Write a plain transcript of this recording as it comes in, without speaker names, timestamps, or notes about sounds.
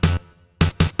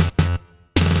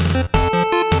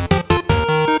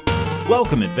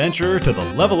Welcome, adventurer, to the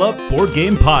Level Up Board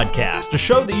Game Podcast, a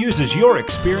show that uses your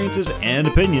experiences and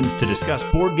opinions to discuss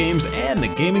board games and the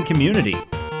gaming community.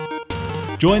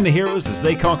 Join the heroes as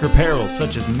they conquer perils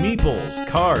such as meeples,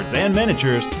 cards, and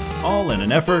miniatures, all in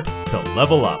an effort to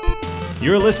level up.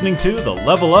 You're listening to the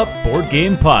Level Up Board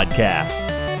Game Podcast.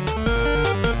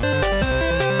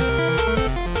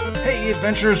 Hey,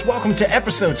 adventurers, welcome to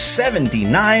episode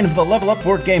 79 of the Level Up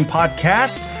Board Game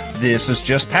Podcast. This is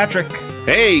just Patrick.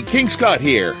 Hey, King Scott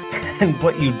here. And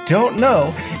what you don't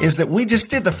know is that we just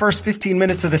did the first 15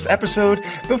 minutes of this episode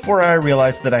before I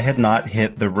realized that I had not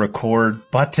hit the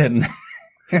record button.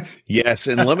 Yes,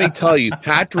 and let me tell you,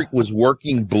 Patrick was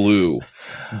working blue,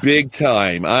 big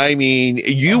time. I mean,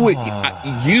 you would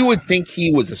think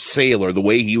he was a sailor the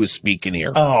way he was speaking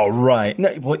here. Oh, right.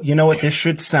 No, well, you know what? This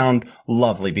should sound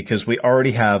lovely because we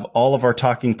already have all of our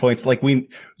talking points.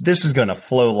 This is going to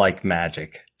flow like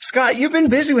magic. Scott, you've been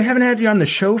busy. We haven't had you on the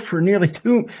show for nearly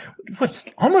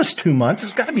almost 2 months.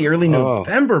 It's got to be early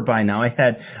November by now.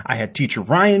 I had teacher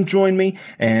Ryan join me,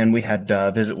 and we had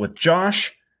a visit with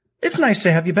Josh. It's nice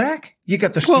to have you back. You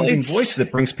got the soothing voice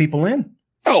that brings people in.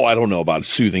 Oh, I don't know about a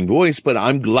soothing voice, but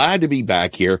I'm glad to be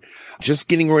back here. Just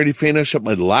getting ready to finish up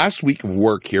my last week of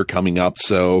work here coming up.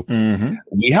 So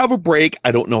we have a break.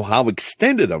 I don't know how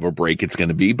extended of a break it's going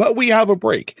to be, but we have a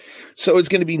break. So it's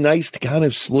going to be nice to kind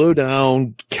of slow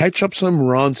down, catch up some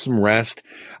rest.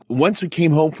 Once we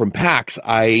came home from PAX,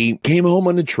 I came home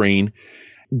on the train,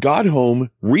 got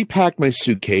home, repacked my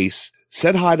suitcase,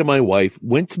 said hi to my wife,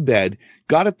 went to bed,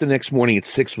 got up the next morning at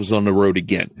 6, was on the road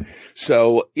again.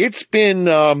 So it's been,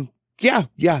 It's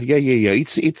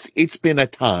been a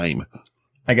time.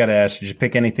 I got to ask, did you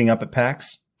pick anything up at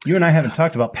PAX? You and I haven't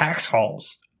talked about PAX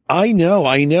halls. I know.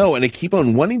 And I keep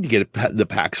on wanting to get the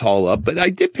PAX hall up, but I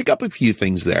did pick up a few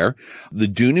things there. The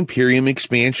Dune Imperium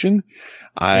expansion.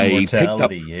 I picked up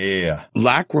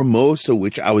Lacrimosa,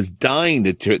 which I was dying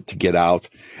to get out.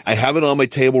 I have it on my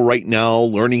table right now,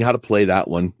 learning how to play that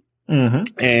one.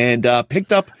 And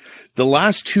picked up the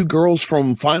last 2 girls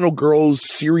from Final Girls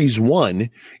Series 1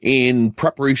 in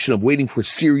preparation of waiting for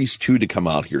Series 2 to come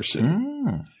out here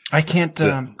soon. I can't,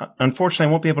 unfortunately,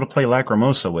 I won't be able to play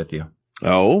Lacrimosa with you.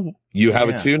 Oh, you have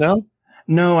it too now?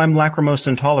 No, I'm Lacrimosa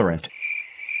intolerant.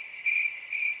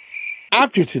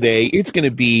 After today, it's going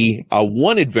to be a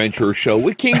one adventurer show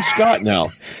with King Scott now.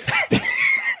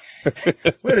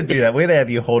 Way to do that. Way to have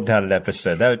you hold down an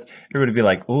episode. Everybody would be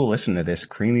like, "Oh, listen to this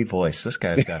creamy voice. This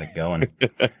guy's got it going."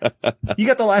 You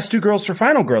got the last 2 girls for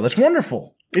Final Girl. That's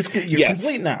wonderful. You're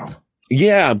complete now.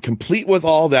 Yeah, I'm complete with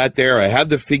all that there. I have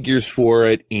the figures for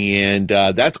it, and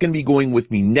that's going to be going with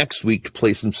me next week to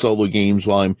play some solo games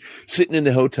while I'm sitting in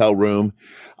the hotel room.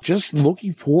 Just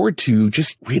looking forward to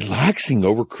just relaxing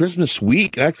over Christmas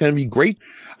week. That's going to be great.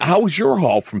 How was your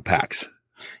haul from PAX?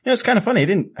 It's kind of funny.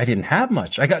 I didn't have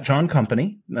much. I got John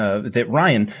Company,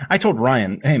 I told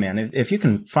Ryan, hey man, if you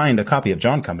can find a copy of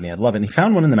John Company, I'd love it. And he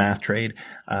found one in the math trade.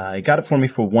 He got it for me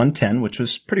for $110, which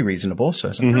was pretty reasonable. So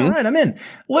I said, all right, I'm in.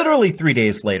 Literally 3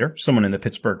 days later, someone in the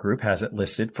Pittsburgh group has it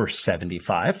listed for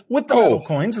 $75 with the metal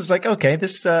coins. It's like, okay,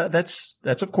 that's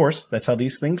of course, that's how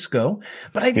these things go.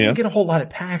 But I didn't get a whole lot at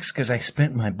PAX because I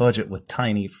spent my budget with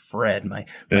Tiny Fred, my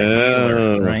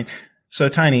dealer, right? So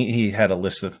Tiny, he had a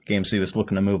list of games he was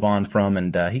looking to move on from,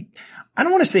 and I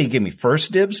don't want to say he gave me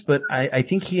first dibs, but I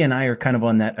think he and I are kind of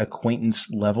on that acquaintance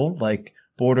level, like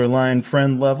borderline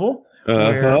friend level,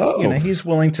 where he's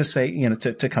willing to say,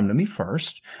 to come to me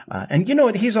first. And you know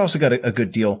what? He's also got a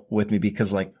good deal with me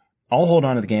because I'll hold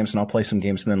on to the games and I'll play some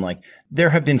games, and then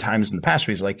there have been times in the past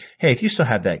where he's like, "Hey, if you still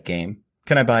have that game,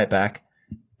 can I buy it back?"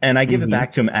 And I give it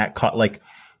back to him at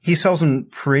he sells them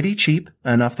pretty cheap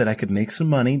enough that I could make some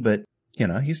money, but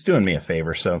he's doing me a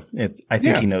favor. So I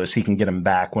think he knows he can get them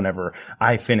back whenever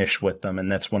I finish with them.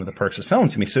 And that's one of the perks of selling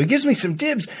to me. So he gives me some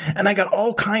dibs, and I got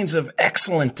all kinds of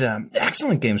excellent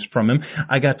games from him.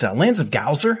 I got Lands of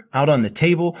Gowser out on the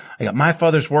table. I got My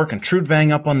Father's Work and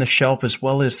Trudvang up on the shelf, as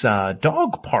well as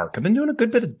Dog Park. I've been doing a good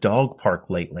bit of Dog Park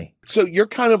lately. So you're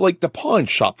kind of like the pawn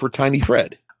shop for Tiny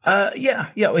Fred. Yeah.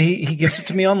 He gives it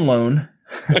to me on loan.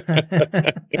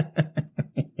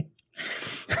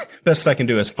 Best I can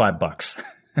do is $5.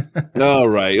 All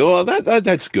right. Well,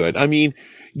 that's good. I mean,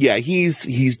 yeah,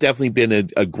 he's definitely been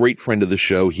a great friend of the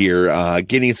show here,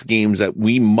 getting us games that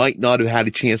we might not have had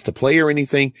a chance to play or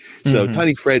anything. So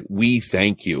Tiny Fred, we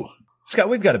thank you. Scott,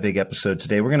 we've got a big episode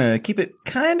today. We're going to keep it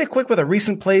kind of quick with a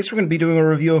recent plays. We're going to be doing a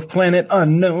review of Planet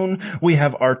Unknown. We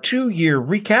have our 2-year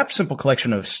recap, simple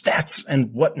collection of stats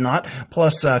and whatnot,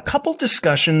 plus a couple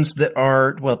discussions that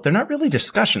are, well, they're not really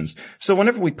discussions. So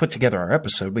whenever we put together our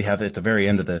episode, we have at the very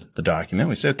end of the document,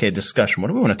 we say, okay, discussion. What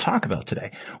do we want to talk about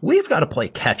today? We've got to play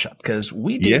catch up because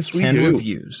we did 10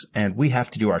 reviews and we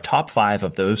have to do our top 5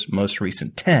 of those most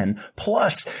recent 10.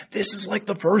 Plus, this is like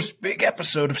the first big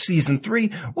episode of season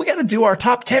 3. We got to do our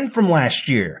top 10 from last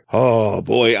year. Oh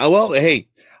boy. Well, hey,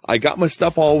 I got my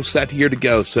stuff all set here to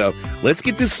go. So let's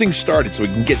get this thing started so we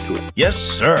can get to it. Yes,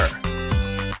 sir.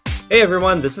 Hey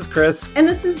everyone, this is Chris. And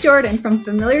this is Jordan from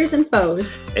Familiars and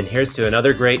Foes. And here's to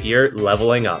another great year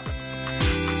leveling up.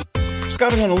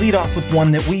 Scott, I'm going to lead off with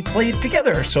one that we played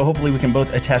together, so hopefully we can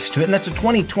both attest to it. And that's a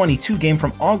 2022 game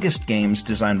from August Games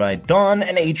designed by Don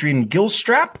and Adrian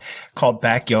Gilstrap called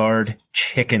Backyard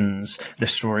Chickens. The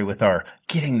story with our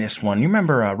getting this one. You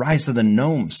remember Rise of the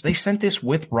Gnomes? They sent this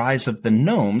with Rise of the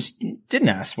Gnomes. Didn't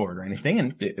ask for it or anything,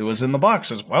 and it was in the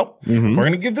box as well. We're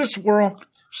going to give this a whirl.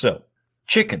 So,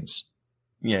 chickens.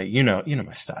 Yeah, you know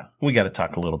my style. We got to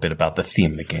talk a little bit about the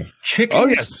theme of the game.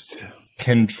 Chickens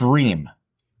can dream.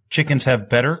 Chickens have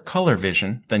better color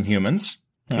vision than humans.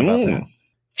 How about that?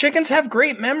 Chickens have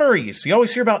great memories. You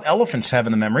always hear about elephants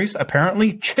having the memories.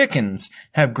 Apparently, chickens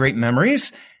have great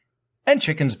memories. And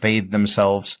chickens bathe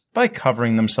themselves by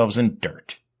covering themselves in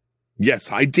dirt. Yes,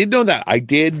 I did know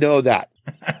that.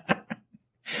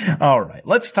 All right,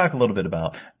 let's talk a little bit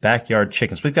about Backyard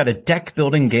Chickens. We've got a deck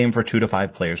building game for 2 to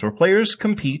 5 players where players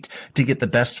compete to get the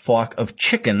best flock of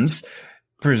chickens,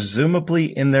 presumably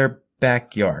in their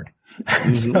backyard.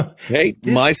 So, hey,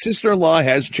 my sister-in-law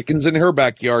has chickens in her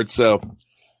backyard, so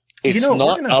it's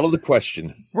not out of the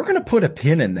question. We're going to put a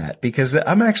pin in that because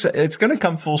it's going to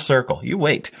come full circle. You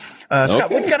wait. Scott,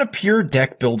 we've got a pure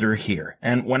deck builder here.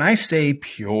 And when I say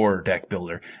pure deck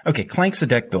builder, okay, Clank's a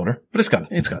deck builder, but it's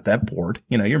got that board.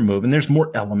 You're moving. There's more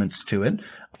elements to it.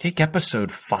 Take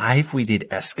episode 5. We did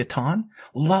Eschaton.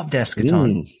 Loved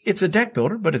Eschaton. It's a deck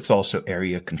builder, but it's also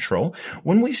area control.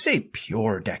 When we say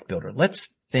pure deck builder, let's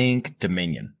think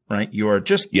Dominion, right? You are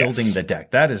just building the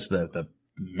deck. That is the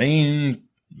main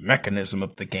mechanism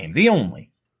of the game, the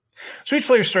only. So each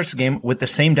player starts the game with the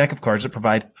same deck of cards that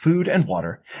provide food and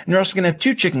water. And you're also going to have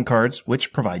 2 chicken cards,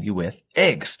 which provide you with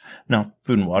eggs. Now,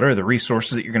 food and water are the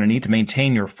resources that you're going to need to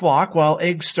maintain your flock, while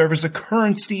eggs serve as a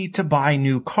currency to buy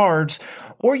new cards,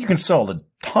 or you can sell a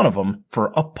ton of them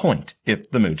for a point if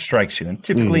the mood strikes you. And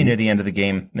typically near the end of the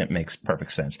game, it makes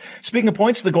perfect sense. Speaking of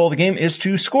points, the goal of the game is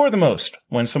to score the most.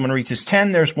 When someone reaches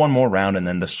 10, there's one more round and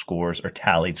then the scores are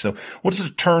tallied. So what does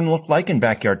a turn look like in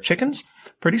Backyard Chickens?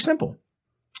 Pretty simple.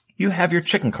 You have your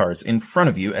chicken cards in front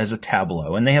of you as a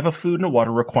tableau, and they have a food and a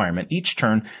water requirement each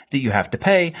turn that you have to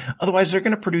pay. Otherwise, they're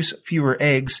going to produce fewer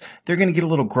eggs. They're going to get a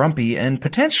little grumpy and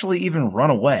potentially even run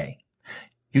away.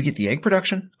 You get the egg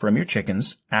production from your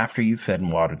chickens after you've fed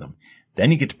and watered them. Then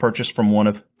you get to purchase from one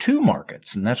of 2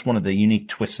 markets, and that's one of the unique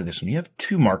twists of this one. You have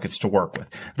 2 markets to work with.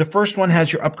 The first one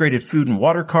has your upgraded food and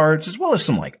water cards, as well as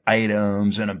some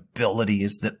items and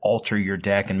abilities that alter your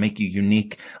deck and make you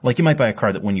unique. Like you might buy a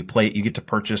card that when you play it, you get to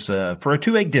purchase for a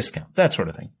 2-egg discount, that sort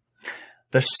of thing.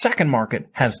 The second market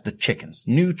has the chickens,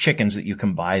 new chickens that you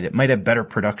can buy that might have better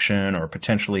production or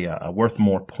potentially worth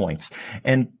more points.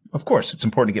 And of course, it's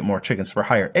important to get more chickens for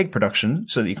higher egg production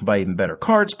so that you can buy even better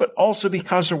cards, but also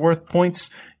because they're worth points,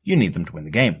 you need them to win the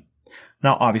game.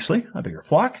 Now, obviously, a bigger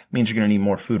flock means you're going to need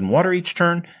more food and water each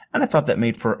turn, and I thought that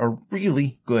made for a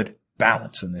really good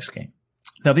balance in this game.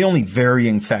 Now, the only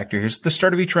varying factor here is at the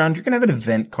start of each round, you're going to have an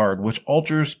event card, which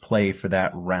alters play for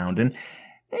that round. And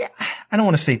I don't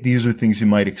want to say these are things you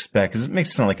might expect because it makes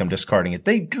it sound like I'm discarding it.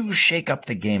 They do shake up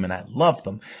the game and I love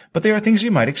them, but they are things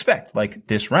you might expect. Like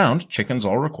this round, chickens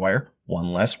all require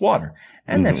 1 less water,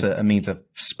 and that's a means of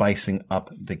spicing up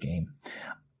the game.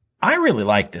 I really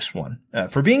like this one.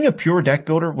 For being a pure deck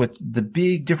builder with the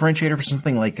big differentiator for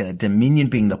something like a Dominion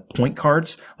being the point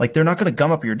cards, like they're not going to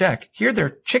gum up your deck. Here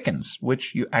they're chickens,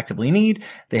 which you actively need.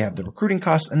 They have the recruiting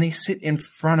costs and they sit in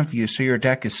front of you. So your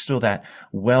deck is still that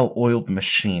well-oiled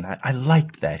machine. I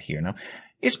liked that here. Now,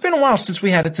 it's been a while since we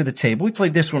had it to the table. We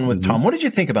played this one with Tom. What did you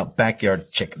think about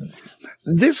Backyard Chickens?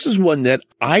 This is one that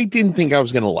I didn't think I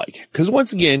was going to like. Because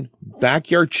once again,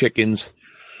 Backyard Chickens,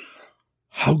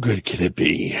 how good can it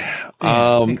be?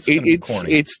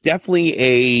 It's definitely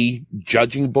a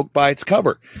judging book by its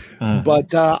cover,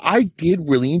 but I did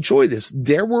really enjoy this.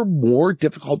 There were more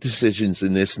difficult decisions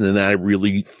in this than I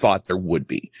really thought there would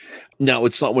be. Now,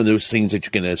 it's not one of those things that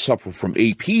you're going to suffer from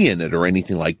AP in it or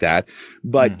anything like that,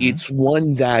 but it's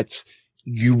one that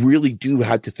you really do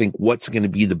have to think what's going to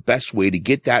be the best way to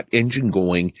get that engine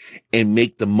going and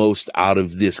make the most out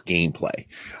of this gameplay.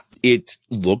 It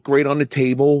looked great on the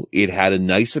table. It had a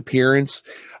nice appearance.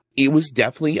 It was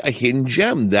definitely a hidden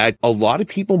gem that a lot of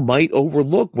people might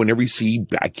overlook whenever you see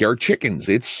Backyard Chickens.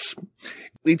 It's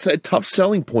a tough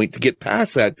selling point to get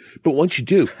past that. But once you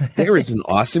do, there is an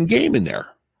awesome game in there.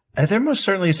 There most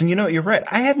certainly is. And you know what? You're right.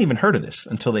 I hadn't even heard of this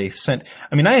until I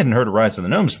hadn't heard of Rise of the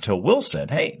Gnomes until Will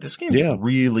said, hey, this game's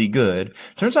really good.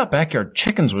 Turns out Backyard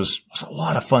Chickens was a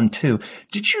lot of fun too.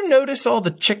 Did you notice all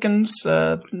the chickens?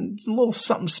 A little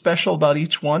something special about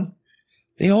each one?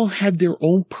 They all had their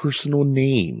own personal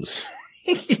names.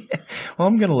 Yeah. Well,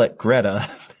 I'm going to let Greta.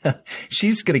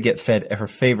 She's going to get fed her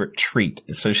favorite treat.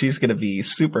 So she's going to be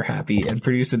super happy and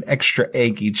produce an extra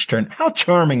egg each turn. How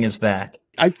charming is that?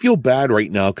 I feel bad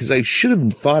right now because I should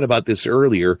have thought about this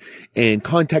earlier and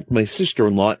contacted my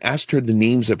sister-in-law and asked her the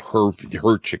names of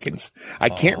her chickens. I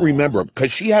can't remember them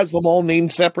because she has them all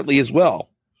named separately as well.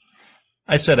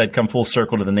 I said I'd come full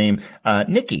circle to the name.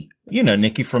 Nikki. You know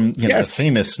Nikki from the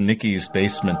famous Nikki's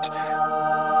Basement.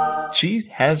 She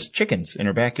has chickens in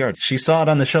her backyard. She saw it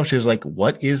on the shelf. She was like,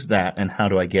 what is that and how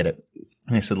do I get it?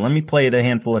 And I said, let me play it a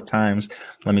handful of times.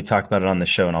 Let me talk about it on the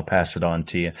show and I'll pass it on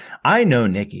to you. I know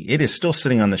Nikki. It is still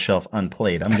sitting on the shelf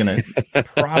unplayed. I'm going to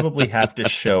probably have to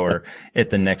show her at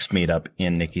the next meetup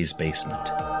in Nikki's Basement.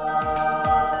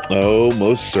 Oh,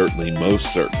 most certainly.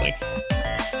 Most certainly.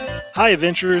 Hi,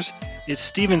 adventurers. It's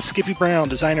Stephen Skippy Brown,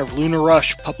 designer of Lunar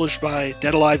Rush, published by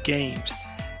Dead Alive Games.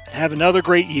 And have another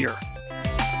great year.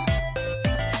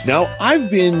 Now,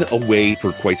 I've been away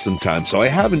for quite some time, so I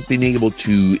haven't been able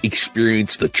to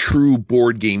experience the true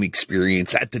board game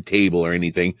experience at the table or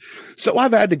anything. So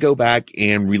I've had to go back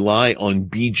and rely on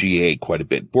BGA quite a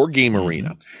bit, Board Game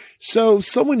Arena. So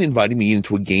someone invited me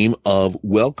into a game of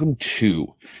Welcome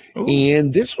To. Ooh.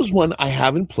 And this was one I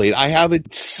haven't played. I have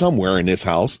it somewhere in this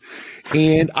house,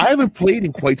 and I haven't played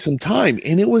in quite some time.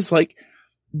 And it was like,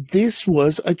 this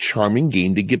was a charming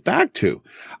game to get back to.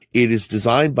 It is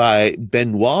designed by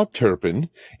Benoit Turpin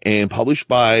and published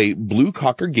by Blue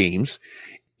Cocker Games.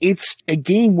 It's a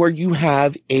game where you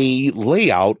have a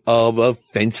layout of a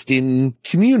fenced-in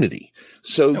community.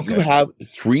 So you have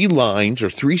 3 lines or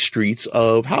 3 streets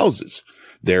of houses.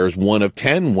 There's one of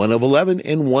 10, one of 11,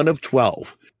 and one of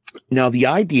 12. Now, the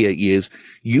idea is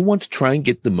you want to try and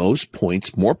get the most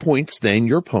points, more points than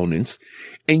your opponents,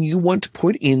 and you want to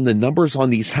put in the numbers on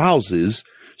these houses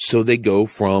so they go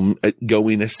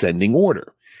in ascending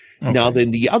order. Okay. Now, then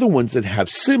the other ones that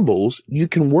have symbols, you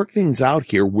can work things out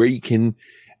here where you can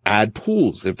add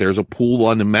pools. If there's a pool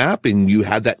on the map and you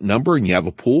have that number and you have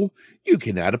a pool, you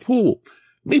can add a pool.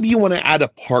 Maybe you want to add a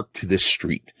park to this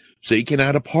street, so you can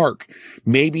add a park.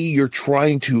 Maybe you're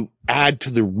trying to add to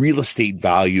the real estate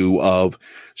value of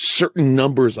certain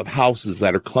numbers of houses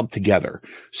that are clumped together,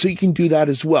 so you can do that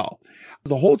as well.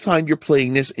 The whole time you're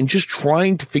playing this and just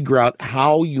trying to figure out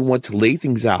how you want to lay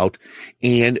things out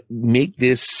and make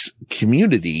this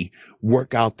community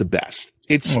work out the best.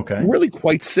 It's really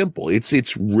quite simple.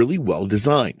 It's really well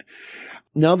designed.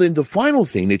 Now then, the final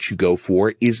thing that you go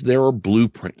for is there are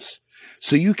blueprints.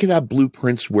 So you can have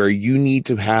blueprints where you need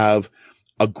to have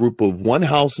a group of 1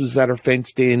 houses that are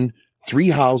fenced in, 3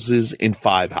 houses, and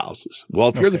 5 houses. Well,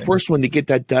 if you're the first one to get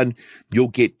that done, you'll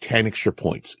get 10 extra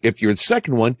points. If you're the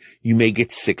second one, you may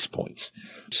get 6 points.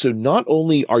 So not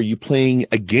only are you playing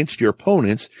against your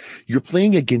opponents, you're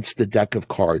playing against the deck of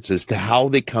cards as to how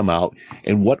they come out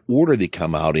and what order they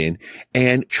come out in,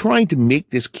 and trying to make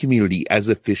this community as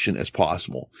efficient as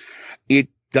possible. It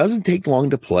doesn't take long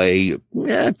to play,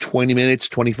 20 minutes,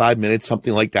 25 minutes,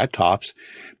 something like that tops.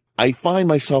 I find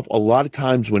myself a lot of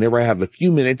times whenever I have a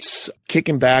few minutes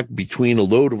kicking back between a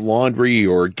load of laundry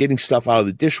or getting stuff out of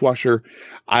the dishwasher,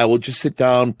 I will just sit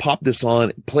down, pop this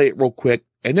on, play it real quick,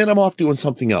 and then I'm off doing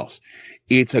something else.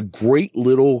 It's a great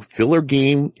little filler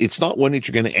game. It's not one that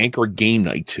you're going to anchor a game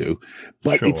night to,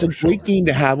 but it's a great game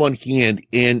to have on hand.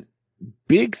 And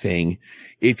big thing,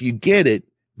 if you get it,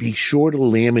 be sure to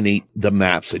laminate the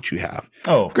maps that you have.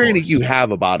 Oh, granted, you have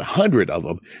about 100 of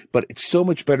them, but it's so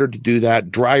much better to do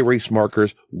that. Dry erase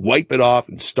markers, wipe it off,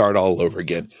 and start all over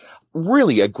again.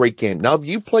 Really a great game. Now, have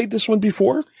you played this one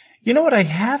before? You know what? I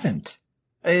haven't.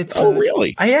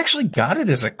 Really? I actually got it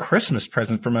as a Christmas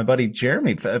present from my buddy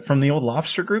Jeremy from the old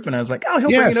Lobster Group, and I was like, oh, he'll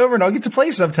bring it over and I'll get to play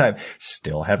sometime.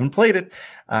 Still haven't played it.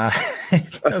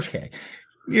 Okay.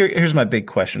 Here's my big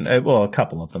question. Well, a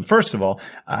couple of them. First of all,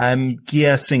 I'm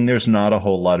guessing there's not a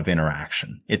whole lot of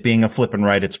interaction. It being a flip and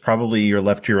right, it's probably you're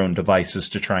left to your own devices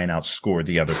to try and outscore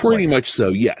the other Pretty player. much so,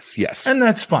 yes. And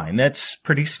that's fine. That's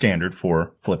pretty standard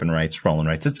for flip and rights, roll and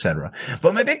rights, etc.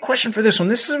 But my big question for this one,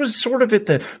 this was sort of at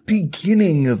the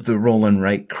beginning of the roll and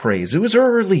write craze. It was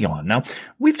early on. Now,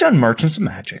 we've done Merchants of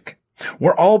Magic.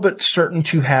 We're all but certain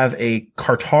to have a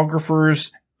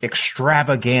Cartographer's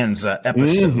Extravaganza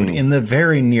episode in the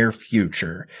very near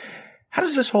future. How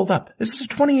does this hold up? This is a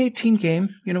 2018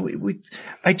 game. You know,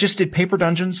 I just did Paper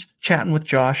Dungeons chatting with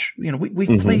Josh. You know,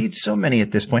 we've played so many at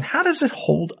this point. How does it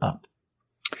hold up?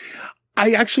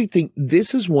 I actually think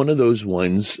this is one of those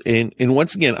ones, and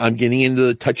once again, I'm getting into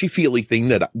the touchy-feely thing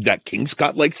that King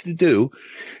Scott likes to do.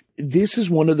 This is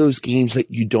one of those games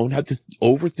that you don't have to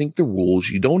overthink the rules.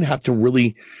 You don't have to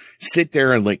really sit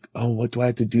there and like, oh, what do I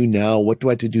have to do now? What do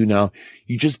I have to do now?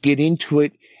 You just get into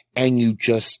it and you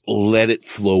just let it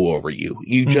flow over you.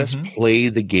 You just play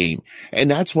the game. And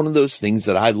that's one of those things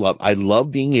that I love. I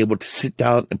love being able to sit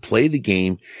down and play the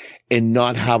game and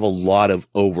not have a lot of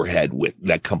overhead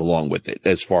that come along with it,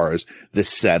 as far as the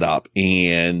setup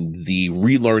and the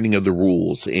relearning of the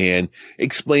rules and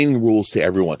explaining rules to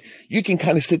everyone. You can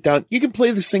kind of sit down. You can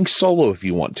play this thing solo if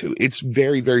you want to. It's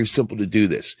very, very simple to do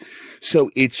this. So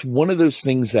it's one of those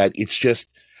things that it's just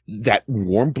that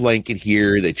warm blanket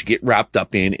here that you get wrapped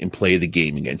up in and play the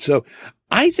game again. So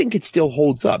I think it still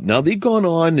holds up. Now, they've gone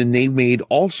on and they've made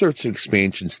all sorts of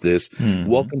expansions to this.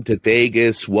 Welcome to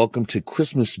Vegas. Welcome to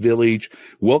Christmas Village.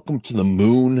 Welcome to the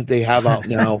moon they have out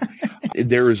now.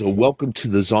 There is a welcome to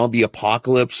the zombie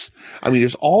apocalypse. I mean,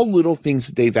 there's all little things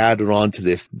that they've added on to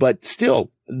this, but still,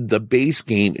 the base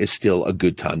game is still a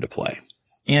good time to play.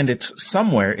 And it's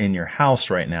somewhere in your house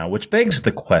right now, which begs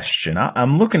the question.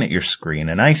 I'm looking at your screen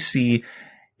and I see,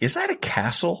 is that a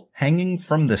castle hanging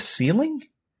from the ceiling?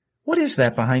 What is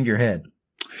that behind your head?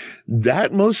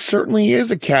 That most certainly is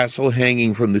a castle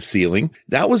hanging from the ceiling.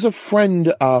 That was a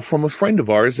friend from a friend of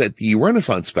ours at the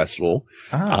Renaissance Festival.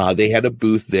 They had a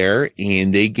booth there,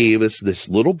 and they gave us this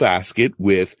little basket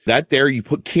with that there you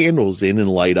put candles in and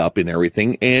light up and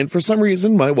everything. And for some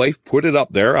reason, my wife put it up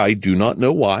there. I do not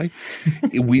know why.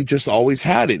 We've just always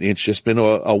had it. It's just been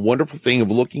a wonderful thing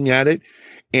of looking at it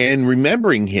and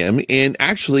remembering him. And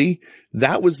actually,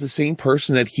 that was the same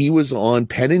person that he was on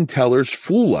Penn and Teller's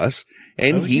Fool Us,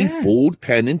 and he fooled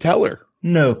Penn and Teller.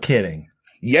 No kidding.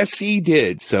 Yes, he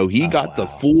did. So he got the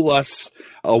Fool Us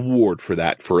award for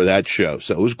that show.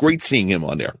 So it was great seeing him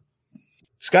on there.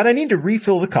 Scott, I need to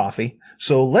refill the coffee,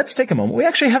 so let's take a moment. We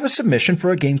actually have a submission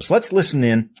for a game, so let's listen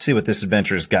in, see what this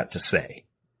adventure's got to say.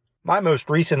 My most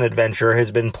recent adventure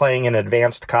has been playing an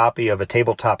advanced copy of a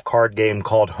tabletop card game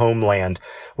called Homeland.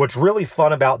 What's really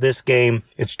fun about this game,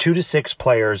 it's 2 to 6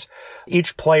 players.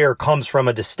 Each player comes from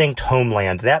a distinct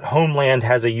homeland. That homeland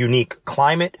has a unique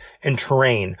climate and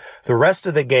terrain. The rest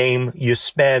of the game, you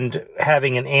spend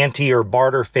having an ante or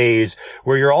barter phase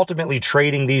where you're ultimately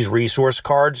trading these resource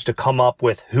cards to come up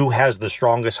with who has the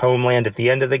strongest homeland at the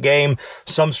end of the game.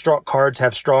 Some cards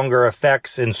have stronger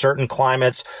effects in certain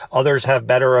climates. Others have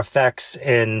better effects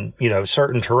in,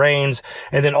 certain terrains.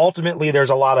 And then ultimately there's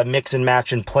a lot of mix and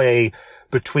match and play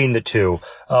between the two.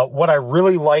 What I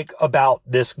really like about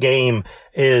this game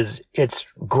is it's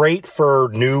great for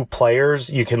new players.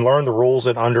 You can learn the rules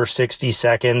in under 60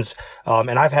 seconds.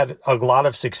 And I've had a lot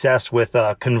of success with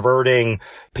converting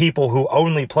people who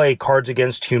only play Cards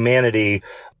Against Humanity.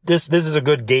 This is a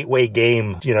good gateway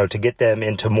game, to get them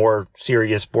into more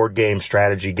serious board game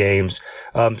strategy games.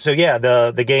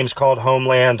 The game's called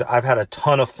Homeland. I've had a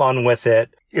ton of fun with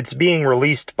it. It's being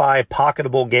released by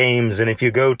Pocketable Games, and if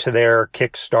you go to their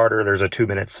Kickstarter, there's a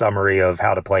 2-minute summary of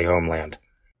how to play Homeland.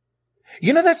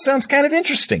 That sounds kind of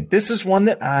interesting. This is one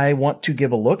that I want to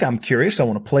give a look. I'm curious. I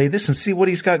want to play this and see what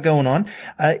he's got going on.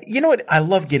 You know what? I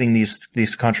love getting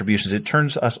these contributions. It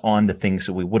turns us on to things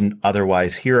that we wouldn't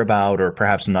otherwise hear about or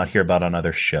perhaps not hear about on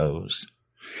other shows.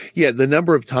 Yeah, the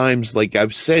number of times, like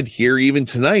I've said here, even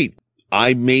tonight,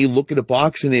 I may look at a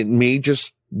box and it may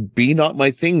just be not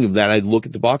my thing, that I look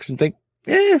at the box and think,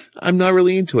 I'm not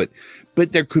really into it.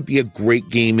 But there could be a great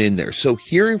game in there. So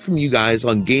hearing from you guys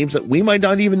on games that we might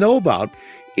not even know about,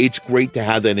 it's great to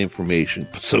have that information.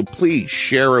 So please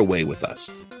share away with us.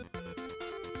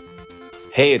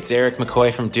 Hey, it's Eric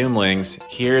McCoy from Doomlings.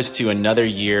 Here's to another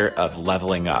year of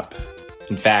leveling up.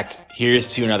 In fact,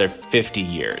 here's to another 50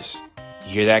 years.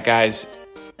 You hear that, guys?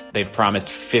 They've promised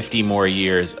 50 more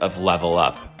years of level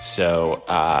up. So,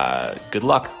 good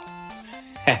luck.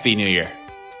 Happy New Year.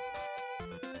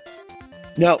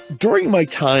 Now, during my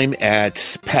time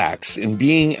at PAX and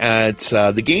being at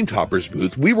the Game Toppers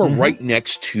booth, we were right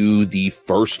next to the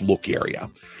first look area.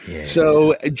 Yeah.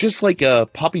 So just like a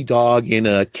puppy dog in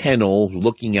a kennel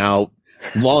looking out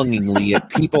longingly at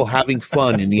people having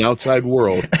fun in the outside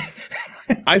world,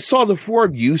 I saw the four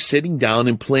of you sitting down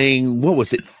and playing, what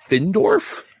was it,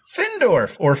 Findorf?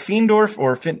 Findorf, or Fiendorf,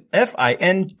 or Findorff.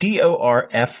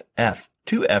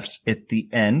 2 F's at the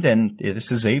end, and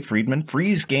this is a Friedman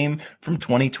Freeze game from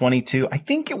 2022. I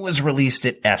think it was released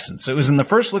at Essence. It was in the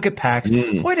first look at PAX.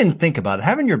 Boy, I didn't think about it.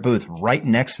 Having your booth right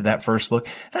next to that first look,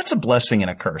 that's a blessing and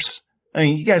a curse. I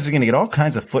mean, you guys are going to get all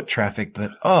kinds of foot traffic,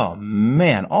 but oh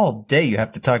man, all day you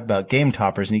have to talk about Game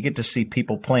Toppers and you get to see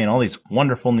people playing all these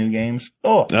wonderful new games.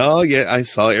 Oh yeah, I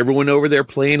saw everyone over there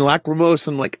playing Lacrimosa.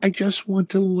 I'm like, I just want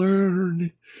to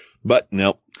learn. But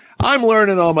no, I'm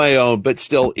learning on my own, but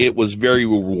still, it was very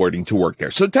rewarding to work there.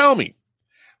 So tell me,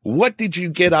 what did you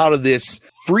get out of this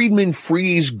Friedman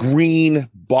Freeze green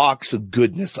box of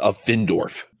goodness of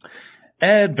Findorf?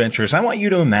 Adventures, I want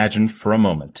you to imagine for a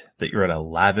moment that you're at a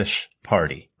lavish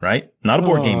party, right? Not a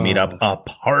board game meetup, a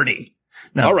party.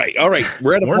 Now, all right.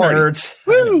 We're at a party.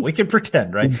 Nerds. We can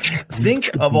pretend, right?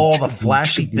 Think of all the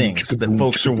flashy things that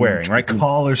folks are wearing, right?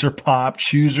 Collars are popped,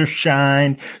 shoes are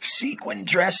shined, sequin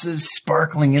dresses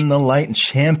sparkling in the light, and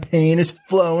champagne is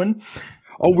flowing.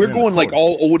 Oh, we're going like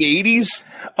all old 80s?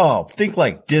 Oh, think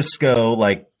like disco,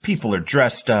 like people are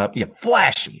dressed up. Yeah,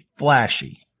 flashy.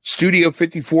 Studio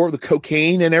 54, the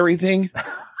cocaine and everything.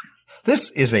 This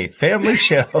is a family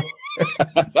show.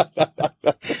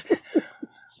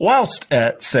 Whilst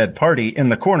at said party, in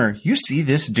the corner, you see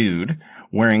this dude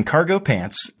wearing cargo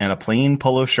pants and a plain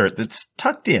polo shirt that's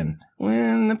tucked in.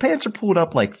 When the pants are pulled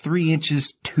up like 3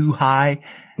 inches too high.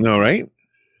 All right.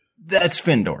 That's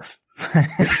Findorf.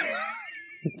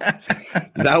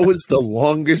 That was the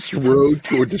longest road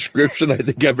to a description I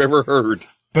think I've ever heard.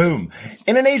 Boom.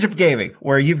 In an age of gaming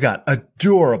where you've got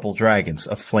adorable dragons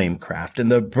of Flamecraft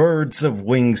and the birds of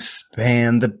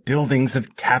Wingspan, the buildings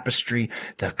of Tapestry,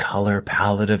 the color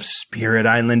palette of Spirit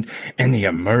Island, and the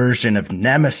immersion of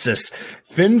Nemesis,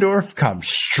 Findorf comes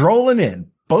strolling in,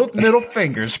 both middle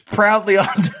fingers proudly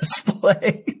on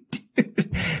display.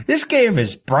 Dude, this game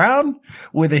is brown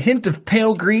with a hint of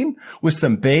pale green with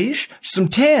some beige, some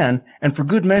tan, and for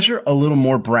good measure, a little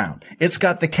more brown. It's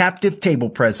got the captive table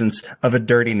presence of a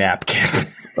dirty napkin.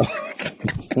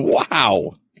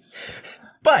 Wow.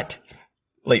 But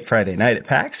late Friday night at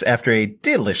PAX, after a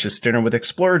delicious dinner with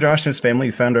Explorer Josh and his family,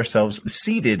 we found ourselves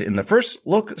seated in the first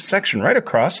look section right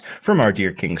across from our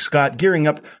dear King Scott, gearing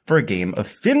up for a game of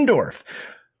Findorf.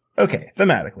 Okay,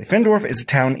 thematically, Findorf is a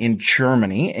town in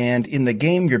Germany, and in the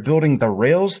game, you're building the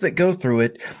rails that go through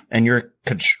it, and you're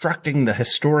constructing the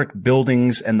historic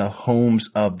buildings and the homes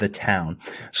of the town.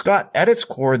 Scott, at its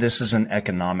core, this is an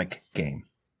economic game.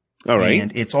 All right.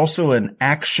 And it's also an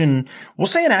action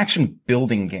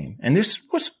building game. And this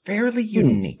was fairly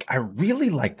unique. I really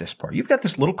like this part. You've got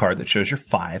this little card that shows your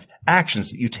 5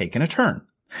 actions that you take in a turn.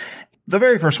 The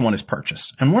very first one is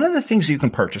purchase. And one of the things you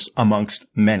can purchase, amongst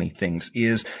many things,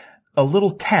 is a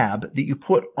little tab that you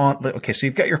put on. Okay, so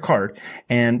you've got your card,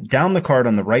 and down the card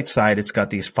on the right side, it's got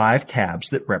these 5 tabs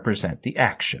that represent the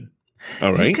action.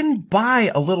 All right. You can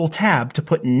buy a little tab to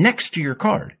put next to your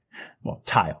card. Well,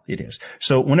 tile it is.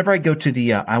 So whenever I go to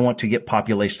the, I want to get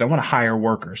population, I want to hire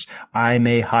workers, I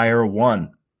may hire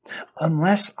 1.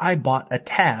 Unless I bought a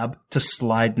tab to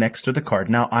slide next to the card.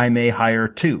 Now I may hire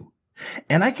 2.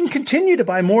 And I can continue to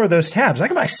buy more of those tabs. I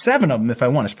can buy 7 of them if I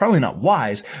want. It's probably not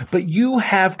wise, but you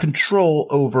have control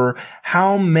over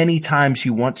how many times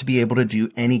you want to be able to do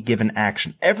any given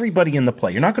action. Everybody in the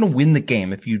play. You're not going to win the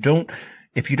game if you don't,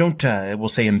 we'll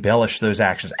say embellish those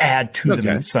actions, add to them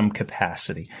in some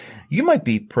capacity. You might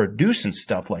be producing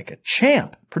stuff like a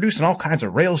champ, producing all kinds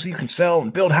of rails that you can sell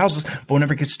and build houses, but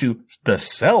whenever it gets to the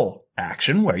sell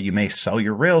action where you may sell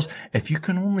your rails, if you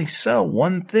can only sell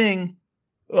one thing,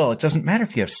 well, it doesn't matter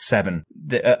if you have 7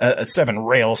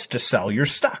 rails to sell. You're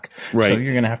stuck. Right. So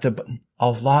you're going to have to a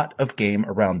lot of game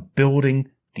around building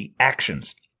the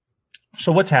actions.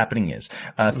 So what's happening is,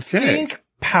 think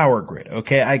Power Grid.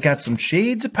 Okay. I got some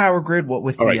shades of Power Grid. What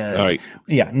with all right.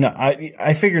 Yeah. No,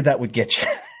 I figured that would get you.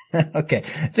 Okay.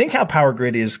 Think how Power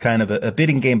Grid is kind of a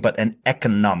bidding game, but an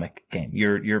economic game.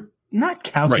 You're not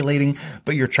calculating,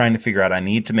 but you're trying to figure out, I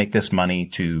need to make this money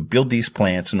to build these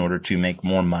plants in order to make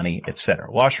more money,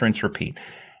 etc. Wash, rinse, repeat.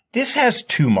 This has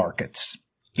 2 markets.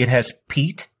 It has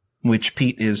peat, which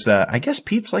peat is, I guess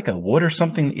peat's like a wood or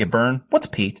something that you burn. What's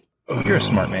peat? You're a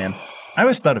smart man. I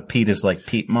always thought of peat as like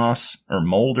peat moss or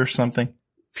mold or something.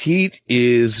 Peat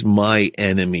is my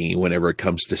enemy whenever it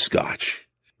comes to scotch.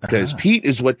 because peat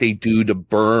is what they do to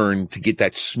burn to get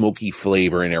that smoky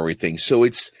flavor and everything. So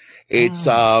it's that's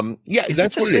what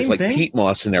it is, like peat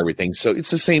moss and everything. So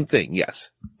it's the same thing. Yes.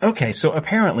 Okay. So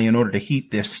apparently in order to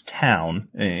heat this town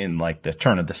in like the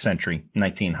turn of the century,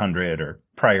 1900 or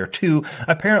prior to,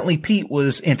 apparently peat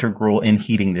was integral in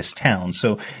heating this town.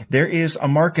 So there is a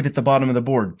market at the bottom of the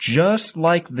board, just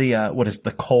like the,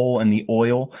 the coal and the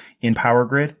oil in Power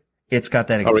Grid. It's got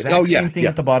that exact same thing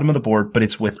at the bottom of the board, but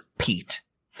it's with peat.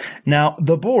 Now,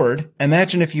 the board,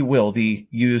 imagine if you will, the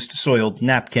used soiled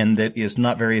napkin that is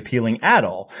not very appealing at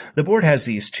all. The board has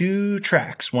these two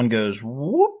tracks. One goes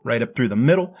whoop, right up through the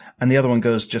middle, and the other one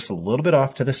goes just a little bit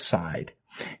off to the side.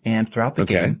 And throughout the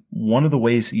game, one of the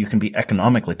ways that you can be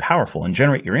economically powerful and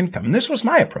generate your income, and this was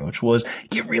my approach, was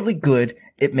get really good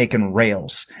at making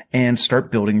rails and start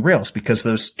building rails, because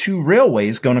those two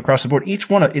railways going across the board, each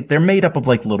one, they're made up of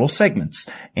like little segments,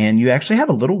 and you actually have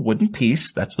a little wooden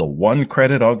piece. That's the one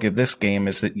credit I'll give this game,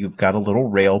 is that you've got a little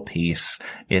rail piece.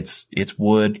 It's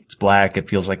wood, it's black, it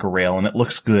feels like a rail, and it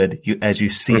looks good as you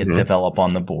see it develop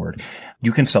on the board.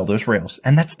 You can sell those rails,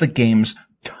 and that's the game's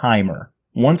timer.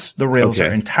 Once the rails are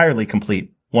entirely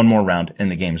complete, one more round and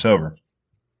the game's over.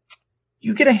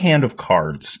 You get a hand of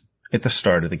cards at the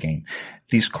start of the game.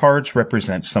 These cards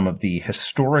represent some of the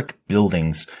historic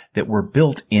buildings that were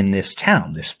built in this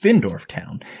town, this Findorf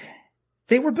town.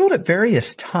 They were built at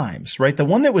various times, right? The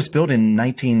one that was built in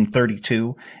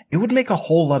 1932, it would make a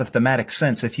whole lot of thematic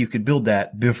sense if you could build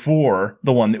that before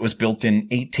the one that was built in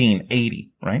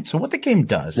 1880, right? So what the game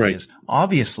does is,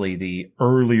 obviously the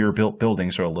earlier built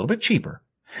buildings are a little bit cheaper,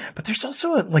 but there's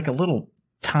also a little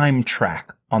time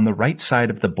track on the right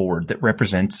side of the board that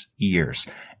represents years.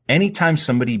 Anytime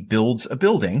somebody builds a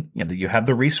building, you have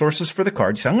the resources for the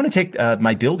card. So I'm going to take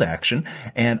my build action,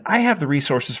 and I have the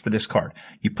resources for this card.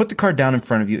 You put the card down in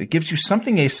front of you. It gives you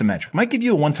something asymmetric. It might give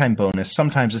you a one-time bonus.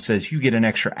 Sometimes it says you get an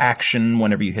extra action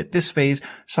whenever you hit this phase.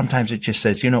 Sometimes it just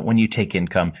says, when you take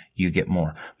income, you get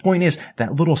more. Point is,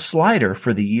 that little slider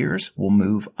for the years will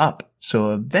move up.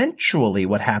 So eventually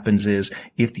what happens is,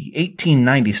 if the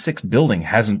 1896 building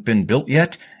hasn't been built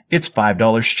yet, it's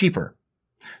 $5 cheaper.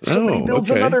 Somebody builds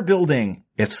another building,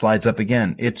 it slides up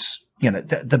again. It's,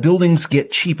 the buildings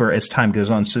get cheaper as time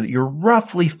goes on, so that you're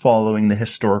roughly following the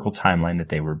historical timeline that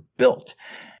they were built.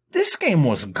 This game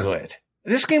was good.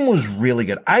 This game was really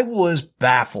good. I was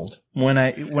baffled when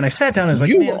I sat down. I was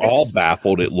like, you were all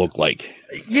baffled. It looked like.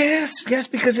 Yes,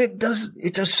 because it does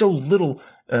so little,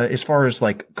 as far as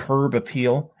like curb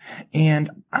appeal. And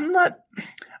I'm not,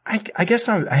 I guess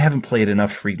I haven't played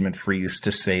enough Friedman Freeze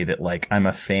to say that like I'm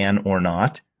a fan or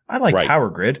not. I like Power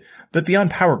Grid, but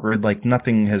beyond Power Grid, like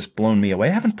nothing has blown me away.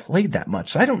 I haven't played that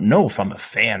much, so I don't know if I'm a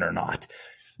fan or not.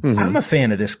 I'm a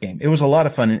fan of this game. It was a lot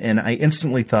of fun, and I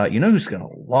instantly thought, who's going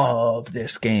to love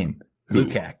this game?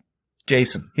 Lukac.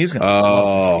 Jason. He's going to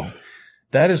love this game.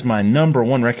 That is my number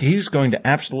one record. He's going to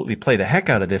absolutely play the heck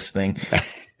out of this thing.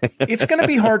 It's going to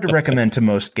be hard to recommend to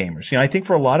most gamers. I think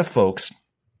for a lot of folks,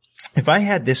 if I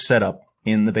had this set up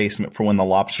in the basement for when the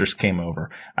lobsters came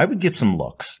over, I would get some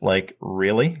looks like,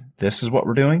 really? This is what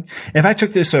we're doing? If I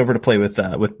took this over to play with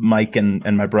Mike and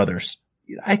my brothers,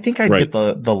 I think I'd get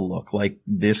the look like,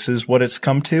 this is what it's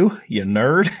come to, you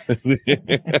nerd.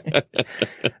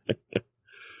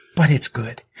 But it's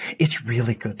good. It's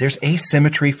really good. There's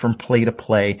asymmetry from play to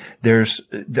play.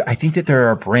 I think that there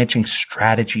are branching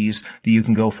strategies that you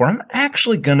can go for. I'm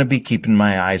actually going to be keeping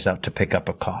my eyes out to pick up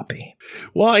a copy.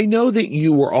 Well, I know that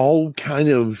you were all kind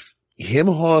of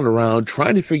him-hawing around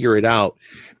trying to figure it out,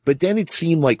 but then it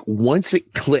seemed like once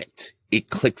it clicked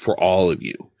for all of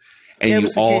you, and you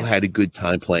all had a good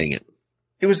time playing it.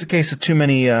 It was the case of too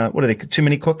many, too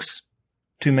many cooks?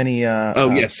 Too many,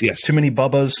 yes. Too many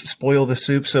Bubbas spoil the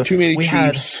soup. So too many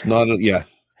Chiefs.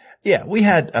 Yeah, we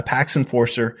had a PAX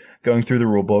enforcer going through the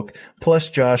rule book, plus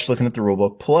Josh looking at the rule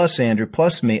book, plus Andrew,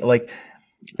 plus me. Like,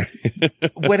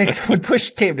 when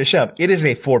push came to shove, it is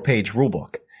a 4-page rule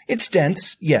book. It's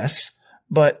dense, yes,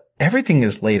 but everything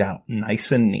is laid out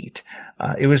nice and neat.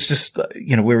 It was just,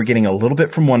 we were getting a little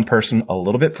bit from one person, a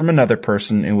little bit from another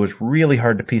person. It was really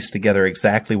hard to piece together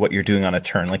exactly what you're doing on a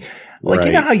turn. Like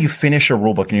you know how you finish a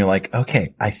rule book and you're like,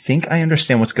 okay, I think I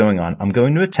understand what's going on. I'm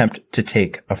going to attempt to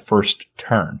take a first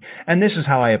turn. And this is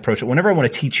how I approach it. Whenever I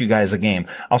want to teach you guys a game,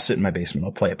 I'll sit in my basement,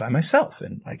 I'll play it by myself,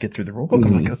 and I get through the rule book.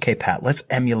 I'm like, okay, Pat, let's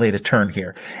emulate a turn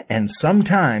here. And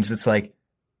sometimes it's like,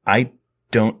 I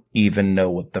don't even know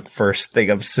what the first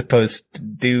thing I'm supposed to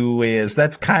do is.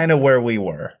 That's kind of where we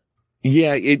were.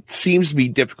 Yeah, it seems to be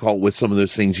difficult with some of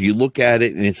those things. You look at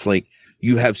it and it's like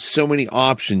you have so many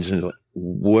options, and it's like,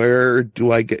 where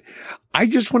do I get? I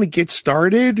just want to get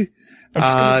started.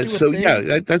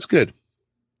 That's good.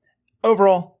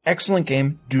 Overall, excellent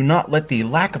game. Do not let the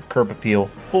lack of curb appeal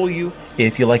fool you.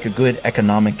 If you like a good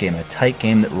economic game, a tight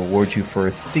game that rewards you for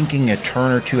thinking a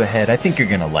turn or two ahead, I think you're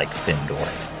going to like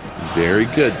Findorf. Very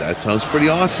good. That sounds pretty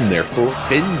awesome there for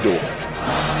Findorf.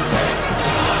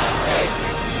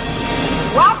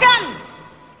 Welcome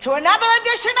to another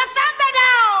edition of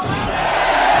Thunderdome!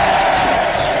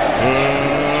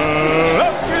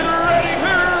 Let's get ready to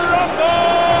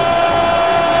rumble!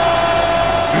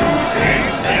 2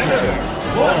 games enter,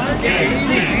 1 game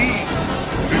leads.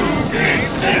 2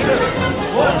 games enter,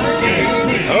 1 game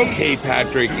leads. Okay,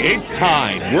 Patrick, it's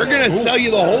time. We're going to sell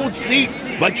you the whole seat,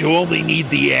 but you only need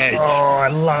the edge. Oh, I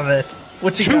love it.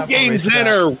 What you 2 games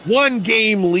enter, 1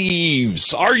 game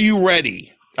leaves. Are you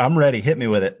ready? I'm ready. Hit me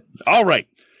with it. All right.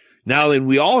 Now then,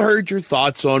 we all heard your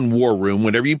thoughts on War Room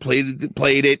whenever you played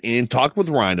it and talked with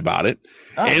Ryan about it.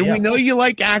 We know you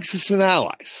like Axis and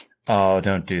Allies. Oh,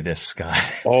 don't do this, Scott.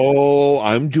 Oh,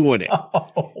 I'm doing it.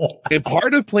 And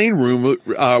part of playing War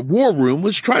Room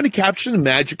was trying to capture the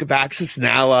magic of Axis and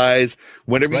Allies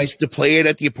whenever you used to play it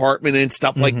at the apartment and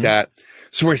stuff like that.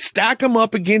 So we stack them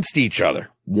up against each other.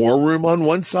 War Room on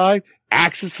one side,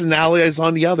 Axis and Allies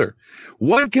on the other.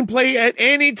 One can play at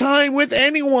any time with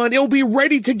anyone. It'll be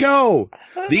ready to go.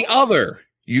 The other,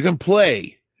 you can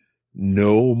play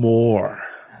no more.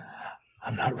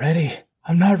 I'm not ready.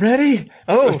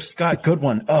 Oh, Scott, good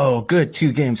one. Oh, good.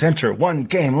 2 games enter, 1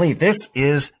 game leave. This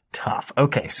is tough.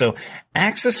 Okay, so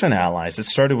Axis and Allies, it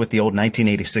started with the old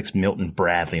 1986 Milton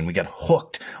Bradley, and we got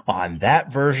hooked on that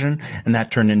version, and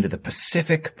that turned into the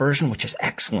Pacific version, which is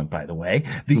excellent, by the way.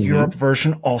 The Europe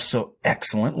version, also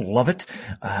excellent. Love it.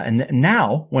 And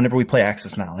now, whenever we play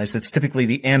Axis and Allies, it's typically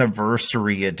the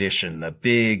anniversary edition, the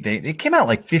big, they came out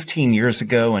like 15 years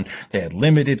ago, and they had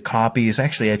limited copies.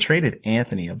 Actually, I traded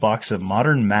Anthony a box of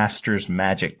Modern Masters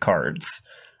Magic cards.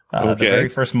 The very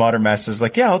first Modern Masters,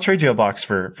 like, yeah, I'll trade you a box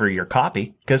for your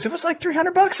copy, because it was like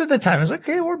 $300 at the time. I was like,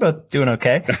 okay, we're both doing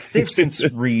okay. They've since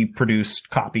reproduced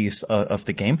copies of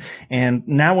the game, and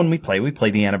now when we play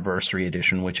the anniversary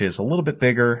edition, which is a little bit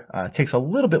bigger, takes a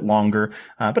little bit longer,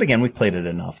 but again, we've played it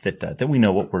enough that we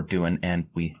know what we're doing and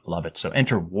we love it. So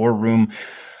enter War Room.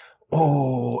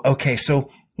 Oh, okay, so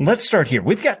let's start here.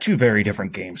 We've got 2 very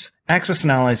different games. Axis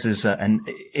and Allies is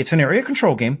it's an area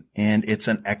control game, and it's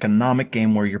an economic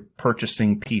game where you're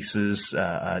purchasing pieces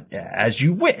as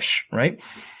you wish, right?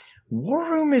 War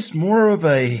Room is more of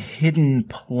a hidden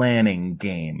planning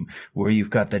game where you've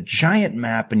got the giant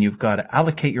map and you've got to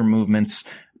allocate your movements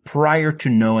prior to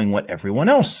knowing what everyone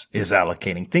else is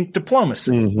allocating. Think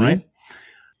diplomacy, right?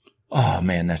 Oh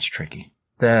man, that's tricky.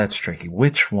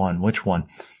 Which one?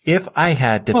 If I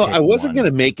had to pick I wasn't going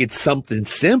to make it something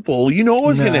simple. You know, it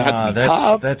was going to have to be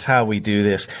tough. That's how we do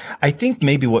this. I think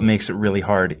maybe what makes it really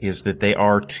hard is that they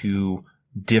are 2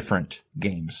 different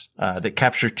games, that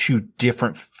capture 2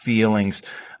 different feelings.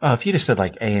 If you just said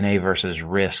like A&A versus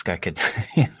Risk, I could,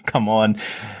 come on.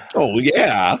 Oh,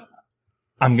 yeah.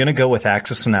 I'm going to go with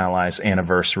Axis and Allies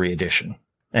Anniversary Edition.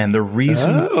 And the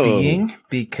reason being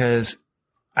because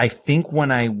I think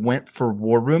when I went for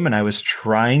War Room and I was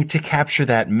trying to capture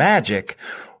that magic,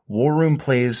 War Room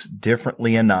plays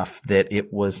differently enough that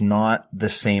it was not the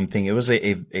same thing. It was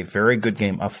a very good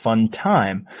game, a fun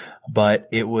time, but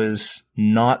it was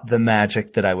not the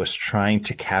magic that I was trying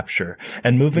to capture.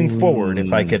 And moving forward,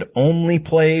 if I could only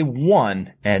play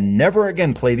one and never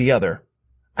again play the other,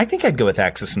 I think I'd go with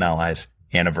Axis and Allies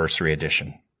Anniversary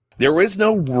Edition. There is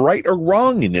no right or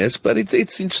wrong in this, but it's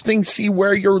interesting to see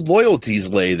where your loyalties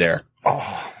lay there.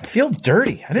 Oh, I feel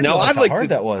dirty. I didn't know how hard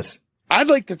that was. I'd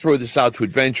like to throw this out to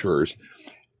adventurers.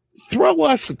 Throw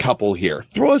us a couple here.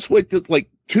 Throw us with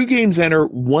 2 games enter,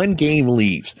 1 game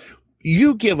leaves.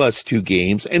 You give us 2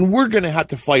 games, and we're going to have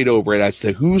to fight over it as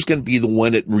to who's going to be the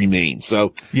one that remains.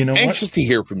 So, anxious to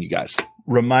hear from you guys.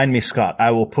 Remind me, Scott. I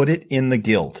will put it in the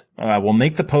guild. I will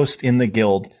make the post in the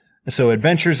guild. So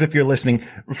adventurers, if you're listening,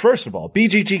 first of all,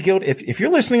 BGG Guild, if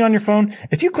you're listening on your phone,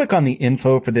 if you click on the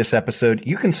info for this episode,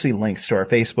 you can see links to our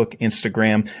Facebook,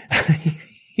 Instagram.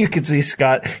 You can see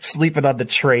Scott sleeping on the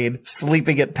train,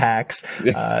 sleeping at PAX,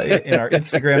 in our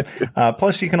Instagram.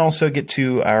 Plus you can also get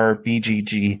to our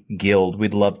BGG Guild.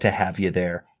 We'd love to have you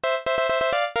there.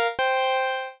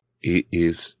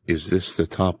 Is this the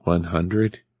top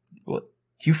 100? Well,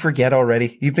 you forget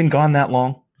already? You've been gone that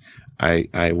long?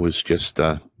 I was just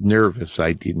nervous.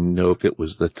 I didn't know if it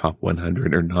was the top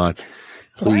 100 or not.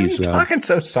 Please. Why are you talking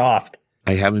so soft?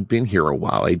 I haven't been here a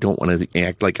while. I don't want to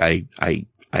act like I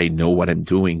know what I'm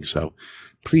doing. So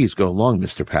please go along,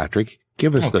 Mr. Patrick.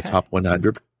 Give us the top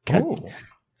 100. Oh.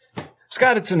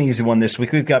 Scott, it's an easy one this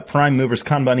week. We've got Prime Movers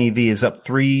Kanban EV is up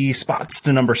 3 spots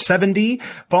to number 70.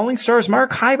 Falling Stars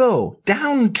Maracaibo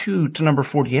down 2 to number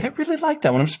 48. I really like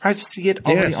that one. I'm surprised to see it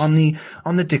already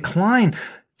on the decline.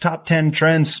 Top 10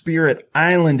 trends. Spirit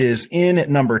Island is in at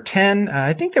number 10.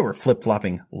 I think they were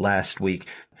flip-flopping last week.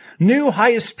 New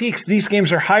highest peaks. These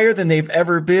games are higher than they've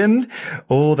ever been.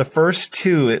 Oh, the first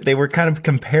two, they were kind of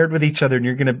compared with each other, and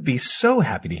you're going to be so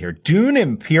happy to hear. Dune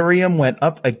Imperium went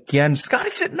up again. Scott,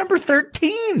 it's at number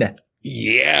 13.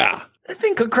 Yeah. That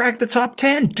thing could crack the top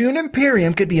 10. Dune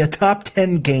Imperium could be a top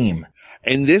 10 game.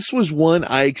 And this was one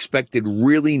I expected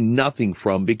really nothing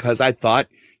from because I thought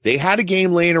they had a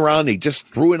game laying around. They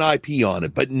just threw an IP on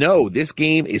it. But no, this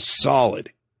game is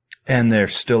solid. And they're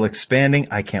still expanding.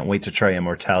 I can't wait to try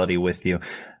Immortality with you.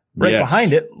 Right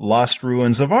behind it, Lost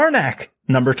Ruins of Arnak,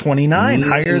 number 29,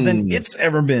 higher than it's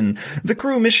ever been. The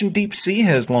Crew Mission Deep Sea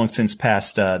has long since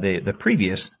passed the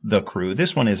previous The Crew.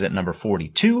 This one is at number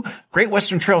 42. Great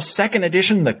Western Trail 2nd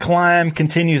Edition, The Climb,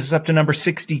 continues up to number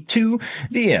 62.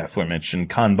 The aforementioned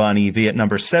Kanban EV at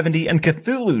number 70. And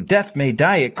Cthulhu Death May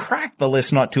Die, it cracked the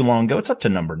list not too long ago. It's up to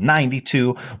number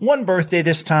 92. One birthday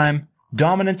this time,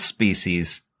 Dominant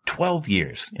Species. 12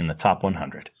 years in the top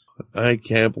 100. I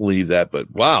can't believe that, but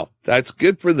wow, that's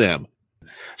good for them.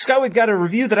 Scott, we've got a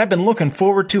review that I've been looking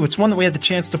forward to. It's one that we had the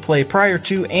chance to play prior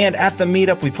to, and at the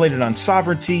meetup, we played it on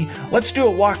Sovereignty. Let's do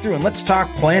a walkthrough and let's talk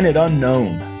Planet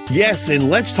Unknown. Yes, and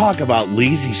let's talk about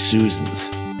Lazy Susans.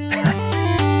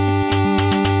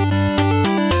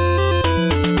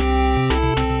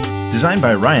 Designed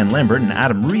by Ryan Lambert and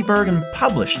Adam Reberg and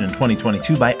published in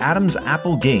 2022 by Adam's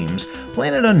Apple Games,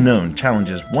 Planet Unknown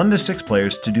challenges 1 to 6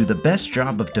 players to do the best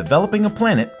job of developing a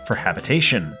planet for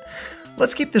habitation.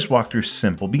 Let's keep this walkthrough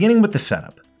simple, beginning with the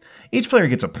setup. Each player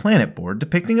gets a planet board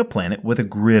depicting a planet with a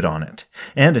grid on it,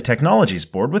 and a technologies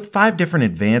board with 5 different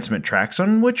advancement tracks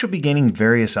on which you'll be gaining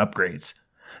various upgrades.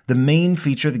 The main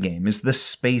feature of the game is the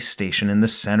space station in the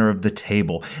center of the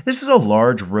table. This is a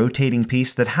large rotating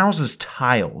piece that houses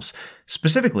tiles.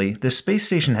 Specifically, the space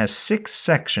station has 6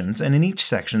 sections, and in each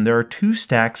section there are 2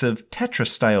 stacks of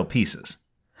Tetris-style pieces.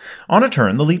 On a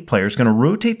turn, the lead player is going to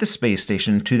rotate the space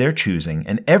station to their choosing,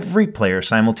 and every player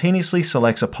simultaneously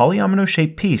selects a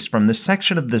polyomino-shaped piece from the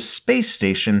section of the space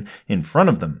station in front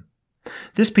of them.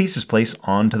 This piece is placed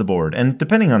onto the board, and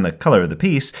depending on the color of the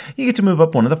piece, you get to move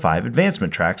up one of the 5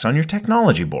 advancement tracks on your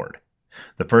technology board.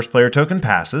 The first player token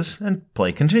passes, and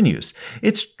play continues.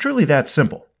 It's truly that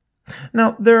simple.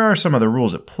 Now, there are some other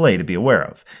rules at play to be aware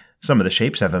of. Some of the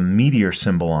shapes have a meteor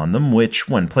symbol on them, which,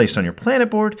 when placed on your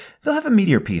planet board, they'll have a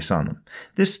meteor piece on them.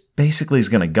 This basically is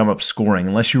going to gum up scoring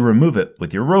unless you remove it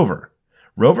with your rover.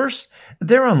 Rovers?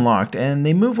 They're unlocked, and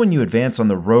they move when you advance on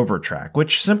the rover track,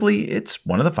 which simply, it's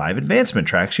one of the 5 advancement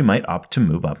tracks you might opt to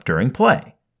move up during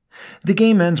play. The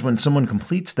game ends when someone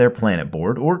completes their planet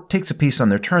board or takes a piece on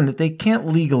their turn that they can't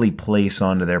legally place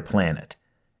onto their planet.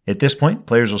 At this point,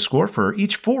 players will score for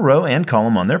each full row and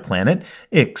column on their planet,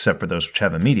 except for those which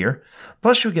have a meteor.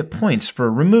 Plus, you'll get points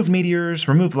for removed meteors,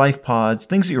 removed life pods,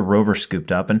 things that your rover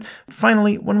scooped up, and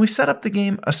finally, when we set up the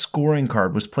game, a scoring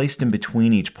card was placed in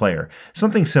between each player.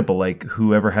 Something simple like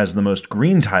whoever has the most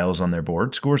green tiles on their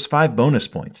board scores 5 bonus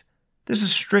points. This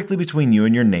is strictly between you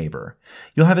and your neighbor.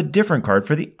 You'll have a different card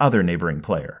for the other neighboring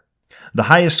player. The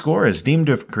highest score is deemed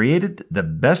to have created the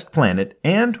best planet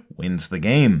and wins the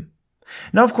game.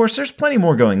 Now, of course, there's plenty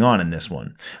more going on in this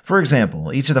one. For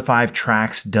example, each of the 5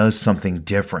 tracks does something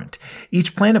different.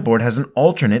 Each planet board has an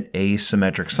alternate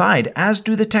asymmetric side, as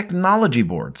do the technology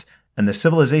boards, and the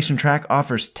civilization track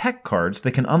offers tech cards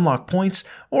that can unlock points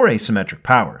or asymmetric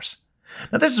powers.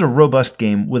 Now, this is a robust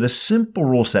game with a simple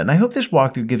rule set, and I hope this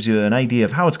walkthrough gives you an idea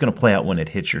of how it's going to play out when it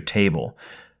hits your table.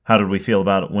 How did we feel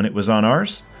about it when it was on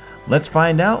ours? Let's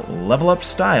find out level up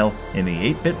style in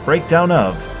the 8-bit breakdown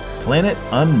of Planet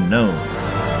Unknown.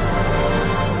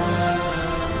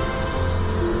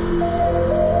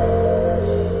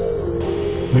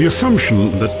 The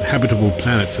assumption that habitable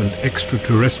planets and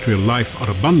extraterrestrial life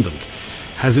are abundant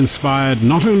has inspired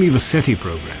not only the SETI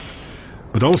program,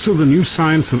 but also the new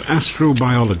science of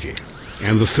astrobiology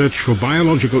and the search for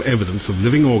biological evidence of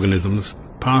living organisms,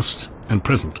 past and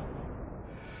present.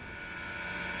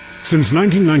 Since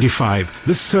 1995,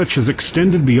 this search has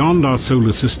extended beyond our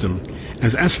solar system,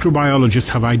 as astrobiologists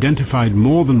have identified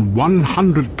more than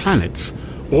 100 planets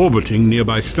orbiting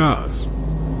nearby stars.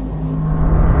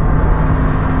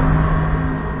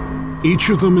 Each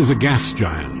of them is a gas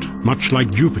giant, much like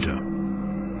Jupiter.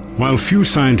 While few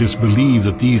scientists believe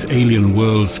that these alien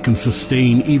worlds can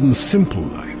sustain even simple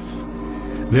life,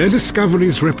 their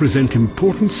discoveries represent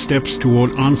important steps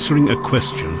toward answering a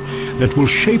question that will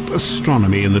shape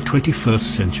astronomy in the 21st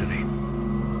century.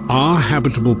 Are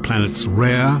habitable planets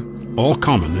rare or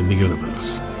common in the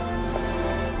universe?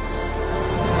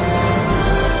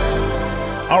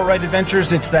 All right,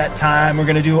 adventurers, it's that time. We're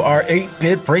going to do our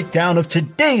 8-bit breakdown of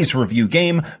today's review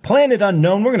game, Planet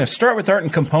Unknown. We're going to start with art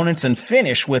and components and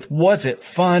finish with was it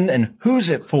fun and who's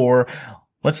it for?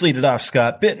 Let's lead it off,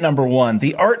 Scott. Bit number 1,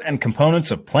 the art and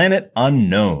components of Planet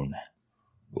Unknown.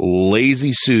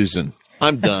 Lazy Susan.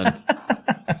 I'm done.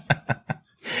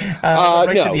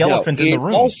 To the elephant in the room.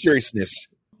 In all seriousness,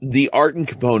 the art and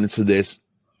components of this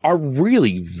are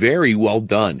really very well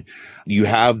done. You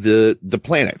have the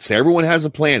planets. Everyone has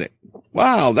a planet.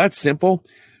 Wow, that's simple.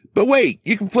 But wait,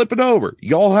 you can flip it over.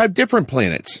 You all have different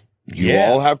planets. You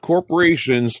all have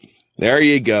corporations. There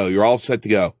you go. You're all set to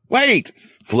go. Wait,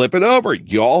 flip it over.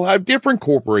 You all have different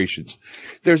corporations.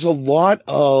 There's a lot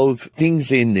of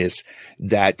things in this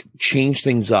that change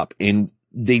things up, and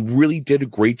they really did a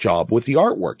great job with the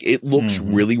artwork. It looks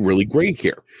really, really great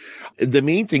here. The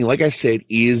main thing, like I said,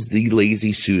 is the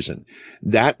Lazy Susan.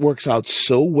 That works out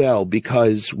so well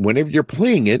because whenever you're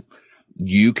playing it,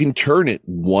 you can turn it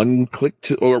one click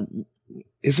to, or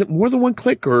is it more than one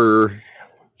click or?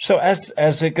 So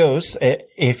as it goes,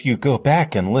 if you go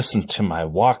back and listen to my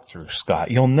walkthrough,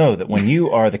 Scott, you'll know that when you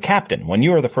are the captain, when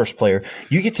you are the first player,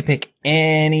 you get to pick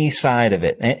any side of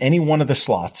it, any one of the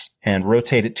slots, and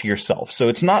rotate it to yourself. So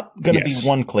it's not going to be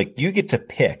one click. You get to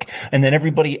pick, and then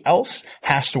everybody else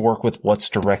has to work with what's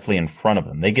directly in front of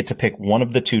them. They get to pick one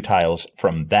of the 2 tiles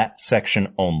from that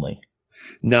section only.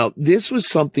 Now, this was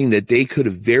something that they could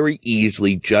have very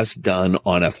easily just done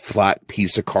on a flat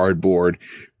piece of cardboard,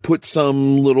 put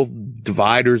some little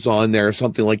dividers on there or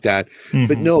something like that.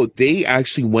 But no, they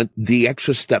actually went the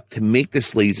extra step to make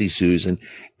this Lazy Susan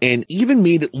and even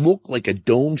made it look like a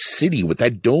dome city with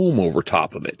that dome over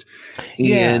top of it.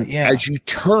 And as you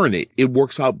turn it, it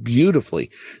works out beautifully.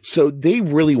 So they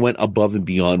really went above and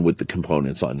beyond with the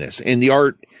components on this, and the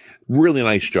art, really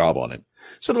nice job on it.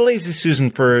 So the Lazy Susan,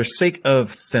 for sake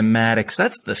of thematics,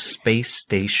 that's the space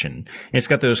station. It's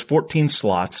got those 14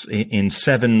 slots in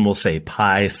 7, we'll say,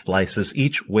 pie slices,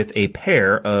 each with a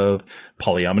pair of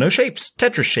polyomino shapes,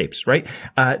 Tetris shapes, right?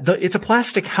 It's a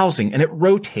plastic housing and it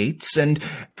rotates. And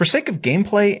for sake of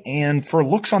gameplay and for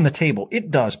looks on the table, it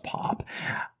does pop.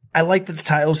 I like that the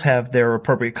tiles have their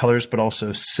appropriate colors, but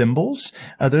also symbols.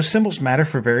 Those symbols matter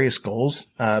for various goals.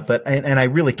 But I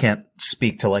really can't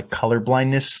speak to like color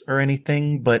blindness or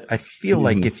anything, but I feel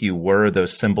like if you were,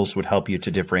 those symbols would help you to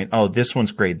differentiate. Oh, this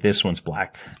one's gray, this one's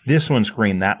black, this one's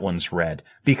green, that one's red,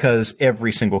 because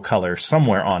every single color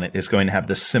somewhere on it is going to have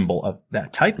the symbol of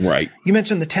that type. Right. You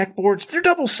mentioned the tech boards. They're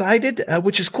double-sided,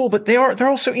 which is cool, but they're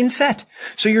also inset.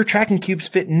 So your tracking cubes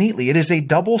fit neatly. It is a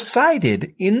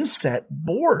double-sided inset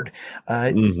board.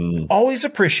 Always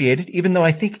appreciated, even though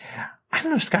I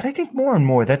don't know, Scott, I think more and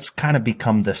more that's kind of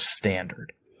become the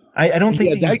standard. I don't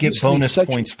think that you get bonus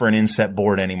points for an inset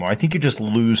board anymore. I think you just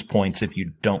lose points if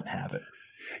you don't have it.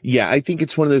 Yeah, I think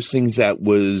it's one of those things that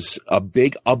was a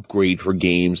big upgrade for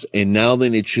games, and now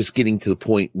then it's just getting to the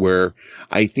point where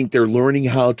I think they're learning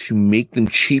how to make them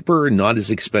cheaper and not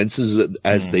as expensive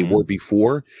as they were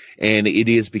before, and it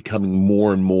is becoming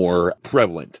more and more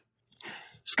prevalent.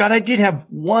 Scott, I did have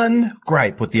one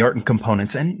gripe with the art and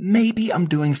components, and maybe I'm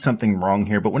doing something wrong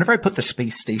here, but whenever I put the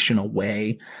space station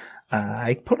away,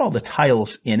 I put all the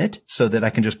tiles in it so that I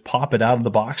can just pop it out of the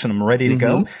box and I'm ready to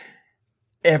go.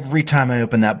 Every time I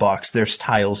open that box, there's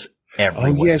tiles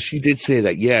everywhere. Oh, yes, you did say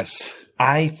that. Yes.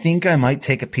 I think I might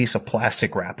take a piece of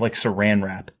plastic wrap, like saran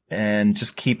wrap, and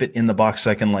just keep it in the box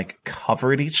so I can like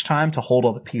cover it each time to hold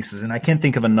all the pieces. And I can't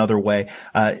think of another way.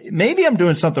 Maybe I'm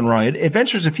doing something wrong.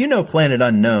 Adventures, if you know Planet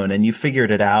Unknown and you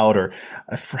figured it out, or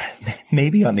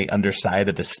maybe on the underside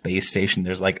of the space station,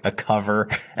 there's like a cover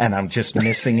and I'm just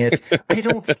missing it. I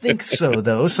don't think so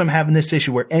though. So I'm having this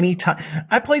issue where anytime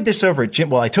I played this over at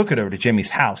I took it over to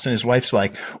Jimmy's house and his wife's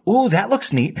like, "Ooh, that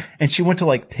looks neat." And she went to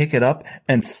like pick it up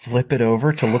and flip it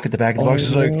over to look at the back of the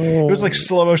box. It was like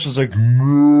slow motion. It was like,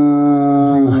 no.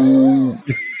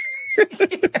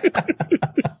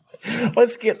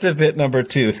 Let's get to bit number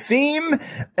 2, theme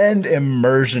and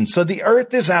immersion. So the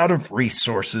Earth is out of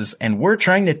resources and we're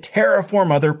trying to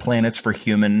terraform other planets for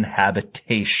human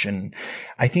habitation.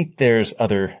 I think there's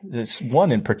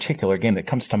one in particular game that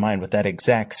comes to mind with that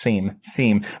exact same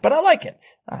theme, but I like it.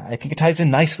 I think it ties in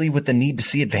nicely with the need to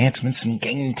see advancements and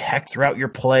gain tech throughout your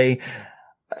play.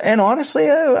 And honestly,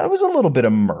 I was a little bit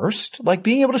immersed, like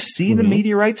being able to see the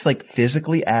meteorites, like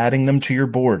physically adding them to your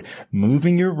board,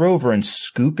 moving your rover and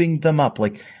scooping them up.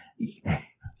 Like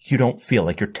you don't feel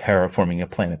like you're terraforming a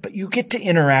planet, but you get to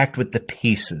interact with the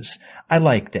pieces. I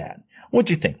like that. What'd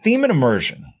you think? Theme and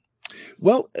immersion.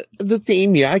 Well, the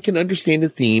theme, yeah, I can understand the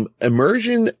theme.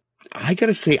 Immersion, I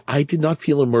gotta say, I did not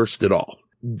feel immersed at all.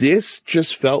 This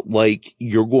just felt like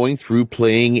you're going through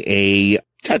playing a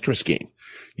Tetris game.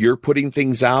 You're putting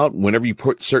things out. Whenever you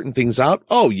put certain things out,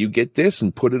 oh, you get this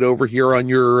and put it over here on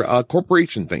your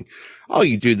corporation thing. Oh,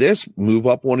 you do this, move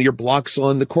up one of your blocks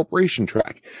on the corporation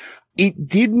track. It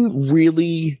didn't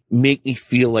really make me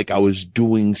feel like I was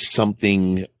doing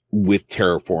something with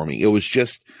terraforming. It was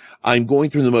just, I'm going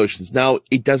through the motions. Now,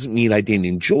 it doesn't mean I didn't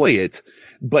enjoy it,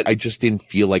 but I just didn't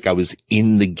feel like I was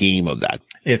in the game of that.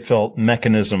 It felt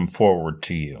mechanism forward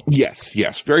to you.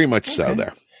 Yes, very much so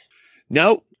there.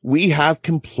 Now, we have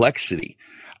complexity.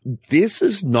 This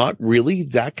is not really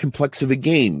that complex of a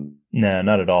game. No,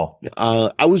 not at all.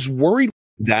 I was worried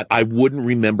that I wouldn't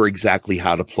remember exactly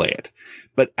how to play it.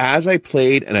 But as I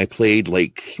played, and I played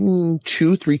like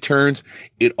 2-3 turns,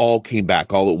 it all came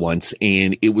back all at once.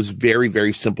 And it was very,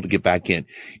 very simple to get back in.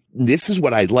 This is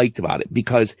what I liked about it,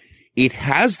 because it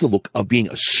has the look of being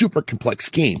a super complex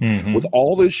game with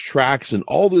all those tracks and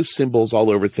all those symbols all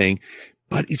over thing,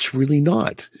 but it's really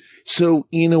not. So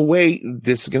in a way,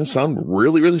 this is going to sound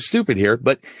really, really stupid here,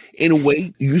 but in a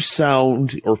way, you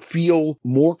sound or feel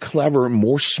more clever,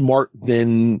 more smart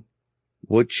than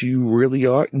what you really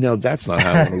are. No, that's not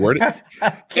how I want to word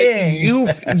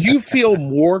it. You feel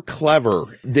more clever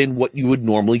than what you would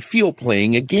normally feel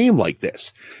playing a game like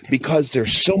this, because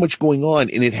there's so much going on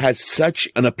and it has such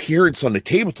an appearance on the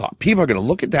tabletop. People are going to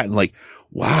look at that and like,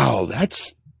 wow,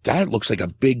 that looks like a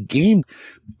big game,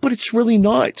 but it's really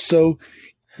not. So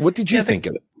what did you think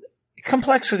of it?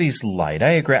 Complexity's light. I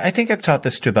agree. I think I've taught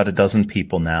this to about a dozen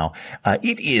people now.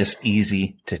 It is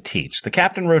easy to teach. The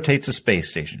captain rotates a space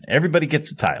station. Everybody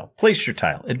gets a tile. Place your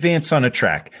tile. Advance on a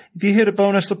track. If you hit a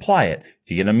bonus, apply it.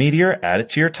 If you get a meteor, add it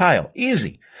to your tile.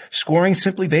 Easy. Scoring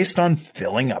simply based on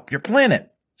filling up your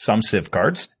planet. Some Civ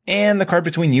cards, and the card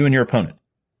between you and your opponent.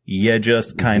 You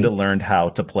just kind of learned how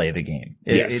to play the game.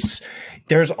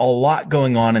 There's a lot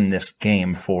going on in this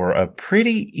game for a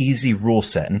pretty easy rule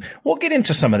set. And we'll get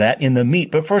into some of that in the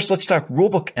meat. But first, let's talk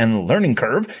rulebook and learning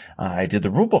curve. I did the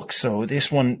rulebook. So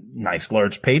this one, nice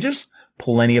large pages,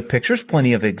 plenty of pictures,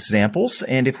 plenty of examples.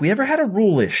 And if we ever had a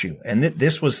rule issue, and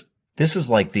this is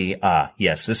like the,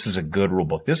 yes, this is a good rule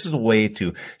book. This is a way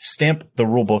to stamp the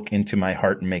rule book into my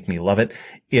heart and make me love it.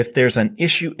 If there's an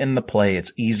issue in the play,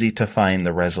 it's easy to find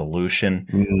the resolution.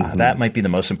 That might be the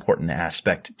most important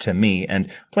aspect to me.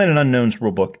 And Planet Unknown's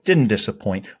rule book didn't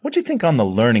disappoint. What'd you think on the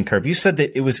learning curve? You said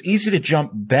that it was easy to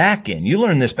jump back in. You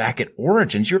learned this back at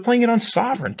Origins. You were playing it on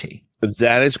Sovereignty.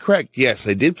 That is correct. Yes,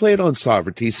 I did play it on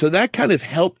Sovereignty. So that kind of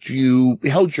held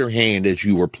your hand as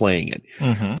you were playing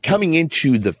it. Coming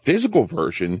into the physical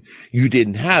version, you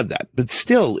didn't have that. But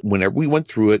still, whenever we went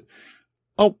through it,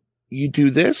 oh, you do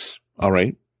this. All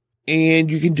right. And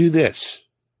you can do this.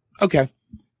 Okay.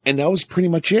 And that was pretty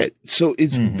much it. So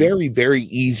it's very, very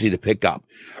easy to pick up.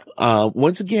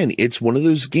 Once again, it's one of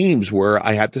those games where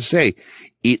I have to say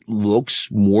it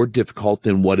looks more difficult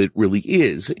than what it really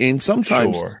is. And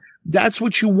sometimes that's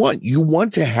what you want. You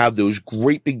want to have those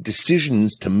great big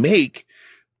decisions to make,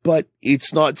 but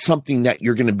it's not something that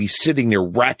you're going to be sitting there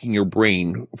racking your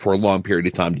brain for a long period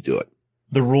of time to do it.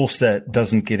 The rule set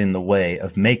doesn't get in the way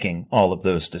of making all of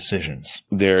those decisions.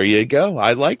 There you go.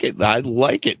 I like it.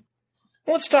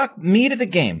 Let's talk meat of the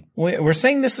game. We're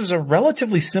saying this is a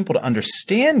relatively simple to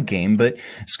understand game, but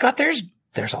Scott, there's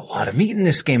a lot of meat in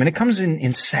this game, and it comes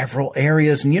in several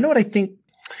areas. And you know what I think?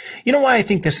 You know why I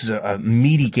think this is a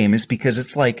meaty game is because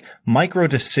it's like micro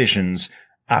decisions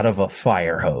out of a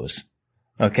fire hose.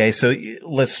 Okay, so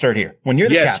let's start here. When you're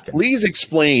the captain. Please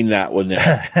explain that one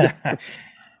there.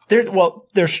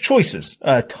 There's choices,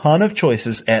 a ton of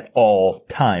choices at all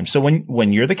times. So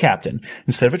when you're the captain,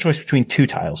 instead of a choice between two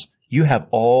tiles, you have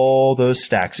all those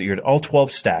stacks all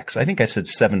 12 stacks. I think I said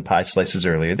 7 pie slices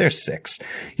earlier. There's 6.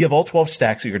 You have all 12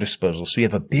 stacks at your disposal. So you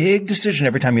have a big decision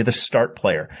every time you're the start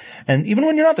player. And even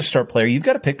when you're not the start player, you've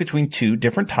got to pick between 2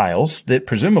 different tiles that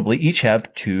presumably each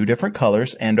have 2 different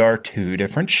colors and are 2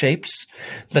 different shapes.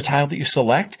 The tile that you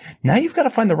select, now you've got to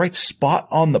find the right spot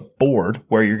on the board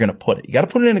where you're going to put it. You got to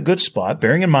put it in a good spot,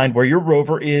 bearing in mind where your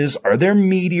rover is. Are there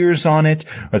meteors on it?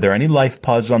 Are there any life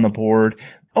pods on the board?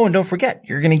 Oh, and don't forget,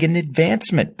 you're going to get an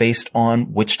advancement based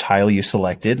on which tile you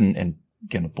selected and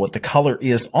what the color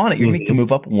is on it. You need to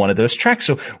move up one of those tracks.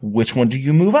 So which one do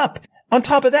you move up? On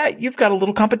top of that, you've got a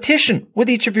little competition with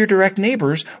each of your direct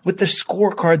neighbors with the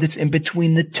scorecard that's in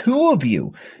between the two of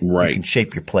you. Right. You can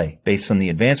shape your play based on the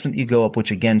advancement that you go up,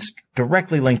 which again is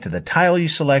directly linked to the tile you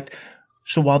select.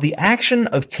 So while the action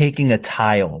of taking a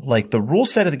tile, like the rule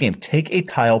set of the game, take a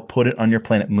tile, put it on your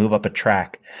planet, move up a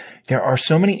track, there are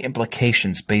so many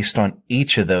implications based on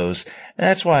each of those. And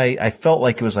that's why I felt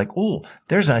like it was like, ooh,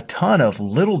 there's a ton of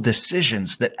little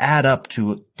decisions that add up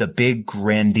to the big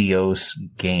grandiose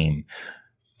game.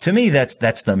 To me, that's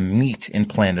the meat in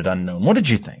Planet Unknown. What did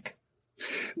you think?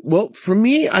 Well, for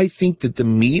me, I think that the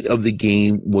meat of the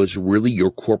game was really your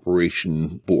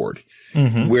corporation board,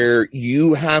 where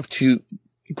you have to,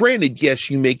 granted,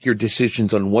 yes, you make your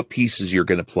decisions on what pieces you're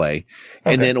going to play,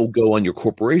 and then it'll go on your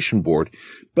corporation board.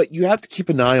 But you have to keep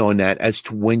an eye on that as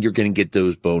to when you're going to get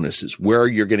those bonuses, where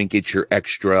you're going to get your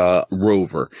extra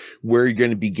rover, where you're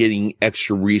going to be getting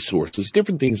extra resources,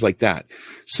 different things like that.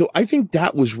 So I think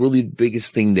that was really the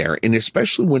biggest thing there. And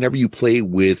especially whenever you play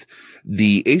with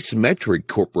the asymmetric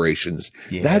corporations,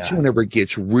 that's whenever it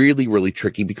gets really, really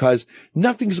tricky because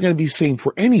nothing's going to be the same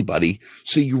for anybody.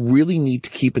 So you really need to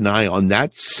keep an eye on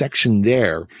that section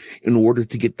there in order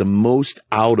to get the most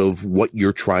out of what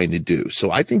you're trying to do.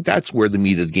 So I think that's where the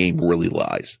meat of the game really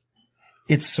lies.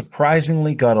 It's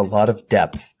surprisingly got a lot of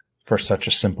depth for such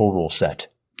a simple rule set.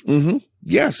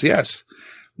 Yes, yes.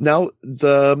 Now,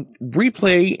 the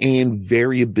replay and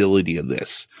variability of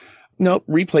this. Now,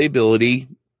 replayability,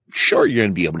 sure, you're going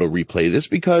to be able to replay this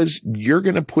because you're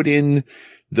going to put in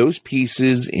those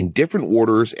pieces in different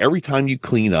orders every time you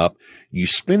clean up. You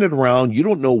spin it around. You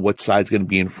don't know what side's going to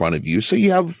be in front of you. So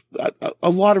you have a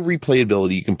lot of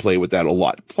replayability. You can play with that a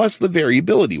lot, plus the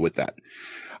variability with that.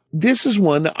 This is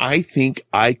one I think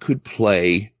I could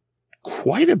play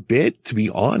quite a bit, to be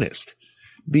honest,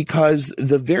 because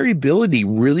the variability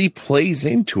really plays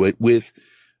into it with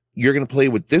you're going to play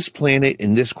with this planet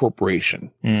and this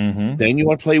corporation. Then you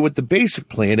want to play with the basic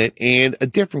planet and a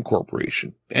different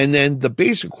corporation. And then the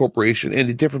basic corporation and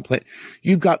a different planet.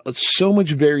 You've got so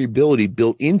much variability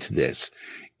built into this.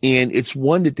 And it's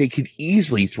one that they could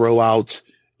easily throw out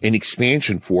an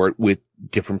expansion for it with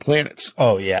different planets.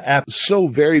 Oh, yeah. So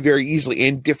very, very easily.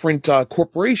 And different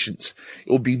corporations.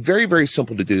 It will be very, very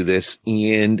simple to do this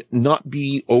and not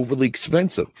be overly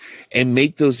expensive and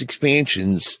make those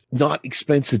expansions not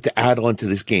expensive to add on to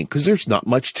this game because there's not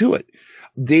much to it.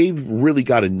 They've really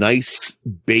got a nice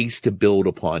base to build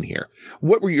upon here.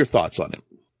 What were your thoughts on it?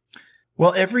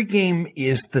 Well, every game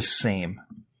is the same,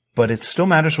 but it still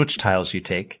matters which tiles you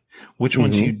take, which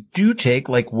ones you do take,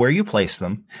 like where you place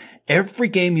them. Every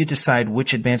game you decide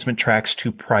which advancement tracks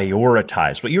to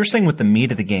prioritize. What you were saying with the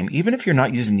meat of the game, even if you're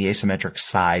not using the asymmetric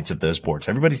sides of those boards,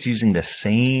 everybody's using the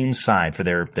same side for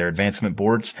their advancement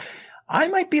boards. I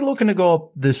might be looking to go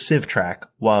up the Civ track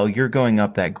while you're going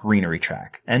up that greenery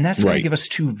track. And that's going to give us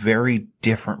two very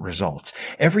different results.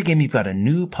 Every game you've got a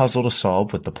new puzzle to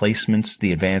solve with the placements,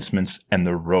 the advancements, and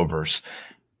the rovers.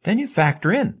 Then you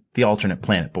factor in the alternate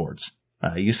planet boards.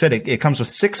 You said it comes with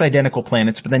 6 identical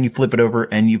planets, but then you flip it over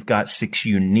and you've got 6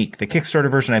 unique. The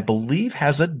Kickstarter version, I believe,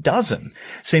 has 12.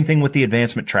 Same thing with the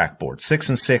advancement track board, 6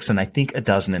 and 6, and I think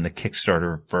 12 in the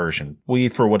Kickstarter version. We,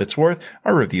 for what it's worth,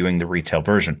 are reviewing the retail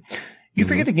version. You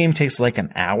figure the game takes like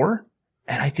an hour,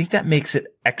 and I think that makes it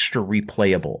extra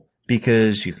replayable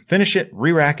because you can finish it,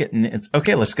 re-rack it, and it's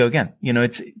okay, let's go again. You know,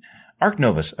 it's Ark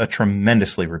Nova's a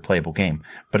tremendously replayable game,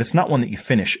 but it's not one that you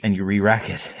finish and you re-rack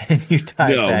it and you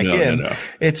dive back in. No.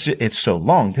 It's so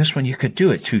long. This one you could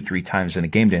do it 2-3 times in a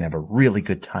game day and have a really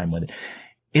good time with it.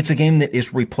 It's a game that is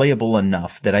replayable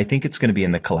enough that I think it's going to be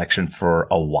in the collection for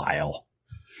a while.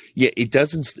 Yeah, it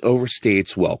doesn't overstay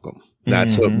its welcome.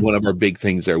 That's one of our big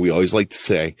things there. We always like to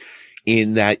say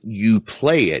in that you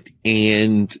play it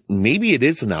and maybe it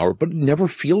is an hour, but it never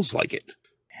feels like it.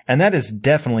 And that is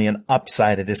definitely an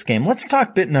upside of this game. Let's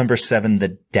talk bit number 7,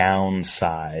 the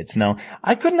downsides. Now,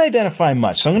 I couldn't identify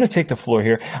much, so I'm going to take the floor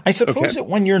here. I suppose that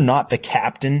when you're not the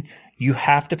captain, you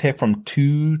have to pick from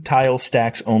 2 tile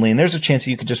stacks only, and there's a chance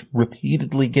that you could just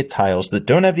repeatedly get tiles that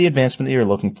don't have the advancement that you're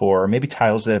looking for, or maybe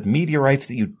tiles that have meteorites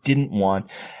that you didn't want.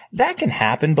 That can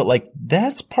happen, but like,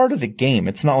 that's part of the game.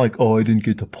 It's not like, oh, I didn't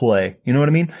get to play. You know what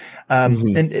I mean?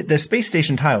 And the space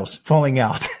station tiles falling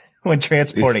out when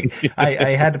transporting.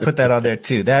 I had to put that on there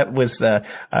too. That was,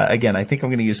 again, I think I'm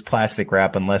going to use plastic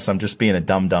wrap unless I'm just being a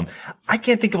dum-dum. I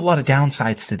can't think of a lot of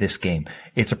downsides to this game.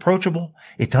 It's approachable.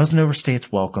 It doesn't overstay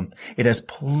its welcome. It has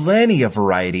plenty of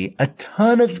variety, a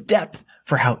ton of depth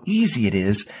for how easy it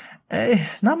is.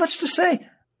 Not much to say.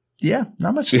 Yeah,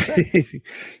 not much to say.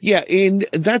 Yeah, and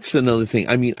that's another thing.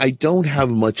 I mean, I don't have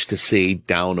much to say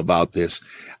down about this.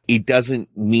 It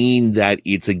doesn't mean that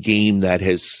it's a game that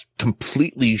has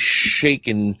completely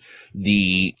shaken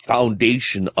the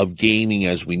foundation of gaming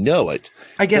as we know it.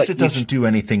 I guess it doesn't do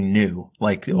anything new.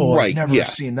 Like, I've never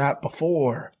seen that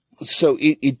before. So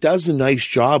it does a nice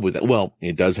job with it. Well,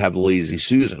 it does have Lazy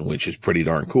Susan, which is pretty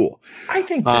darn cool. I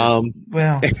think,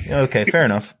 okay, fair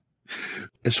enough.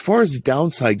 As far as the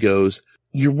downside goes,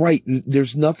 you're right.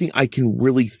 There's nothing I can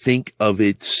really think of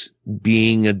it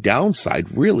being a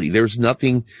downside, really. There's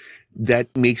nothing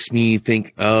that makes me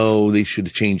think, oh, they should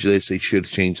have changed this, they should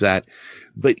have changed that.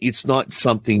 But it's not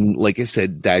something, like I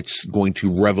said, that's going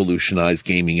to revolutionize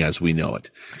gaming as we know it.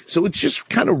 So it's just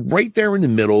kind of right there in the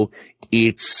middle.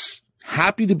 It's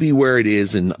happy to be where it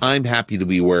is, and I'm happy to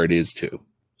be where it is too.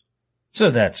 So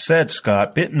that said,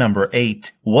 Scott, bit number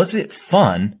 8, was it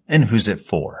fun, and who's it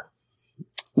for?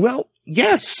 Well,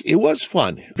 yes, it was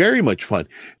fun. Very much fun.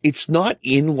 It's not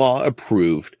in-law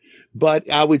approved, but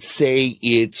I would say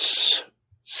it's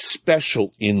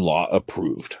special in-law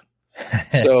approved.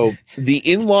 So the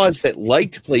in-laws that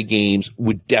like to play games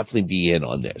would definitely be in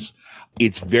on this.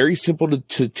 It's very simple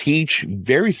to teach,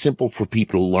 very simple for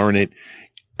people to learn it.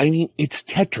 I mean, it's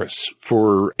Tetris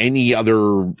for any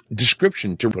other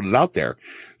description to put it out there.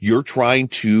 You're trying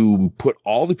to put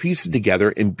all the pieces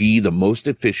together and be the most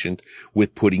efficient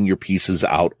with putting your pieces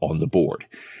out on the board.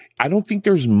 I don't think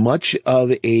there's much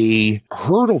of a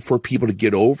hurdle for people to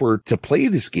get over to play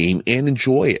this game and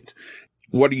enjoy it.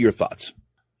 What are your thoughts?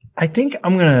 I think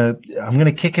I'm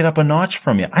gonna kick it up a notch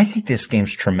from you. I think this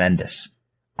game's tremendous.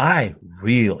 I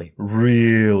really,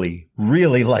 really,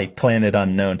 really like Planet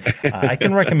Unknown. I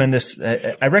can recommend this.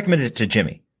 I recommended it to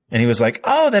Jimmy, and he was like,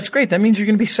 "Oh, that's great. That means you're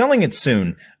going to be selling it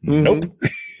soon." Mm-hmm. Nope.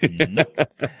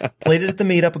 Played it at the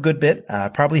meetup a good bit.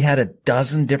 Probably had a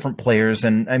dozen different players.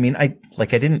 And I mean, I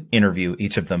didn't interview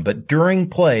each of them, but during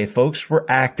play, folks were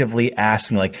actively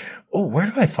asking like, "Oh, where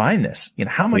do I find this? You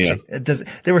know, how much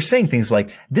they were saying things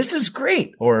like, "This is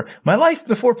great," or "My life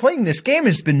before playing this game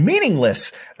has been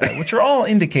meaningless," which are all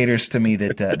indicators to me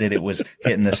that it was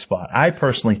hitting the spot. I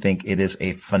personally think it is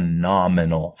a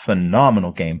phenomenal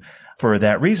game. For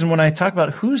that reason, when I talk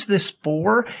about who's this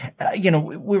for,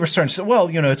 we were starting to say,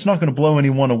 well, it's not going to blow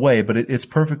anyone away, but it's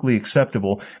perfectly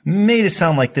acceptable. Made it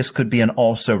sound like this could be an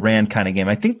also ran kind of game.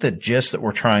 I think the gist that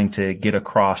we're trying to get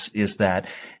across is that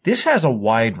this has a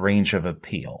wide range of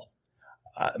appeal.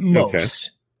 Most. Okay.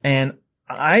 And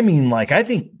I mean, I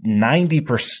think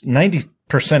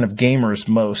 90% of gamers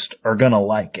most are going to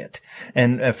like it.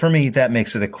 And for me, that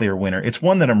makes it a clear winner. It's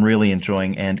one that I'm really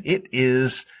enjoying, and it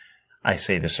is, I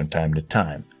say this from time to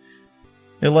time,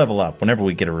 at Level Up, whenever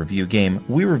we get a review game,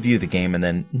 we review the game and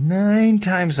then 9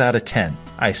 times out of 10,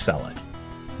 I sell it.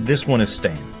 This one is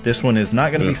staying. This one is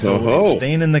not going to be sold. It's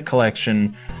staying in the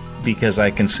collection because I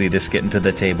can see this getting to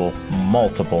the table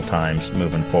multiple times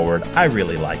moving forward. I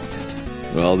really liked it.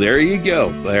 Well, there you go.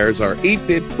 There's our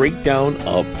 8-bit breakdown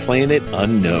of Planet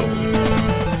Unknown.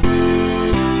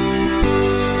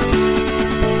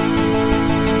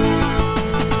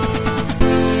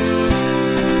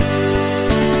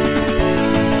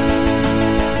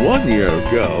 One year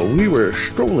ago, we were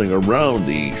strolling around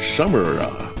the summer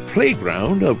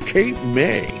playground of Cape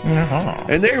May. Uh-huh.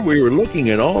 And there we were looking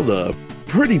at all the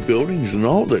pretty buildings and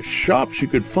all the shops you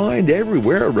could find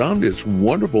everywhere around this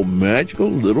wonderful, magical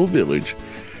little village.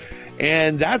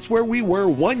 And that's where we were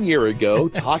 1 year ago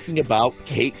talking about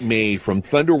Cape May from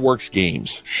Thunderworks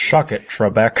Games. Shuck it,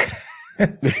 Trebek.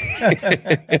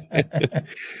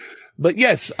 But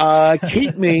yes,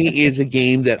 Cape May is a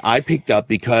game that I picked up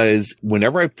because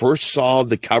whenever I first saw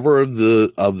the cover of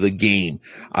the game,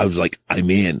 I was like,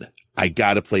 I'm in. I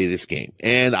got to play this game.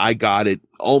 And I got it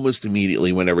almost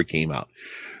immediately whenever it came out.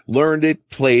 Learned it,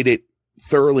 played it,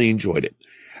 thoroughly enjoyed it.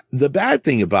 The bad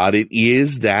thing about it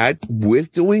is that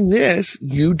with doing this,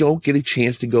 you don't get a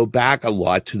chance to go back a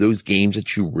lot to those games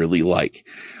that you really like.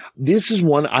 This is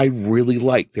one I really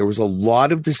like. There was a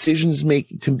lot of decisions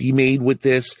to be made with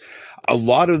this. A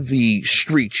lot of the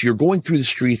streets, you're going through the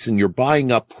streets and you're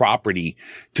buying up property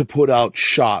to put out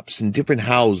shops and different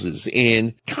houses,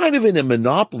 and kind of in a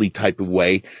monopoly type of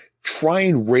way, try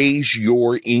and raise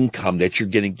your income that you're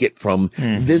going to get from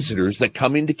visitors that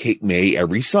come into Cape May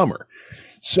every summer.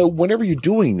 So whenever you're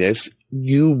doing this,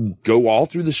 you go all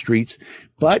through the streets,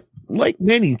 but like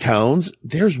many towns,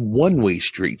 there's one-way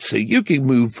streets. So you can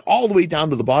move all the way down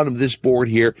to the bottom of this board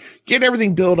here, get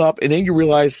everything built up, and then you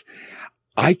realize,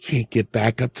 I can't get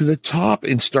back up to the top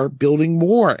and start building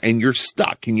more. And you're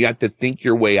stuck and you have to think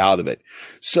your way out of it.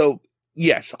 So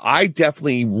yes, I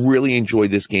definitely really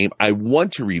enjoyed this game. I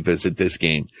want to revisit this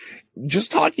game.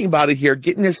 Just talking about it here,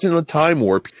 getting this in the time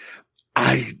warp,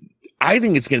 I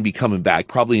think it's going to be coming back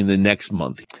probably in the next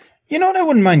month. You know what? I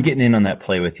wouldn't mind getting in on that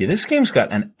play with you. This game's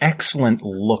got an excellent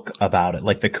look about it,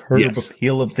 like the curve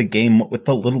appeal of the game with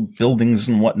the little buildings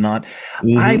and whatnot.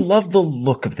 I love the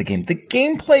look of the game. The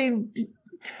gameplay,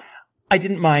 I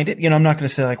didn't mind it. I'm not going to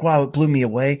say like, wow, it blew me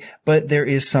away, but there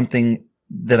is something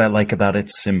that I like about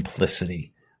its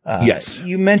simplicity. Yes.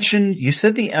 You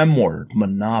said the M word,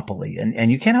 monopoly,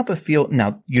 and you can't help but feel,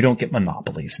 now you don't get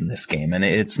monopolies in this game, and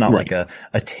it's not like a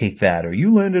take that or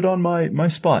you landed on my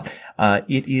spot.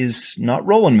 It is not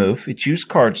roll and move. It's use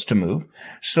cards to move.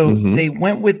 So they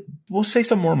went with, we'll say,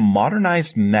 some more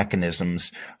modernized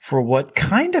mechanisms for what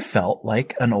kind of felt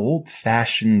like an old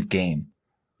fashioned game.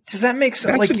 Does that make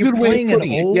sense? That's like a you're good way of playing an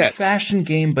putting it, old yes. fashioned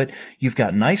game, but you've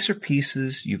got nicer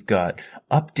pieces. You've got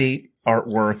update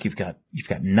artwork. You've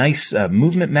got nice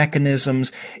movement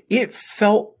mechanisms. It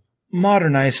felt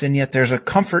modernized, and yet there's a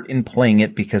comfort in playing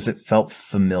it because it felt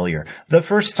familiar. The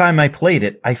first time I played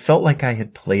it, I felt like I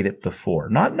had played it before.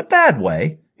 Not in a bad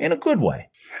way, in a good way.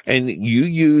 And you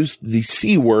used the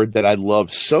C word that I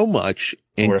love so much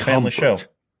in We're a family show.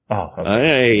 Oh,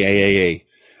 okay. Hey.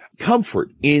 Comfort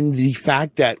in the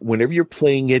fact that whenever you're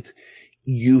playing it,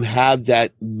 you have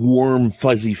that warm,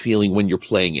 fuzzy feeling when you're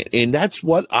playing it. And that's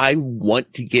what I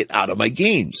want to get out of my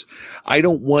games. I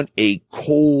don't want a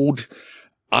cold,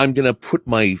 I'm going to put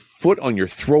my foot on your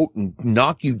throat and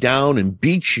knock you down and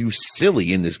beat you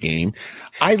silly in this game.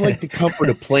 I like the comfort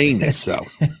of playing this. So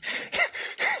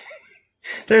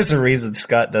there's a reason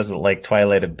Scott doesn't like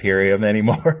Twilight Imperium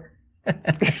anymore.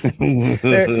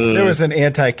 there was an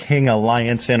anti-King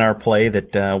alliance in our play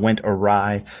that went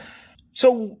awry.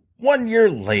 So 1 year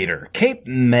later, Cape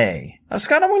May. Now,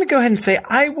 Scott, I'm going to go ahead and say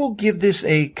I will give this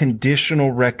a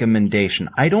conditional recommendation.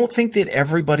 I don't think that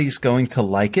everybody's going to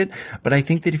like it, but I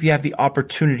think that if you have the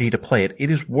opportunity to play it,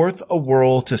 it is worth a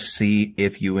whirl to see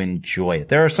if you enjoy it.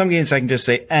 There are some games I can just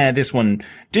say, this one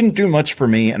didn't do much for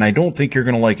me, and I don't think you're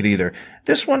going to like it either.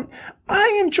 This one,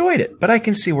 I enjoyed it, but I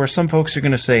can see where some folks are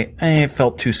going to say, it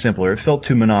felt too simple, or it felt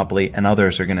too Monopoly, and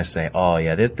others are going to say, oh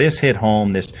yeah, this hit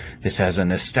home, this has a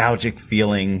nostalgic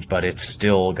feeling, but it's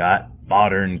still got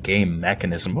modern game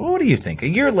mechanism. What do you think? A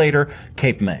year later,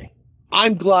 Cape May.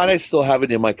 I'm glad I still have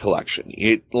it in my collection.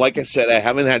 Like I said, I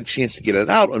haven't had a chance to get it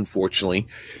out, unfortunately,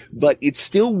 but it's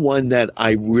still one that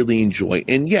I really enjoy.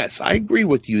 And yes, I agree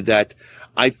with you that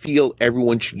I feel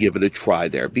everyone should give it a try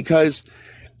there because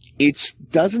it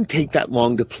doesn't take that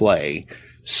long to play.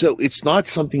 So it's not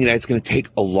something that's going to take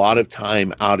a lot of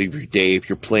time out of your day if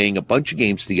you're playing a bunch of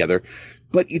games together,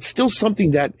 but it's still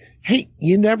something that, hey,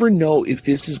 you never know if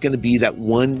this is going to be that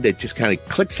one that just kind of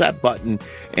clicks that button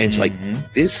and it's like,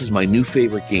 this is my new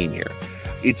favorite game here.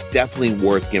 It's definitely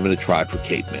worth giving a try for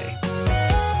Cape May.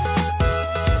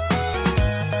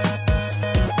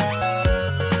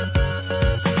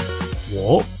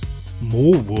 What?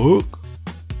 More work?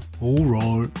 All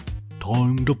right,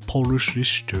 time to polish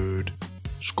this turd.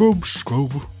 Scrub,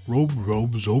 scrub, rub,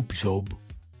 rub, zub, zub.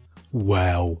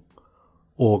 Wow.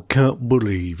 I can't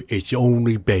believe it's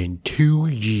only been 2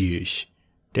 years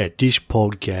that this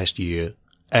podcast here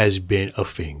has been a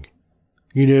thing.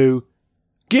 You know,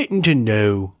 getting to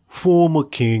know former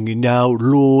King and now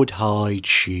Lord High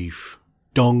Chief,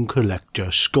 Don Collector,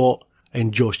 Scott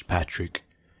and Josh Patrick.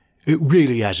 It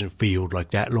really hasn't felt like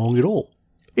that long at all.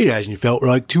 It hasn't felt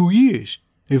like 2 years.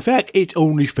 In fact, it's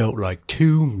only felt like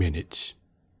 2 minutes.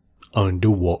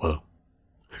 Underwater.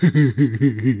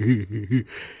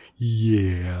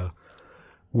 Yeah.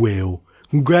 Well,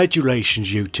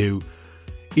 congratulations, you two.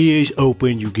 Ears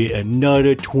open, you get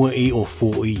another 20 or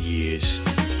 40 years.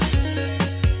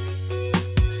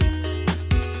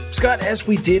 Scott, as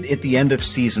we did at the end of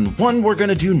season 1, we're going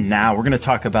to do now. We're going to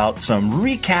talk about some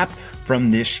recap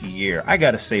from this year. I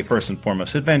got to say, first and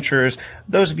foremost, adventurers,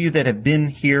 those of you that have been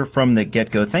here from the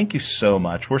get-go, thank you so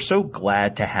much. We're so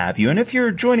glad to have you. And if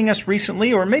you're joining us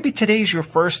recently, or maybe today's your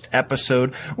first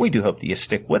episode, we do hope that you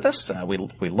stick with us.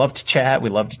 We love to chat. We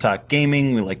love to talk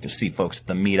gaming. We like to see folks at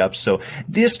the meetup. So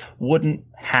this wouldn't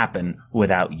happen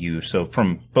without you. So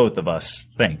from both of us,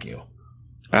 thank you.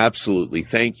 Absolutely.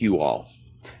 Thank you all.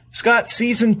 Scott,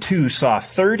 season 2 saw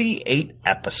 38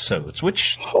 episodes,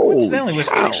 which coincidentally was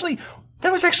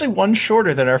actually one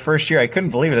shorter than our first year. I couldn't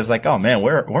believe it. I was like, oh man,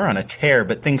 we're on a tear,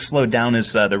 but things slowed down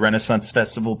as the Renaissance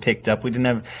Festival picked up. We didn't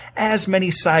have as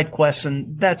many side quests,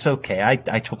 and that's okay.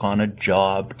 I took on a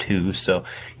job too. So,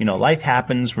 life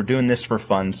happens. We're doing this for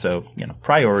fun. So,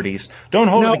 priorities. Don't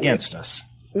hold it against us.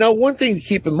 Now, one thing to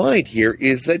keep in mind here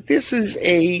is that this is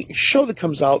a show that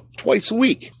comes out twice a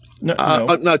week.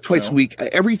 Not twice a week,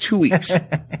 every 2 weeks.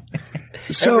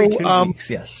 So, every 2 weeks,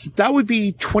 yes. That would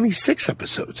be 26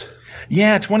 episodes.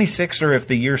 Yeah, 26, or if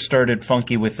the year started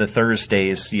funky with the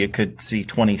Thursdays, you could see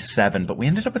 27, but we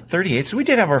ended up with 38, so we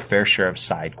did have our fair share of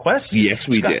side quests. Yes,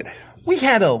 we Scott, did. We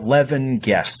had 11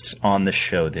 guests on the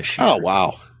show this year. Oh,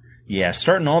 wow. Yeah,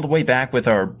 starting all the way back with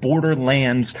our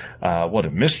Borderlands,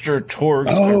 Mr.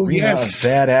 Torg's Arena of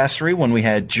Badassery when we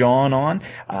had John on.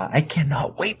 I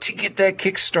cannot wait to get that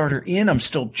Kickstarter in. I'm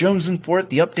still jonesing for it.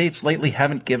 The updates lately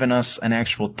haven't given us an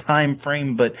actual time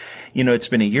frame, but, it's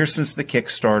been a year since the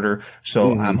Kickstarter,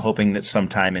 so I'm hoping that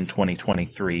sometime in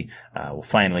 2023, we'll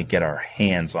finally get our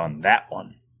hands on that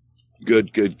one.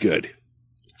 Good.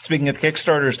 Speaking of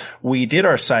Kickstarters, we did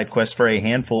our side quest for a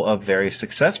handful of very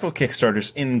successful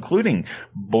Kickstarters, including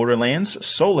Borderlands,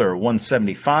 Solar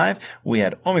 175. We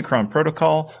had Omicron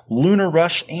Protocol, Lunar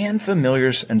Rush, and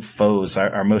Familiars and Foes.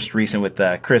 Our most recent with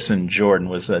Chris and Jordan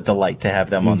was a delight to have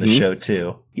them on the show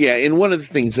too. Yeah, and one of the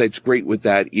things that's great with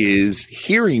that is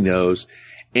hearing those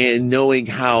and knowing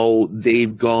how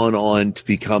they've gone on to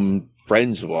become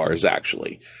friends of ours,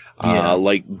 actually. Yeah.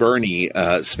 Like Bernie,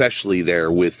 especially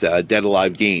there with Dead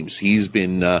Alive Games. He's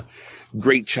been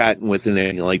great chatting with and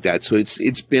anything like that. So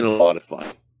it's been a lot of fun.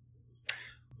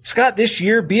 Scott, this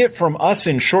year, be it from us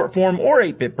in short form or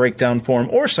 8-bit breakdown form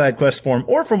or side quest form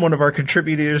or from one of our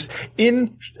contributors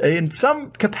in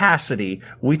some capacity,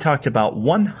 we talked about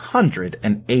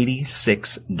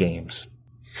 186 games.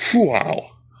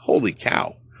 Wow. Holy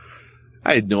cow.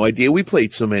 I had no idea we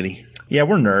played so many. Yeah,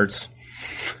 we're nerds.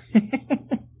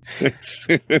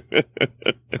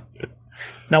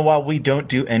 Now, while we don't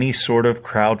do any sort of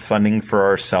crowdfunding for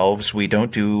ourselves, we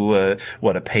don't do a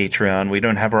Patreon, we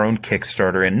don't have our own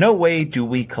Kickstarter. In no way do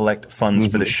we collect funds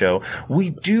for the show. We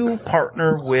do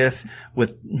partner with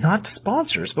not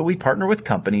sponsors, but we partner with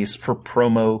companies for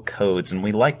promo codes. And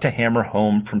we like to hammer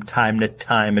home from time to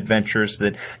time, adventures,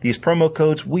 that these promo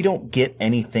codes, we don't get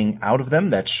anything out of them.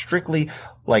 That's strictly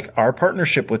like our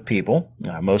partnership with people,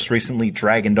 most recently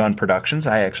Dragon Dawn Productions.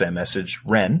 I messaged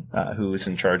Ren, who is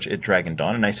in charge at Dragon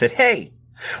Dawn, and I said, hey,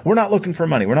 we're not looking for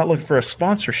money. We're not looking for a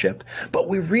sponsorship, but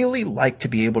we really like to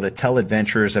be able to tell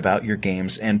adventurers about your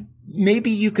games, and maybe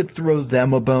you could throw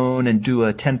them a bone and do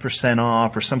a 10%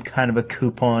 off or some kind of a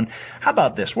coupon. How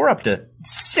about this? We're up to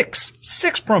six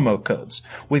promo codes.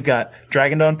 We've got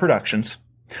Dragon Dawn Productions.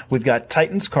 We've got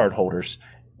Titans card holders.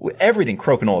 Everything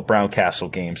Crokinole at Brown Castle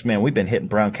Games. Man, we've been hitting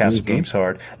Brown Castle Games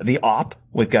hard. The OP,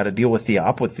 we've got to deal with the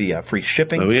OP with the free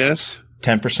shipping. Oh, yes.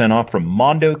 10% off from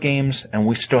Mondo Games, and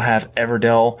we still have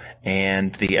Everdell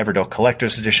and the Everdell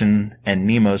Collector's Edition and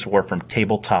Nemo's War from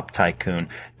Tabletop Tycoon.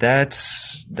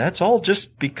 That's all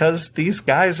just because these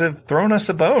guys have thrown us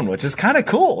a bone, which is kind of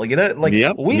cool.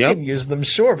 We can use them,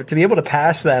 sure, but to be able to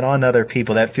pass that on to other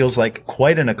people, that feels like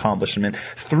quite an accomplishment.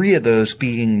 3 of those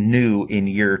being new in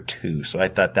year 2. So I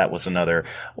thought that was another,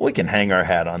 we can hang our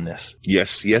hat on this.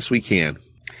 Yes, we can.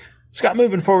 Scott,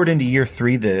 moving forward into year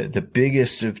 3, the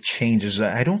biggest of changes,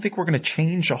 I don't think we're going to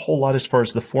change a whole lot as far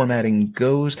as the formatting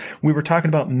goes. We were talking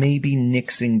about maybe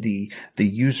nixing the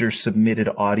user submitted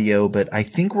audio, but I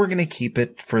think we're going to keep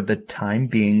it for the time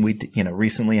being. We,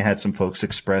 recently had some folks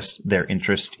express their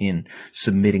interest in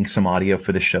submitting some audio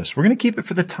for the show. So we're going to keep it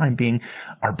for the time being.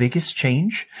 Our biggest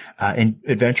change, in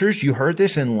adventures, you heard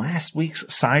this in last week's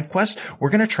side quest.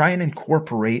 We're going to try and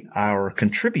incorporate our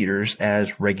contributors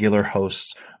as regular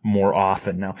hosts more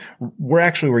often. Now,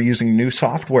 we're using new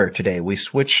software today. We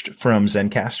switched from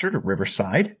Zencastr to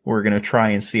Riverside. We're going to try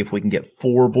and see if we can get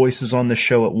 4 voices on the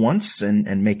show at once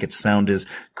and make it sound as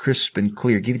crisp and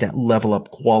clear, give you that level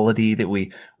up quality that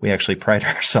we actually pride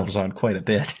ourselves on quite a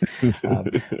bit.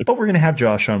 But we're going to have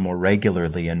Josh on more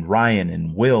regularly, and Ryan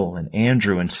and Will and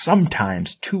Andrew, and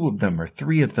sometimes 2 of them or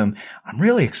 3 of them. I'm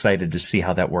really excited to see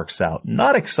how that works out.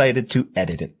 Not excited to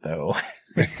edit it though.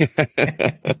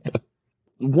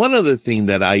 One other thing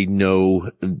that I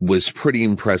know was pretty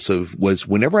impressive was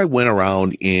whenever I went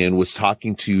around and was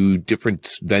talking to different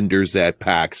vendors at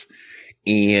PAX,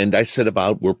 and I said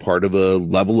we're part of a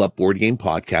Level Up board game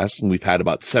podcast, and we've had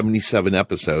about 77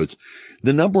 episodes.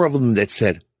 The number of them that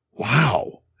said,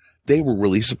 wow, they were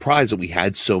really surprised that we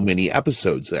had so many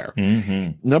episodes there.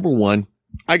 Number one,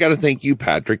 I got to thank you,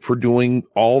 Patrick, for doing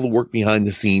all the work behind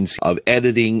the scenes of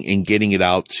editing and getting it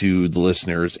out to the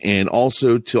listeners, and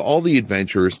also to all the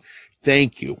adventurers.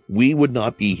 Thank you. We would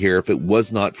not be here if it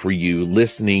was not for you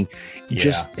listening,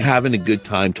 just having a good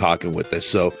time talking with us.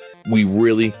 So we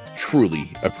really, truly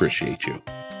appreciate you.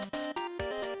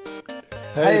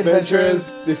 Hey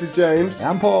adventurers, this is James.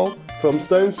 I'm Paul. From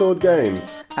Stone Sword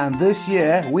Games. And this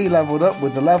year, we leveled up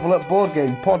with the Level Up Board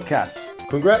Game Podcast.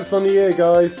 Congrats on the year,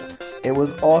 guys. It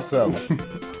was awesome.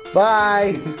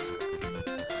 Bye.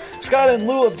 Scott, in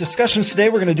lieu of discussions today,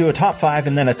 we're going to do a top 5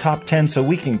 and then a top 10 so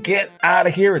we can get out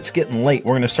of here. It's getting late.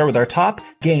 We're going to start with our top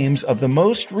games of the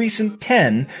most recent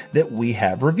 10 that we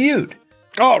have reviewed.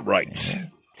 All right.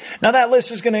 Now that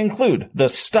list is going to include the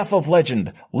Stuff of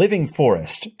Legend, Living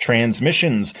Forest,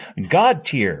 Transmissions, God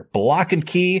Tier, Block and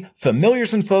Key,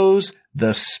 Familiars and Foes,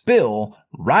 The Spill,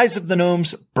 Rise of the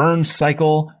Gnomes, Burn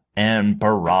Cycle, and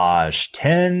Barrage.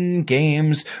 10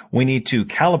 games. We need to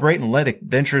calibrate and let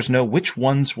adventurers know which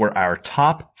ones were our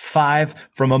top 5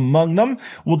 from among them.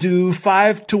 We'll do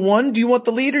 5-1. Do you want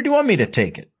the lead or do you want me to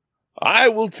take it? I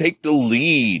will take the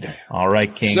lead. All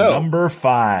right, King. So, number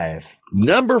 5.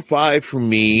 Number 5 for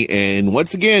me. And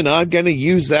once again, I'm going to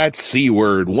use that C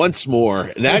word once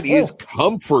more. That is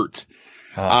comfort.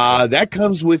 That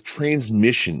comes with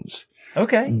Transmissions.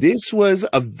 Okay. This was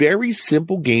a very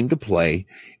simple game to play,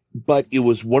 but it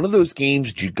was one of those games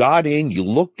that you got in, you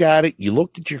looked at it, you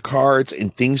looked at your cards,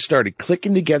 and things started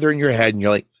clicking together in your head, and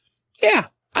you're like, yeah,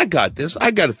 I got this.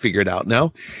 I got to figure it out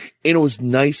now. And it was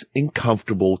nice and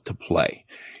comfortable to play.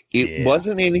 It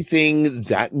wasn't anything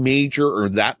that major or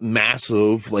that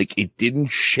massive. Like, it didn't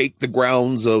shake the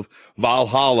grounds of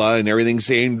Valhalla and everything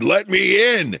saying, let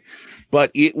me in.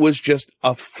 But it was just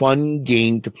a fun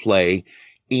game to play.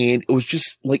 And it was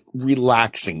just like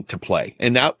relaxing to play.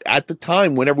 And now at the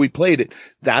time, whenever we played it,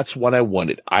 that's what I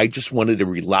wanted. I just wanted a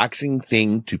relaxing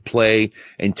thing to play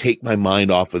and take my mind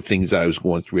off of things that I was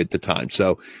going through at the time.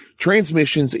 So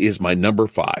Transmissions is my number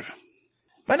 5.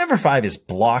 My number 5 is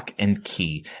Block and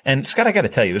Key. And Scott, I got to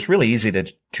tell you, it was really easy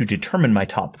to determine my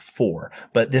top 4.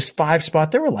 But this 5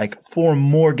 spot, there were like 4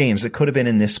 more games that could have been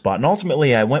in this spot. And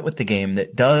ultimately, I went with the game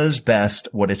that does best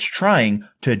what it's trying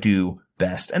to do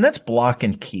best, and that's Block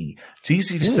and Key. It's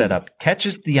easy to set up,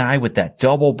 catches the eye with that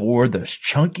double board, those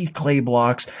chunky clay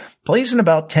blocks, plays in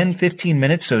about 10-15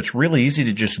 minutes, so it's really easy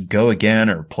to just go again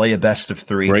or play a best of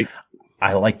 3. Right.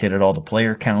 I liked it at all the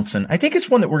player counts, and I think it's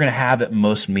one that we're going to have at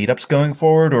most meetups going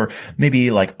forward, or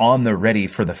maybe like on the ready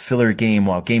for the filler game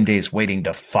while game day is waiting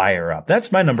to fire up.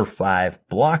 That's my number 5,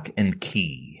 Block and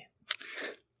Key.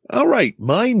 All right.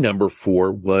 My number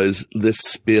 4 was The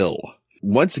Spill.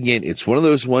 Once again, it's one of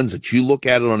those ones that you look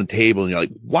at it on a table and you're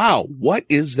like, wow, what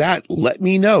is that? Let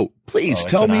me know. Please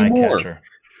tell me more. Catcher.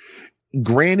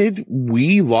 Granted,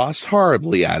 we lost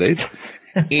horribly at it.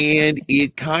 And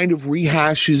it kind of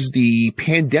rehashes the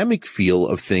pandemic feel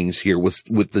of things here with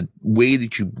the way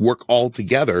that you work all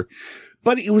together.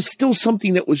 But it was still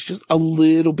something that was just a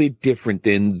little bit different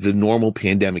than the normal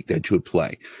pandemic that you would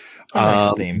play.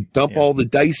 Nice theme. Dump all the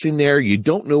dice in there. You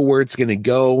don't know where it's going to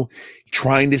go.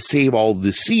 Trying to save all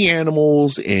the sea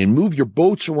animals and move your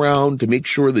boats around to make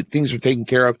sure that things are taken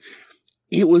care of.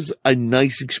 It was a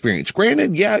nice experience.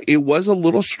 Granted, yeah, it was a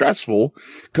little stressful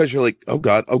because you're like, oh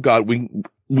God,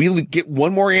 we get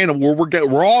one more animal.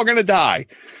 We're all going to die.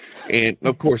 And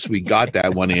of course we got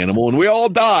that one animal and we all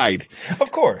died.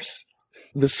 Of course.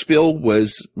 The Spill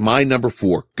was my number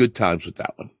 4. Good times with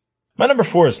that one. My number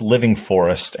 4 is Living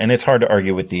Forest, and it's hard to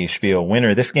argue with the Spiel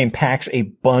winner. This game packs a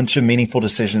bunch of meaningful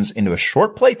decisions into a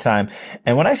short playtime.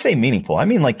 And when I say meaningful, I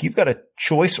mean like you've got a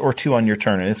choice or 2 on your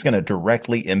turn, and it's going to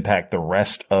directly impact the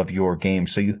rest of your game.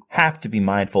 So you have to be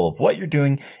mindful of what you're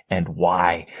doing and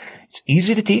why. It's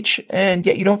easy to teach, and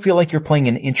yet you don't feel like you're playing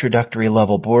an introductory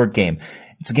level board game.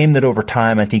 It's a game that over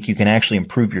time I think you can actually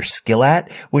improve your skill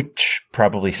at, which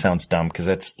probably sounds dumb because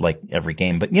that's like every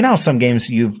game. But you know, some games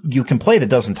you can play it a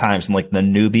dozen times and like the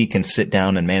newbie can sit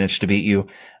down and manage to beat you.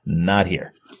 Not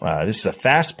here. This is a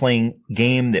fast playing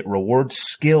game that rewards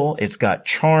skill. It's got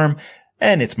charm,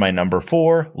 and it's my number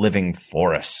 4, Living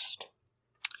Forest.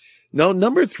 Now,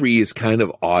 number 3 is kind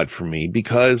of odd for me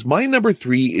because my number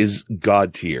 3 is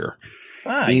God Tier.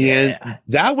 And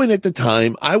that one at the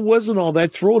time, I wasn't all that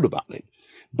thrilled about it.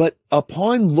 But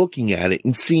upon looking at it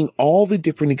and seeing all the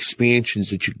different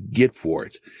expansions that you get for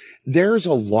it, there's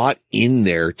a lot in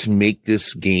there to make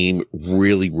this game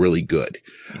really, really good.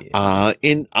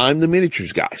 And I'm the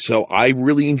miniatures guy, so I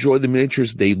really enjoy the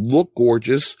miniatures. They look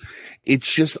gorgeous. It's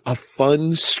just a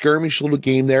fun skirmish little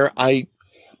game there. I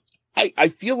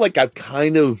feel like I've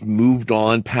kind of moved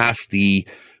on past the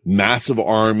massive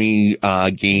army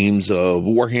games of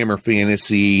Warhammer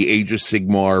Fantasy, Age of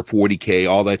Sigmar, 40K,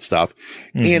 all that stuff.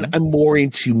 Mm-hmm. And I'm more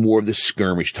into more of the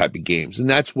skirmish type of games. And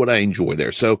that's what I enjoy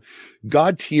there. So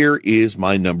God Tier is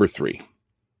my number 3.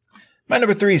 My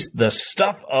number 3 is The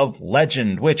Stuff of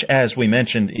Legend, which, as we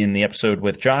mentioned in the episode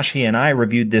with Josh, he and I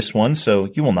reviewed this one, so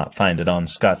you will not find it on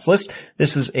Scott's list.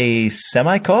 This is a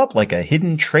semi-co-op, like a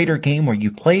hidden trader game where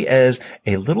you play as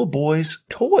a little boy's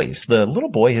toys. The little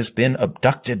boy has been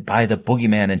abducted by the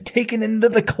boogeyman and taken into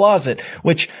the closet,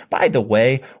 which, by the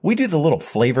way, we do the little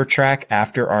flavor track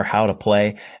after our How to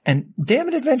Play. And damn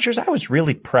it, Adventures, I was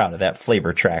really proud of that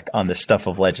flavor track on The Stuff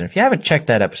of Legend. If you haven't checked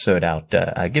that episode out,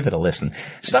 give it a listen.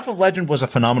 Stuff of Legend Legend was a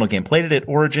phenomenal game. Played it at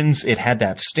Origins. It had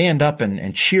that stand up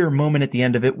and cheer moment at the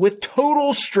end of it with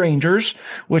total strangers,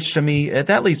 which to me,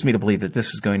 that leads me to believe that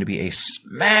this is going to be a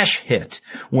smash hit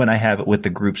when I have it with the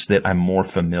groups that I'm more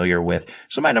familiar with.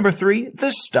 So my number 3,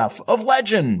 The Stuff of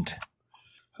Legend.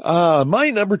 My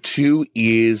number 2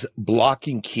 is Block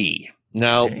and Key.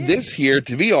 Now, this here,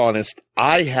 to be honest,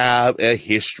 I have a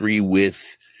history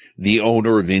with the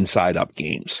owner of Inside Up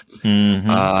Games.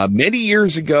 Many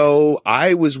years ago,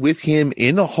 I was with him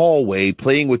in a hallway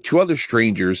playing with 2 other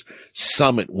strangers,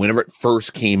 Summit, whenever it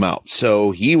first came out.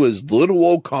 So he was little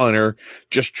old Connor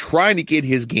just trying to get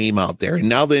his game out there. And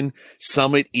now then,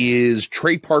 Summit is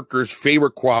Trey Parker's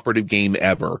favorite cooperative game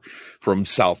ever from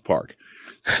South Park.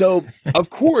 So, of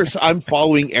course, I'm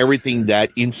following everything that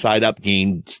Inside Up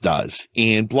Games does.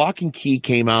 And Block and Key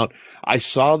came out. I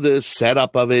saw the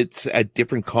setup of it at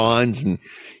different cons, and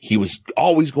he was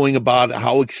always going about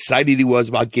how excited he was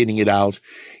about getting it out.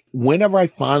 Whenever I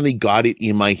finally got it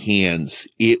in my hands,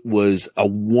 it was a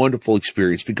wonderful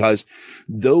experience because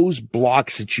those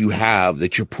blocks that you have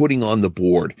that you're putting on the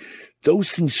board,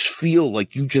 those things feel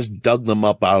like you just dug them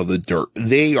up out of the dirt.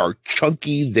 They are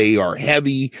chunky. They are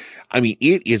heavy. I mean,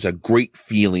 it is a great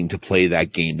feeling to play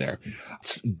that game there.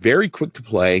 It's very quick to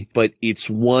play, but it's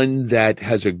one that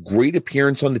has a great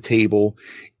appearance on the table.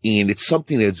 And it's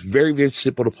something that's very, very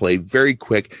simple to play, very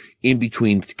quick in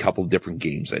between a couple of different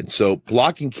games. And so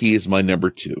Block and Key is my number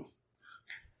 2.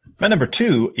 My number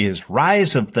 2 is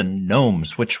Rise of the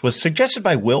Gnomes, which was suggested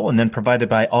by Will and then provided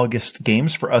by August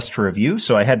Games for us to review.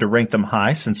 So I had to rank them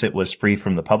high since it was free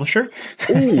from the publisher.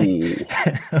 Ooh.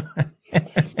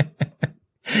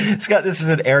 Scott, this is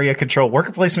an area control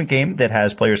worker placement game that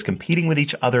has players competing with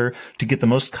each other to get the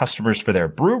most customers for their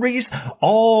breweries,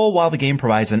 all while the game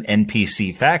provides an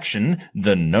NPC faction,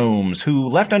 the Gnomes, who,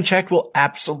 left unchecked, will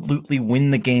absolutely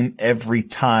win the game every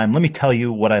time. Let me tell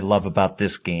you what I love about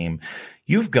this game.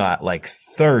 You've got like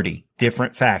 30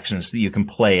 different factions that you can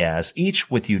play as,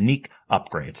 each with unique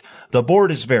upgrades. The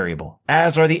board is variable,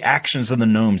 as are the actions of the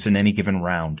gnomes in any given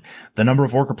round. The number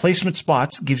of worker placement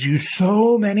spots gives you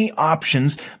so many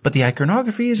options, but the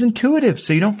iconography is intuitive,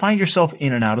 so you don't find yourself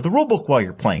in and out of the rulebook while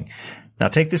you're playing. Now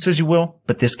take this as you will,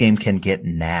 but this game can get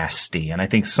nasty, and I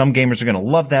think some gamers are going to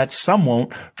love that, some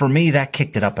won't. For me, that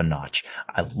kicked it up a notch.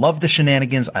 I love the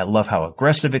shenanigans, I love how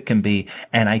aggressive it can be,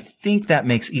 and I think that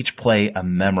makes each play a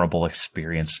memorable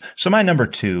experience. So my number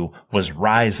 2 was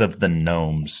Rise of the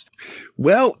Gnomes.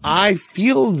 Well, I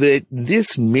feel that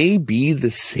this may be the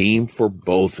same for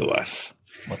both of us.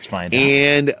 Let's find out.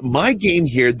 And my game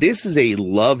here, this is a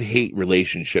love-hate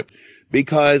relationship.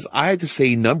 Because I had to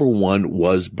say number 1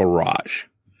 was Barrage.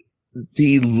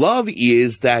 The love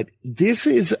is that this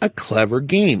is a clever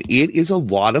game. It is a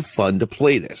lot of fun to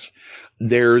play this.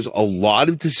 There's a lot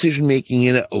of decision making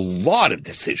in it, a lot of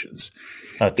decisions.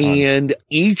 And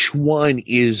each one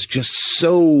is just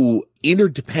so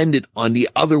interdependent on the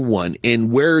other one and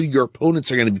where your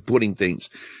opponents are going to be putting things.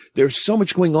 There's so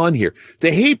much going on here.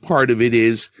 The hate part of it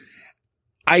is,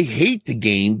 I hate the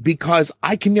game because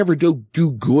I can never do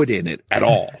good in it at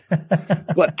all.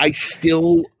 But I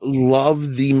still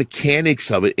love the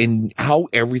mechanics of it and how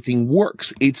everything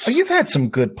works. You've had some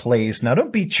good plays. Now,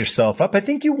 don't beat yourself up. I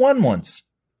think you won once.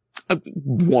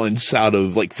 Once out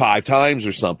of like 5 times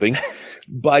or something.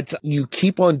 But you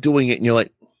keep on doing it and you're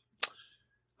like,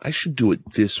 I should do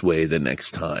it this way the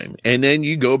next time. And then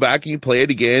you go back and you play it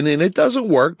again and it doesn't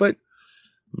work, but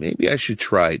maybe I should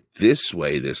try it this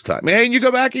way this time. And you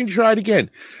go back and try it again.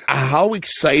 How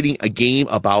exciting a game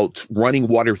about running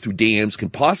water through dams can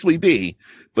possibly be,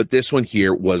 but this one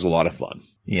here was a lot of fun.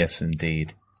 Yes,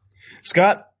 indeed.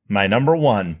 Scott, my number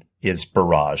 1 is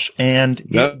Barrage, and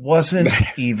it wasn't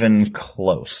even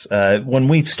close. When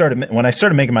I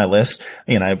started making my list,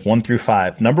 I have 1 through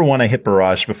 5. Number 1, I hit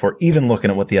Barrage before even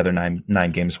looking at what the other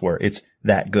nine games were. It's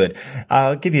that good.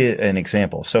 I'll give you an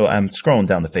example. So I'm scrolling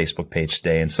down the Facebook page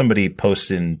today, and somebody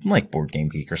posted like Board Game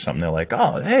Geek or something. They're like,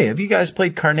 "Oh, hey, have you guys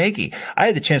played Carnegie? I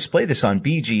had the chance to play this on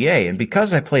BGA, and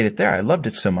because I played it there, I loved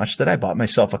it so much that I bought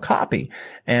myself a copy."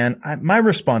 And my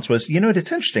response was,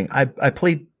 it's interesting. I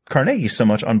played Carnegie so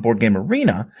much on Board Game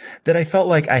Arena that I felt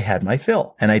like I had my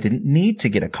fill and I didn't need to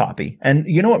get a copy. And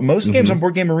you know what? Most games on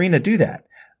Board Game Arena do that.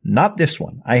 Not this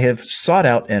one. I have sought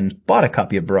out and bought a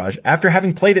copy of Barrage after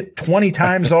having played it 20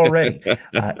 times already.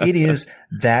 It is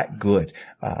that good.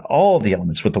 All the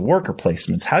elements with the worker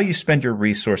placements, how you spend your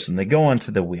resources, and they go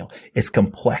onto the wheel. It's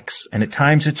complex and at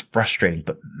times it's frustrating,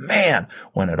 but man,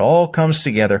 when it all comes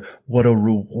together, what a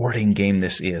rewarding game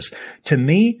this is. To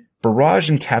me, Barrage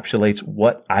encapsulates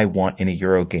what I want in a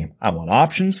Euro game. I want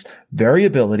options,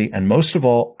 variability, and most of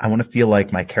all, I want to feel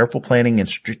like my careful planning and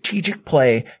strategic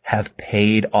play have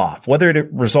paid off. Whether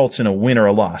it results in a win or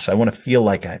a loss, I want to feel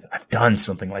like I've done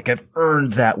something, like I've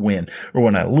earned that win. Or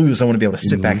when I lose, I want to be able to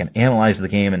sit back and analyze the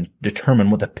game and determine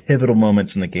what the pivotal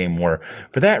moments in the game were.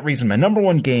 For that reason, my number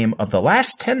one game of the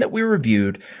last 10 that we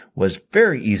reviewed was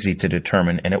very easy to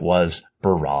determine, and it was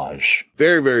Barrage.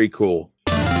 Very, very cool.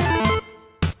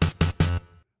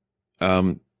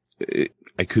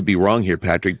 I could be wrong here,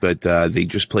 Patrick, but they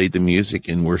just played the music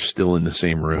and we're still in the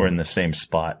same room. We're in the same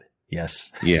spot.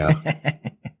 Yes. Yeah.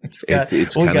 It's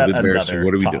kind of embarrassing.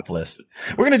 What do we do? List.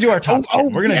 We're going to do our top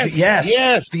 10. We're going to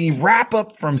yes. The wrap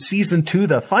up from season 2,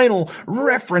 the final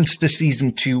reference to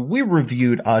season 2. We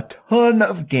reviewed a ton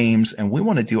of games and we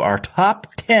want to do our top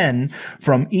 10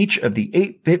 from each of the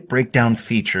 8-bit breakdown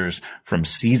features from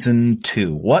season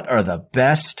 2. What are the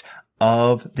best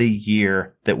of the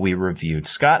year that we reviewed?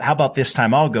 Scott, how about this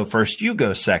time? I'll go first. You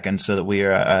go second so that we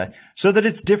are, so that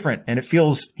it's different and it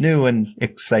feels new and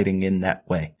exciting in that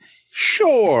way.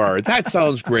 Sure. That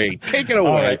sounds great. Take it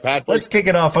away, right, Patrick. Let's kick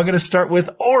it off. I'm going to start with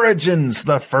Origins,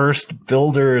 the First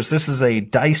Builders. This is a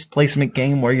dice placement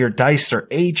game where your dice are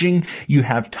aging. You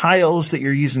have tiles that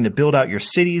you're using to build out your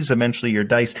cities. Eventually your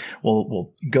dice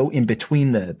will go in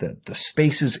between the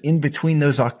spaces in between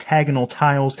those octagonal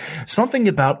tiles. Something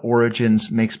about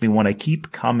Origins makes me want to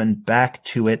keep coming back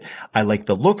to it. I like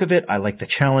the look of it. I like the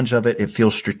challenge of it. It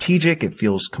feels strategic. It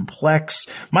feels complex.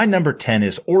 My number 10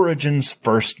 is Origins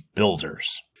First Builders.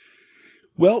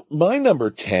 Well, my number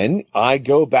 10, I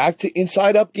go back to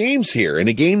Inside Up Games here, and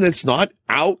a game that's not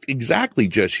out exactly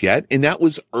just yet, and that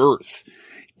was Earth.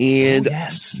 And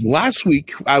last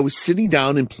week, I was sitting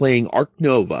down and playing Ark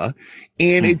Nova,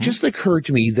 and it just occurred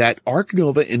to me that Ark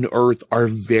Nova and Earth are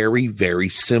very, very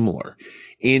similar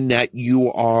in that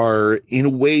you are, in a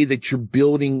way that you're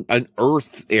building an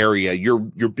Earth area, you're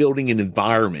building an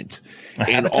environment,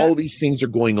 and all these things are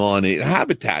going on, a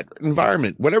habitat,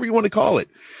 environment, whatever you want to call it.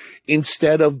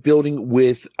 Instead of building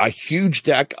with a huge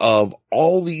deck of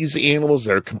all these animals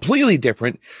that are completely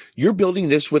different, you're building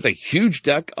this with a huge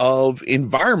deck of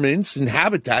environments and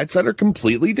habitats that are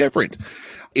completely different.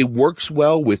 It works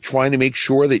well with trying to make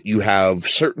sure that you have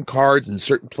certain cards in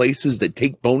certain places that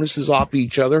take bonuses off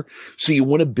each other. So you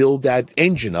want to build that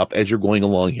engine up as you're going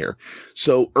along here.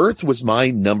 So Earth was my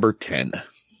number 10.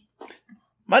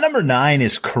 My number 9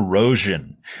 is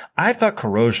Corrosion. I thought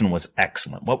Corrosion was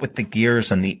excellent. What with the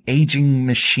gears and the aging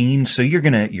machine. So you're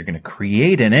going to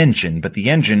create an engine, but the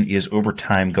engine is over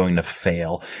time going to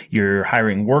fail. You're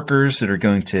hiring workers that are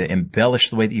going to embellish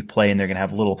the way that you play, and they're going to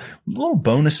have little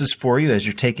bonuses for you as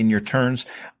you're taking your turns.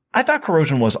 I thought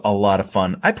Corrosion was a lot of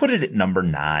fun. I put it at number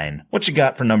 9. What you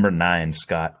got for number 9,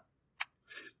 Scott?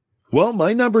 Well,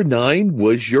 my number 9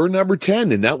 was your number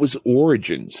 10, and that was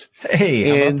Origins.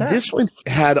 Hey, and this one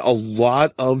had a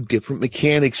lot of different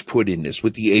mechanics put in this,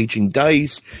 with the aging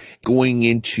dice, going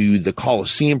into the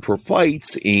Colosseum for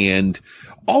fights, and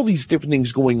all these different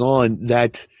things going on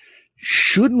that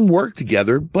shouldn't work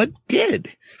together, but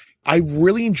did. I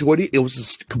really enjoyed it. It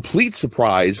was a complete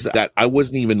surprise that I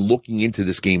wasn't even looking into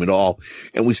this game at all.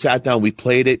 And we sat down, we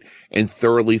played it, and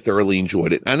thoroughly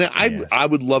enjoyed it. And I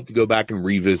would love to go back and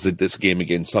revisit this game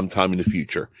again sometime in the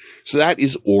future. So that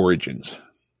is Origins.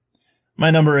 My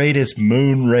number 8 is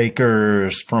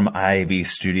Moonrakers from Ivy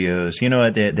Studios. You know,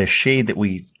 the shade that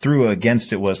we threw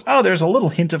against it was, there's a little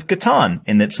hint of Catan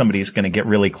in that somebody's going to get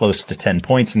really close to 10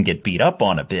 points and get beat up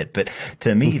on a bit. But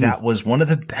to me, that was one of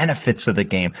the benefits of the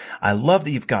game. I love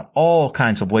that you've got all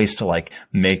kinds of ways to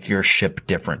make your ship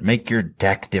different, make your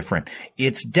deck different.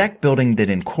 It's deck building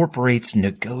that incorporates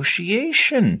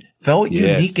negotiation. Felt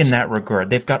unique in that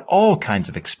regard. They've got all kinds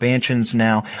of expansions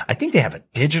now. I think they have a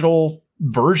digital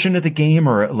version of the game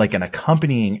or an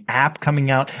accompanying app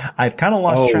coming out. I've kind of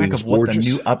lost track of what the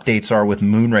new updates are with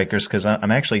Moonrakers because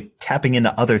I'm actually tapping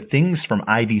into other things from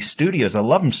Ivy Studios. I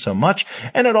love them so much.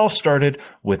 And it all started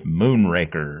with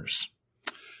Moonrakers.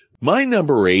 My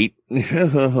number 8,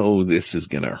 this is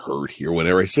going to hurt here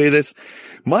whenever I say this.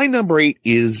 My number 8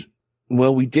 is,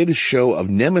 we did a show of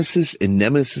Nemesis and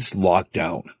Nemesis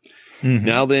Lockdown.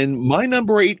 Now then, my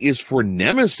number 8 is for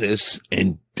Nemesis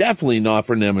and definitely not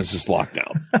for Nemesis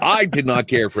Lockdown. I did not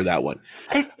care for that one.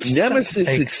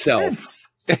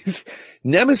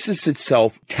 Nemesis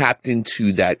itself tapped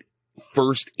into that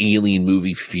first Alien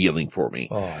movie feeling for me.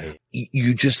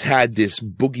 You just had this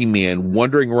boogeyman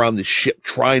wandering around the ship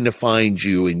trying to find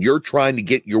you, and you're trying to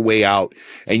get your way out,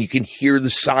 and you can hear the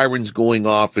sirens going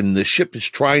off, and the ship is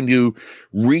trying to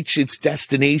reach its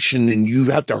destination, and you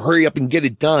have to hurry up and get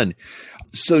it done.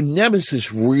 So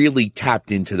Nemesis really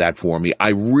tapped into that for me. I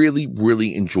really,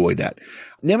 really enjoyed that.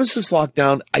 Nemesis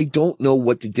Lockdown, I don't know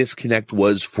what the disconnect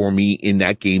was for me in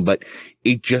that game, but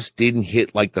it just didn't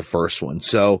hit like the first one.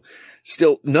 So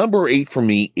still, number 8 for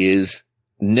me is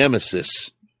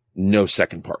Nemesis, no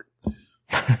second part.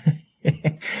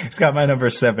 Scott, my number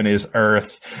 7 is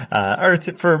Earth.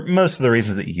 Earth, for most of the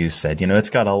reasons that you said, it's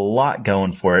got a lot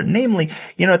going for it. Namely,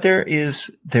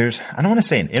 there's, I don't want to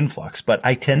say an influx, but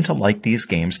I tend to like these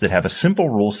games that have a simple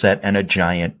rule set and a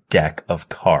giant deck of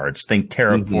cards. Think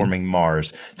Terraforming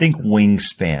Mars, think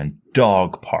Wingspan,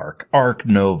 Dog Park, Ark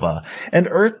Nova, and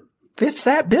Earth fits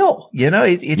that bill.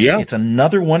 It's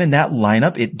another one in that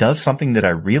lineup. It does something that I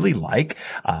really like.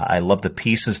 I love the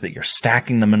pieces that you're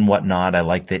stacking them and whatnot. I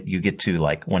like that you get to,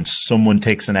 like, when someone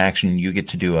takes an action, you get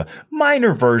to do a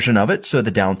minor version of it. So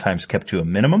the downtime's kept to a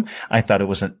minimum. I thought it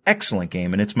was an excellent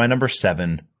game, and it's my number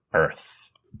 7,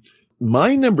 Earth.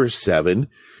 My number 7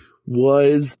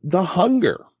 was The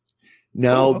Hunger.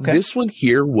 Now, This one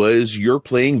here was you're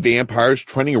playing vampires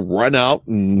trying to run out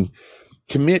and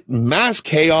commit mass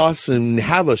chaos and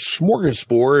have a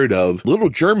smorgasbord of little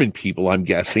German people, I'm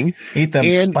guessing. Eat them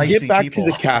and spicy get back people.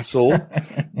 to the castle.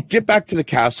 Get back to the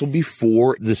castle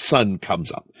before the sun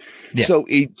comes up. Yeah. So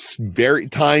it's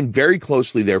timed very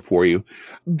closely there for you.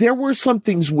 There were some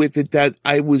things with it that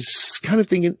I was kind of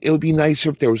thinking it would be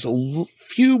nicer if there was a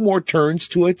few more turns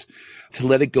to it to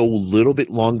let it go a little bit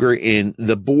longer. And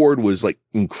the board was like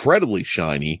incredibly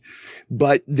shiny,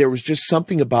 but there was just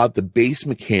something about the base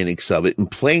mechanics of it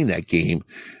and playing that game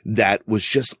that was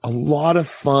just a lot of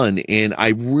fun. And I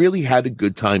really had a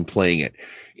good time playing it.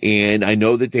 And I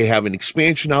know that they have an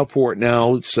expansion out for it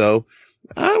now. So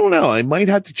I don't know. I might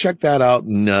have to check that out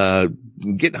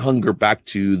and get Hunger back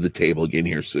to the table again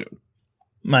here soon.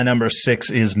 My number 6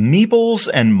 is Meeples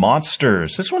and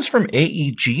Monsters. This one's from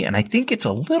AEG, and I think it's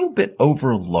a little bit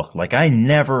overlooked. Like, I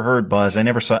never heard buzz. I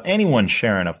never saw anyone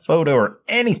sharing a photo or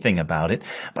anything about it,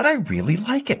 but I really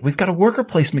like it. We've got a worker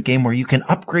placement game where you can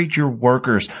upgrade your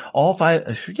workers. All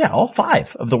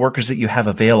 5 of the workers that you have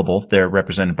available. They're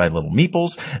represented by little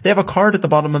meeples. They have a card at the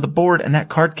bottom of the board, and that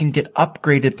card can get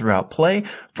upgraded throughout play.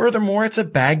 Furthermore, it's a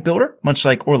bag builder, much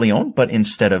like Orleans, but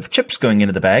instead of chips going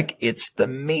into the bag, it's the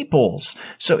meeples.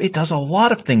 So it does a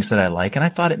lot of things that I like, and I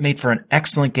thought it made for an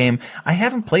excellent game. I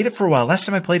haven't played it for a while. Last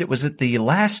time I played it was at the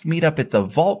last meetup at the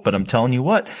Vault, but I'm telling you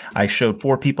what, I showed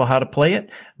 4 people how to play it.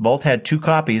 Vault had 2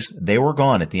 copies. They were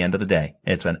gone at the end of the day.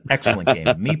 It's an excellent game.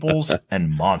 Meeples and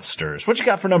Monsters. What you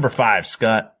got for number 5,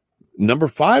 Scott? Number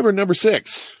 5 or number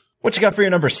 6? What you got for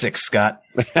your number 6, Scott?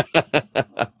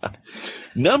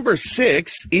 Number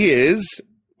 6 is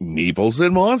Meeples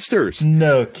and Monsters.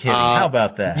 No kidding. How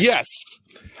about that? Yes.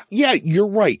 Yeah, you're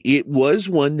right. It was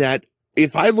one that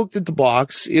if I looked at the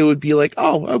box, it would be like,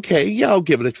 oh, okay, yeah, I'll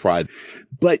give it a try.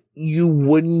 But you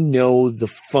wouldn't know the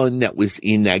fun that was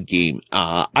in that game.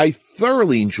 I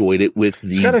thoroughly enjoyed it with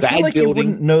the Scott, I bag feel like building. you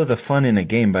wouldn't know the fun in a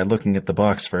game by looking at the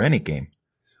box for any game.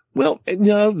 Well,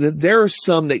 no, there are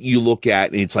some that you look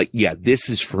at and it's like, yeah, this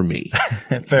is for me.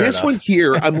 This enough. one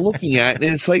here I'm looking at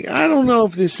and it's like, I don't know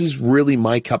if this is really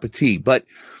my cup of tea, but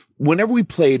whenever we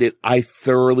played it, I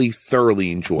thoroughly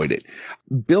enjoyed it.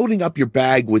 Building up your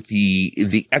bag with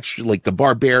the extra, like the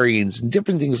barbarians and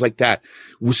different things like that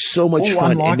was so much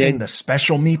fun. Unlocking and then the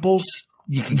special meeples.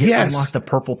 You can unlock the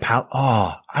purple palette.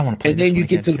 Oh, I want to play and this then you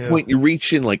get to the point you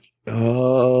reach in like,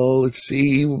 oh, let's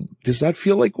see. Does that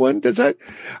feel like one? Does that?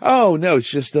 Oh, no, it's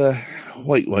just a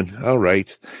white one. All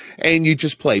right. And you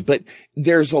just play. But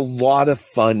there's a lot of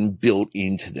fun built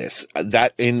into this.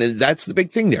 And that's the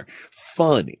big thing there.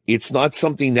 Fun. It's not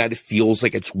something that it feels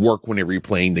like it's work whenever you're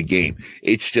playing the game.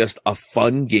 It's just a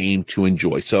fun game to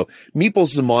enjoy. So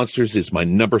Meeples and Monsters is my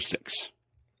number 6.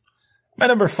 My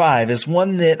number 5 is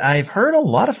one that I've heard a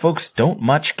lot of folks don't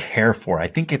much care for. I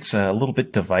think it's a little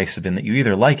bit divisive in that you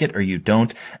either like it or you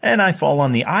don't, and I fall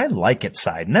on the I like it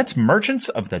side, and that's Merchants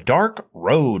of the Dark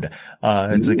Road.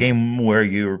 It's a game where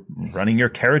you're running your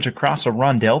carriage across a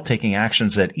rondel, taking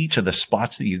actions at each of the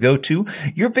spots that you go to.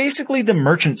 You're basically the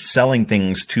merchant selling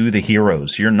things to the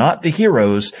heroes. You're not the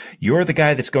heroes. You're the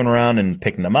guy that's going around and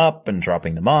picking them up and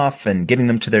dropping them off and getting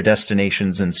them to their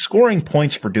destinations and scoring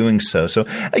points for doing so. So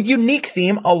a unique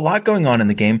theme, a lot going on in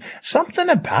the game. Something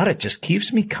about it just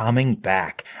keeps me coming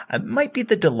back. It might be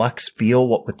the deluxe feel,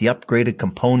 what with the upgraded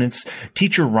components.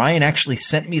 Teacher Ryan actually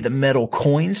sent me the metal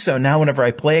coins, so now whenever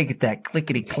I play, I get that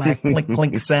clickety-clack,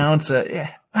 clink sound. So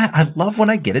yeah, I love when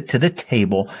I get it to the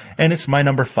table, and it's my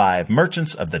number 5,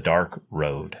 Merchants of the Dark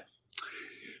Road.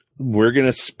 we're going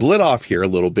to split off here a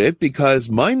little bit because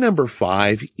my number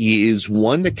 5 is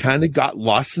one that kind of got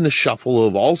lost in the shuffle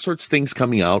of all sorts of things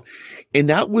coming out. And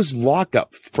that was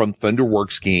Lockup from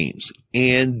Thunderworks Games.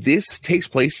 And this takes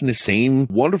place in the same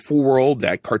wonderful world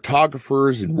that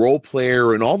Cartographers and Role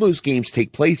Player and all those games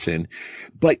take place in,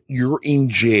 but you're in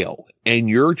jail and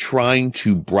you're trying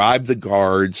to bribe the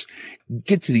guards,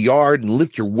 get to the yard and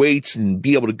lift your weights and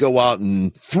be able to go out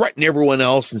and threaten everyone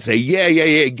else and say,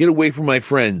 yeah, get away from my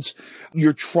friends.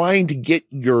 You're trying to get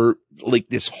your, like,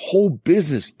 this whole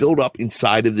business built up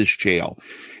inside of this jail.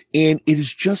 And it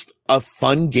is just a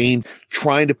fun game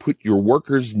trying to put your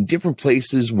workers in different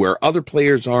places where other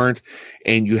players aren't.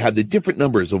 And you have the different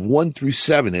numbers of 1 through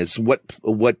 7 as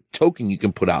what token you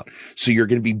can put out. So you're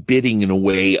going to be bidding in a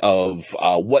way of,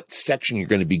 what section you're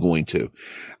going to be going to.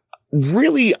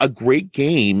 Really a great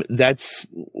game that's,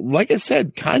 like I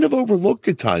said, kind of overlooked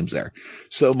at times there.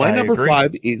 So my number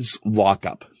 5 is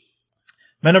Lockup.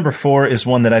 My number 4 is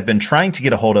one that I've been trying to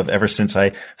get a hold of ever since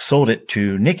I sold it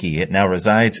to Nikki. It now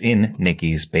resides in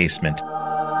Nikki's basement.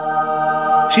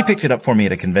 She picked it up for me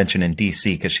at a convention in DC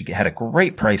because she had a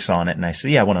great price on it. And I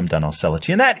said, yeah, when I'm done, I'll sell it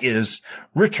to you. And that is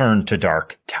Return to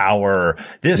Dark Tower.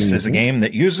 This is a game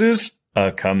that uses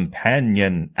a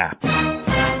companion app.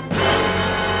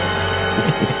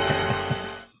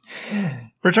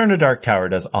 Return to Dark Tower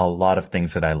does a lot of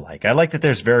things that I like. I like that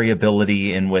there's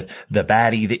variability in with the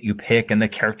baddie that you pick and the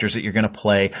characters that you're going to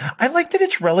play. I like that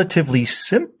it's relatively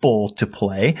simple to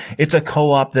play. It's a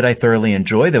co-op that I thoroughly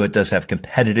enjoy, though it does have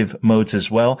competitive modes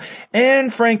as well.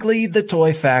 And frankly, the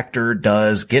toy factor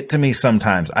does get to me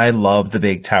sometimes. I love the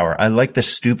big tower. I like the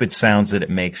stupid sounds that it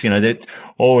makes. You know, that,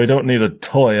 oh, we don't need a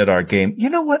toy at our game.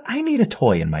 You know what? I need a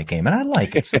toy in my game and I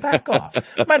like it. So back off.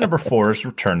 My number 4 is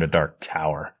Return to Dark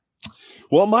Tower.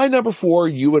 Well, my number 4,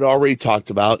 you had already talked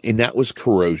about, and that was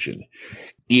Corrosion.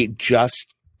 It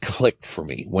just clicked for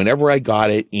me whenever I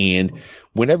got it. And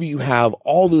whenever you have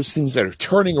all those things that are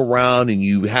turning around and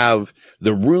you have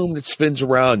the room that spins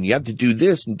around and you have to do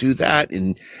this and do that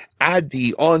and add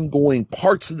the ongoing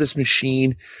parts of this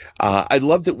machine. I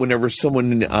loved it whenever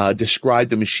someone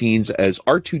described the machines as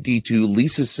R2-D2,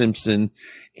 Lisa Simpson,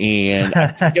 and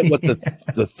I forget what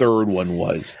the third one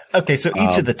was. Okay, so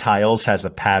each of the tiles has a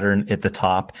pattern at the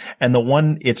top, and the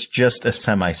one, it's just a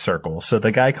semicircle. So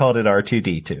the guy called it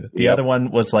R2-D2. The other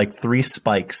one was like 3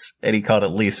 spikes, and he called it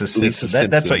Lisa Simpson.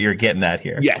 That's what you're getting at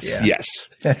here. Yes, yes.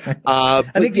 I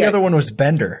think the other one was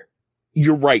Bender.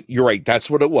 You're right. That's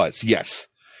what it was. Yes.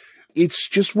 It's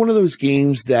just one of those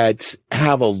games that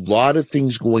have a lot of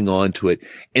things going on to it,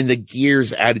 and the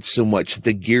gears added so much.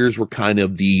 The gears were kind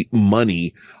of the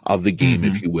money of the game,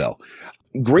 if you will.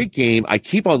 Great game. I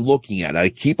keep on looking at it. I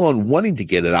keep on wanting to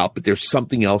get it out, but there's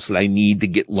something else that I need to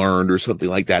get learned or something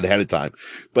like that ahead of time.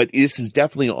 But this is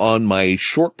definitely on my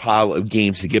short pile of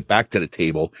games to get back to the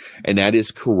table, and that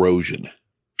is Corrosion.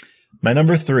 My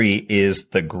number 3 is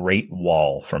The Great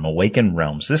Wall from Awakened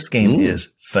Realms. This game is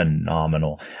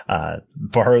phenomenal.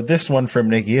 Borrowed this one from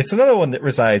Nikki. It's another one that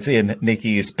resides in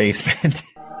Nikki's basement.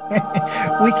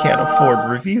 We can't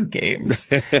afford review games.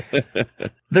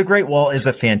 The Great Wall is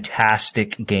a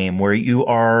fantastic game where you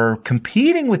are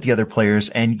competing with the other players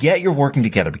and yet you're working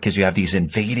together because you have these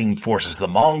invading forces. The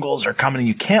Mongols are coming and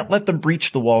you can't let them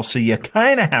breach the wall. So you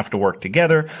kind of have to work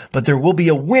together, but there will be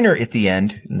a winner at the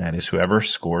end. And that is whoever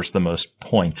scores the most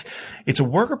points. It's a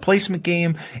worker placement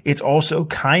game. It's also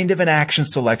kind of an action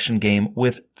selection game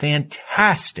with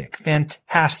fantastic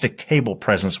table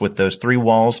presence with those 3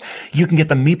 walls. You can get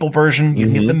the Meeple version. You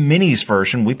can get the minis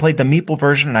version. We played the Meeple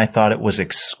version and I thought it was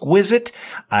exquisite.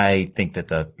 I think that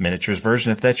the miniatures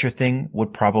version, if that's your thing,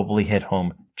 would probably hit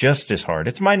home just as hard.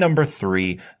 It's my number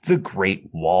 3, The Great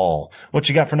Wall. What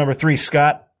you got for number 3,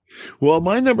 Scott? Well,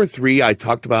 my number 3 I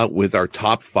talked about with our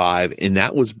top 5, and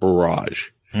that was Barrage.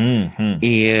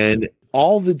 And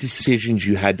all the decisions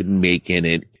you had to make in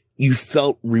it, you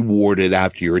felt rewarded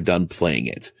after you were done playing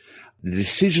it. The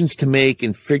decisions to make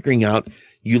and figuring out,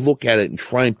 you look at it and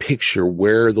try and picture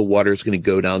where the water is going to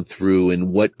go down through and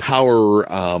what power,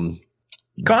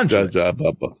 conduit.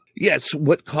 Yes,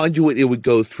 what conduit it would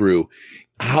go through,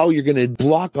 how you're going to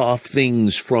block off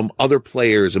things from other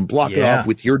players and block it off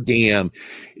with your dam.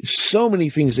 So many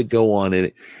things that go on in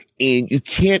it. And you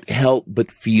can't help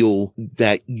but feel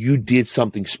that you did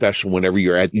something special whenever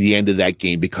you're at the end of that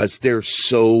game because there's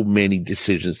so many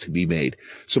decisions to be made.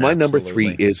 So my number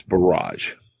 3 is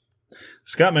Barrage.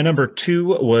 Scott, my number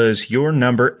 2 was your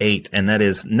number 8, and that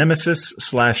is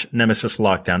Nemesis/Nemesis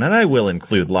Lockdown. And I will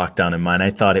include Lockdown in mine. I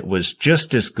thought it was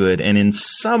just as good. And in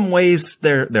some ways,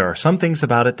 there are some things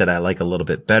about it that I like a little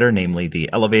bit better, namely the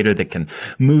elevator that can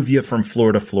move you from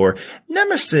floor to floor.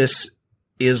 Nemesis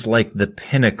is like the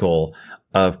pinnacle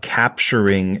of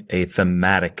capturing a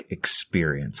thematic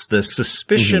experience. The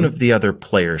suspicion of the other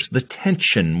players, the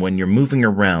tension when you're moving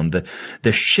around,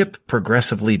 the ship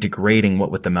progressively degrading,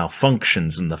 what with the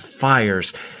malfunctions and the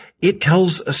fires. It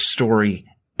tells a story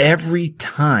every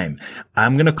time.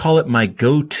 I'm going to call it my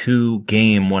go-to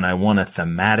game when I want a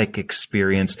thematic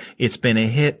experience. It's been a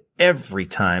hit every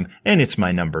time, and it's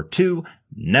my number 2,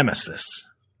 Nemesis.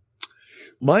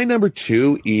 My number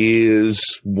 2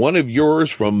 is one of yours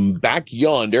from back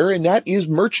yonder, and that is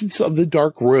Merchants of the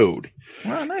Dark Road.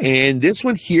 Oh, nice. And this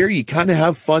one here, you kind of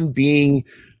have fun being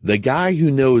the guy who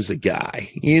knows a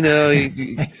guy. You know,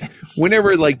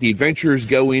 whenever like the adventurers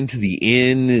go into the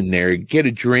inn and they get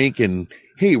a drink and,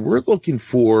 hey, we're looking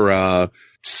for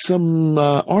some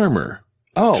armor.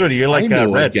 Oh, sort of, you're like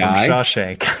Red from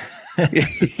Shawshank.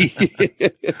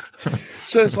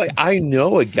 So it's like, I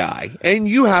know a guy and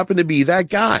you happen to be that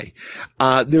guy.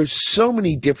 There's so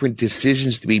many different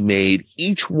decisions to be made.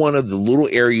 Each one of the little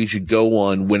areas you go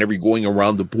on whenever you're going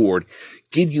around the board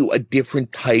give you a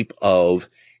different type of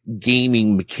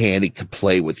gaming mechanic to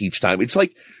play with each time. It's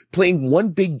like playing one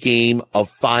big game of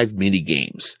 5 mini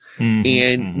games.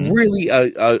 Really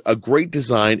a great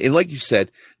design. And like you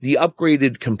said, the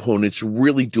upgraded components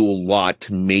really do a lot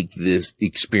to make this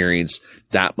experience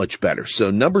that much better. So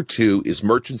number 2 is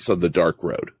Merchants of the Dark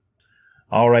Road.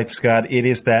 All right, Scott, it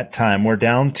is that time. We're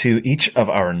down to each of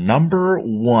our number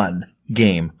 1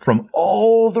 game from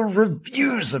all the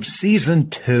reviews of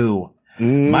season 2.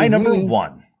 My number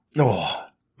 1.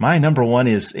 My number 1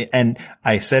 is, and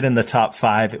I said in the top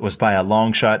 5, it was by a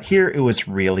long shot. Here, it was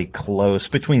really close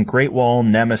between Great Wall,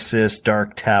 Nemesis,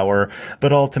 Dark Tower,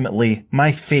 but ultimately,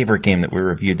 my favorite game that we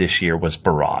reviewed this year was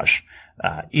Barrage.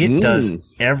 It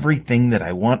does everything that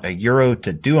I want a Euro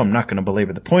to do. I'm not going to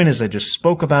belabor the point as I just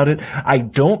spoke about it. I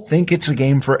don't think it's a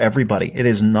game for everybody. It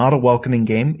is not a welcoming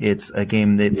game. It's a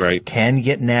game that can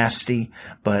get nasty,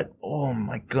 but oh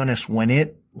my goodness, when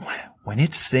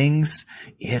it sings,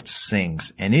 it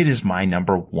sings. And it is my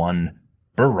number 1,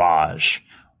 Barrage.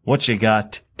 What you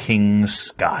got, King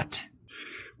Scott?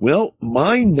 Well,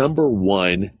 my number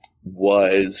 1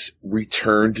 was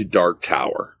Return to Dark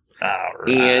Tower. All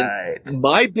right. And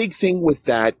my big thing with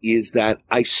that is that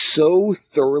I so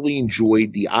thoroughly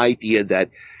enjoyed the idea that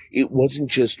it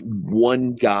wasn't just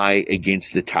one guy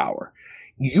against the tower.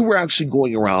 You were actually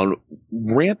going around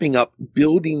ramping up,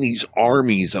 building these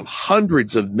armies of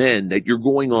hundreds of men that you're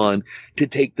going on to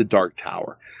take the Dark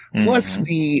Tower. Plus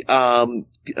the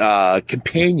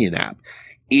companion app.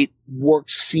 It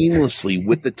works seamlessly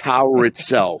with the tower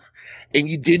itself. And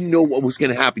you didn't know what was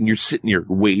going to happen. You're sitting here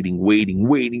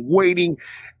waiting.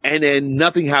 And then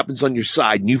nothing happens on your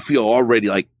side. And you feel already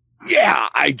like, yeah,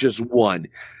 I just won.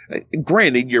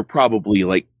 Granted, you're probably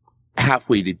like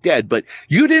halfway to dead, but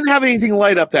you didn't have anything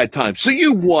light up that time. So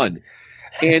you won.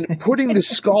 And putting the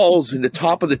skulls in the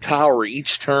top of the tower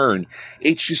each turn,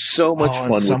 it's just so much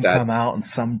fun with that. Some come out and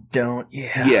some don't.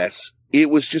 Yeah. Yes. It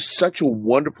was just such a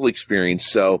wonderful experience.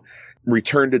 So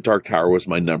Return to Dark Tower was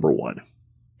my number 1.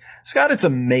 Scott, it's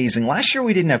amazing. Last year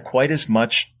we didn't have quite as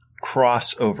much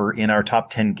crossover in our top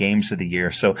 10 games of the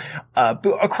year. So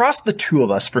across the two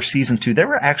of us for season 2, there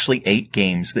were actually 8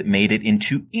 games that made it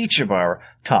into each of our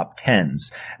top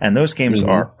 10s. And those games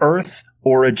are Earth,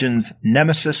 Origins,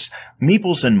 Nemesis,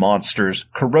 Meeples and Monsters,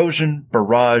 Corrosion,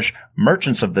 Barrage,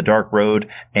 Merchants of the Dark Road,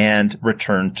 and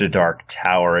Return to Dark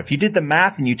Tower. If you did the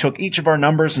math and you took each of our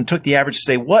numbers and took the average to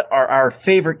say, what are our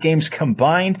favorite games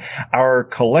combined? Our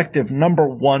collective number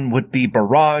 1 would be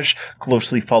Barrage,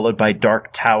 closely followed by Dark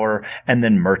Tower, and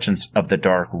then Merchants of the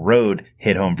Dark Road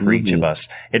hit home for each of us.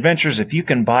 Adventures, if you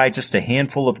can buy just a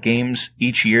handful of games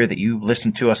each year that you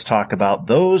listen to us talk about,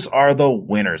 those are the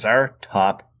winners, our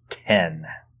top 10.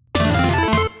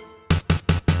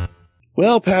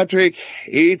 Well, Patrick,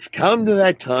 it's come to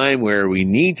that time where we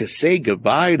need to say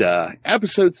goodbye to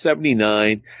episode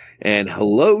 79 and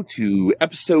hello to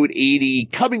episode 80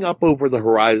 coming up over the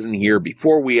horizon here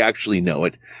before we actually know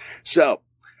it. So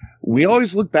we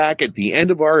always look back at the end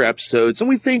of our episodes and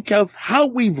we think of how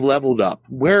we've leveled up,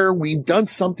 where we've done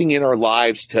something in our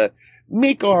lives to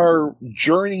make our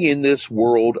journey in this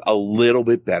world a little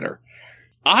bit better.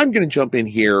 I'm going to jump in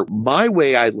here. My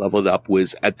way I leveled up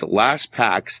was at the last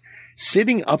PAX,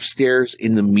 sitting upstairs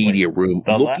in the media room,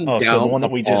 looking down. So the one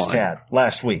that we just had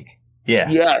last week.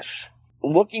 Yeah. Yes.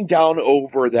 Looking down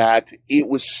over that, it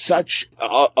was such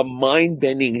a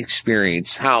mind-bending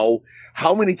experience. How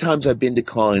many times I've been to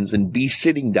cons and be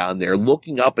sitting down there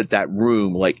looking up at that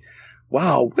room like,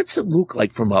 wow, what's it look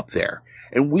like from up there?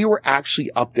 And we were actually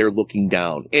up there looking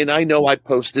down. And I know I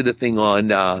posted a thing on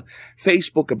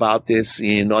Facebook about this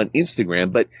and on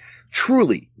Instagram, but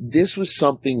truly, this was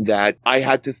something that I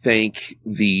had to thank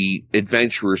the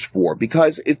adventurers for,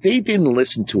 because if they didn't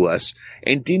listen to us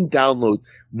and didn't download,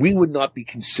 we would not be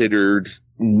considered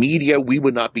media. We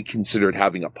would not be considered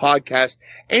having a podcast,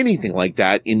 anything like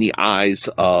that in the eyes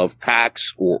of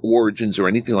PAX or Origins or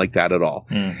anything like that at all.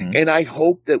 Mm-hmm. And I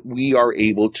hope that we are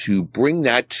able to bring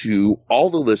that to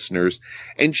all the listeners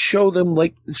and show them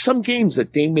like some games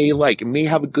that they may like and may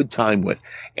have a good time with,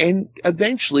 and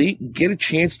eventually get a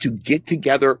chance to get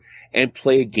together and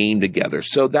play a game together.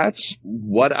 So that's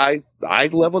what I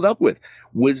leveled up with,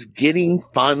 was getting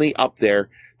finally up there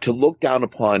to look down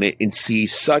upon it and see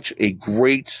such a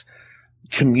great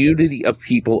community of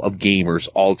people, of gamers,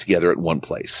 all together at one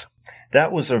place.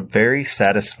 That was a very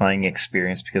satisfying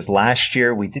experience, because last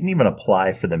year we didn't even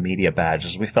apply for the media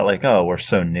badges. We felt like, oh, we're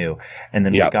so new. And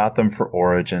then we got them for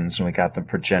Origins, and we got them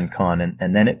for Gen Con,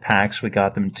 and then at PAX we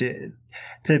got them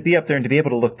to be up there and to be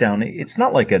able to look down. It's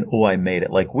not like I made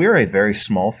it. Like, we're a very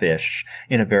small fish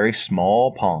in a very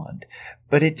small pond.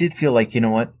 But it did feel like, you know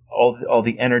what? All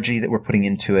the energy that we're putting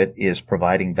into it is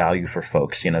providing value for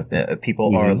folks. You know,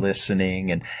 people are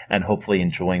listening and hopefully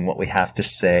enjoying what we have to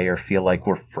say, or feel like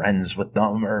we're friends with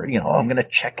them, or, you know, I'm going to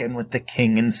check in with the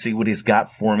king and see what he's got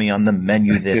for me on the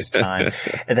menu this time.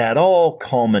 And that all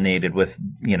culminated with,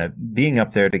 you know, being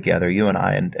up there together, you and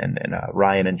I and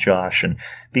Ryan and Josh, and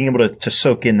being able to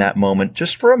soak in that moment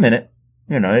just for a minute.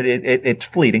 You know, it's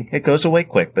fleeting. It goes away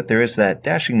quick, but there is that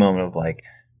dashing moment of like,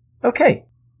 okay,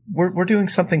 we're doing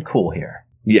something cool here.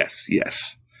 Yes.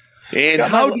 And Scott,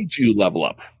 how did you level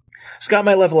up? Scott,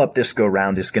 my level up this go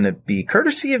round is going to be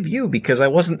courtesy of you, because I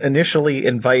wasn't initially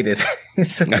invited.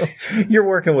 So you're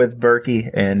working with Berkey,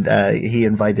 and he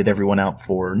invited everyone out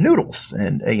for noodles.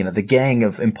 And, you know, the gang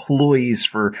of employees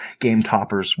for Game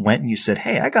Toppers went, and you said,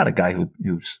 hey, I got a guy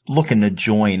who's looking to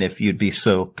join if you'd be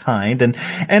so kind.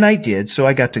 And I did. So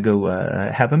I got to go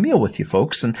have a meal with you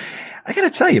folks. And I got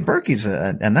to tell you, Berkey's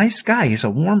a nice guy. He's a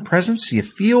warm presence. You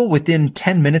feel within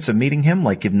 10 minutes of meeting him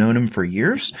like you've known him for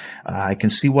years. I can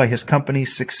see why his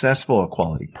company's successful, a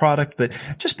quality product, but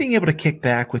just being able to kick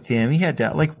back with him. He had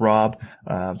like Rob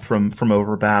from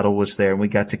Over Battle was there, and we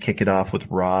got to kick it off with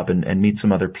Rob and meet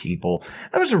some other people.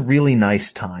 That was a really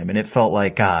nice time, and it felt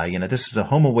like, you know, this is a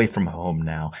home away from home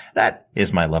now. That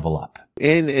is my level up.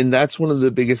 And that's one of the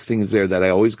biggest things there that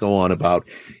I always go on about,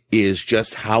 is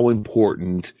just how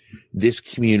important this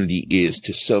community is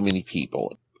to so many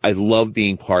people. I love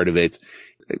being part of it.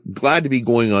 Glad to be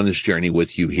going on this journey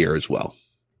with you here as well.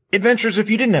 Adventurers, if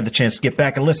you didn't have the chance to get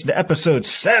back and listen to episode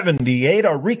 78,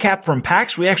 our recap from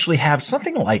PAX, we actually have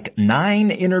something like 9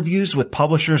 interviews with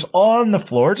publishers on the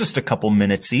floor, just a couple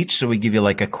minutes each, so we give you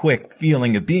like a quick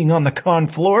feeling of being on the con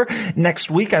floor.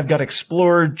 Next week, I've got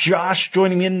Explorer Josh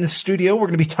joining me in the studio. We're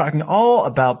going to be talking all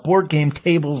about board game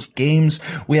tables, games.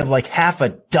 We have like half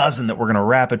a dozen that we're going to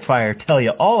rapid fire tell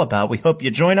you all about. We hope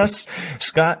you join us.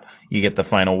 Scott, you get the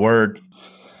final word.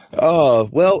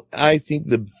 Well, I think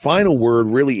the final word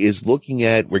really is looking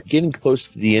at, we're getting close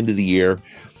to the end of the year.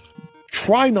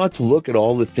 Try not to look at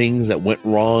all the things that went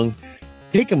wrong.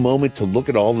 Take a moment to look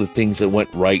at all the things that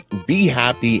went right. Be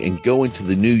happy and go into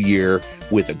the new year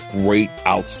with a great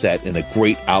outset and a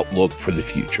great outlook for the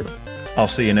future. I'll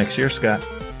see you next year, Scott.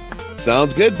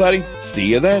 Sounds good, buddy. See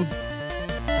you then.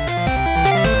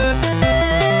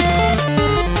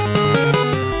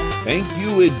 Thank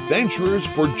you, adventurers,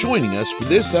 for joining us for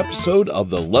this episode of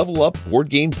the Level Up Board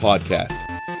Game Podcast.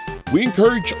 We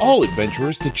encourage all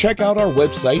adventurers to check out our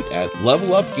website at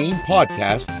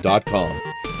levelupgamepodcast.com.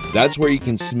 That's where you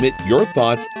can submit your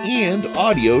thoughts and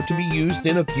audio to be used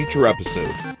in a future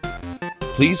episode.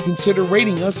 Please consider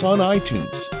rating us on iTunes,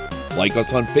 like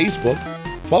us on Facebook,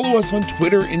 follow us on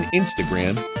Twitter and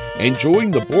Instagram, and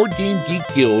join the Board Game Geek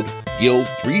Guild, Guild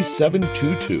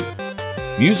 3722.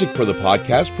 Music for the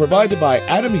podcast provided by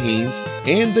Adam Haynes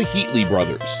and the Heatley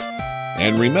Brothers.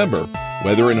 And remember,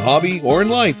 whether in hobby or in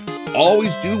life,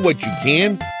 always do what you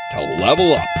can to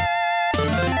level up.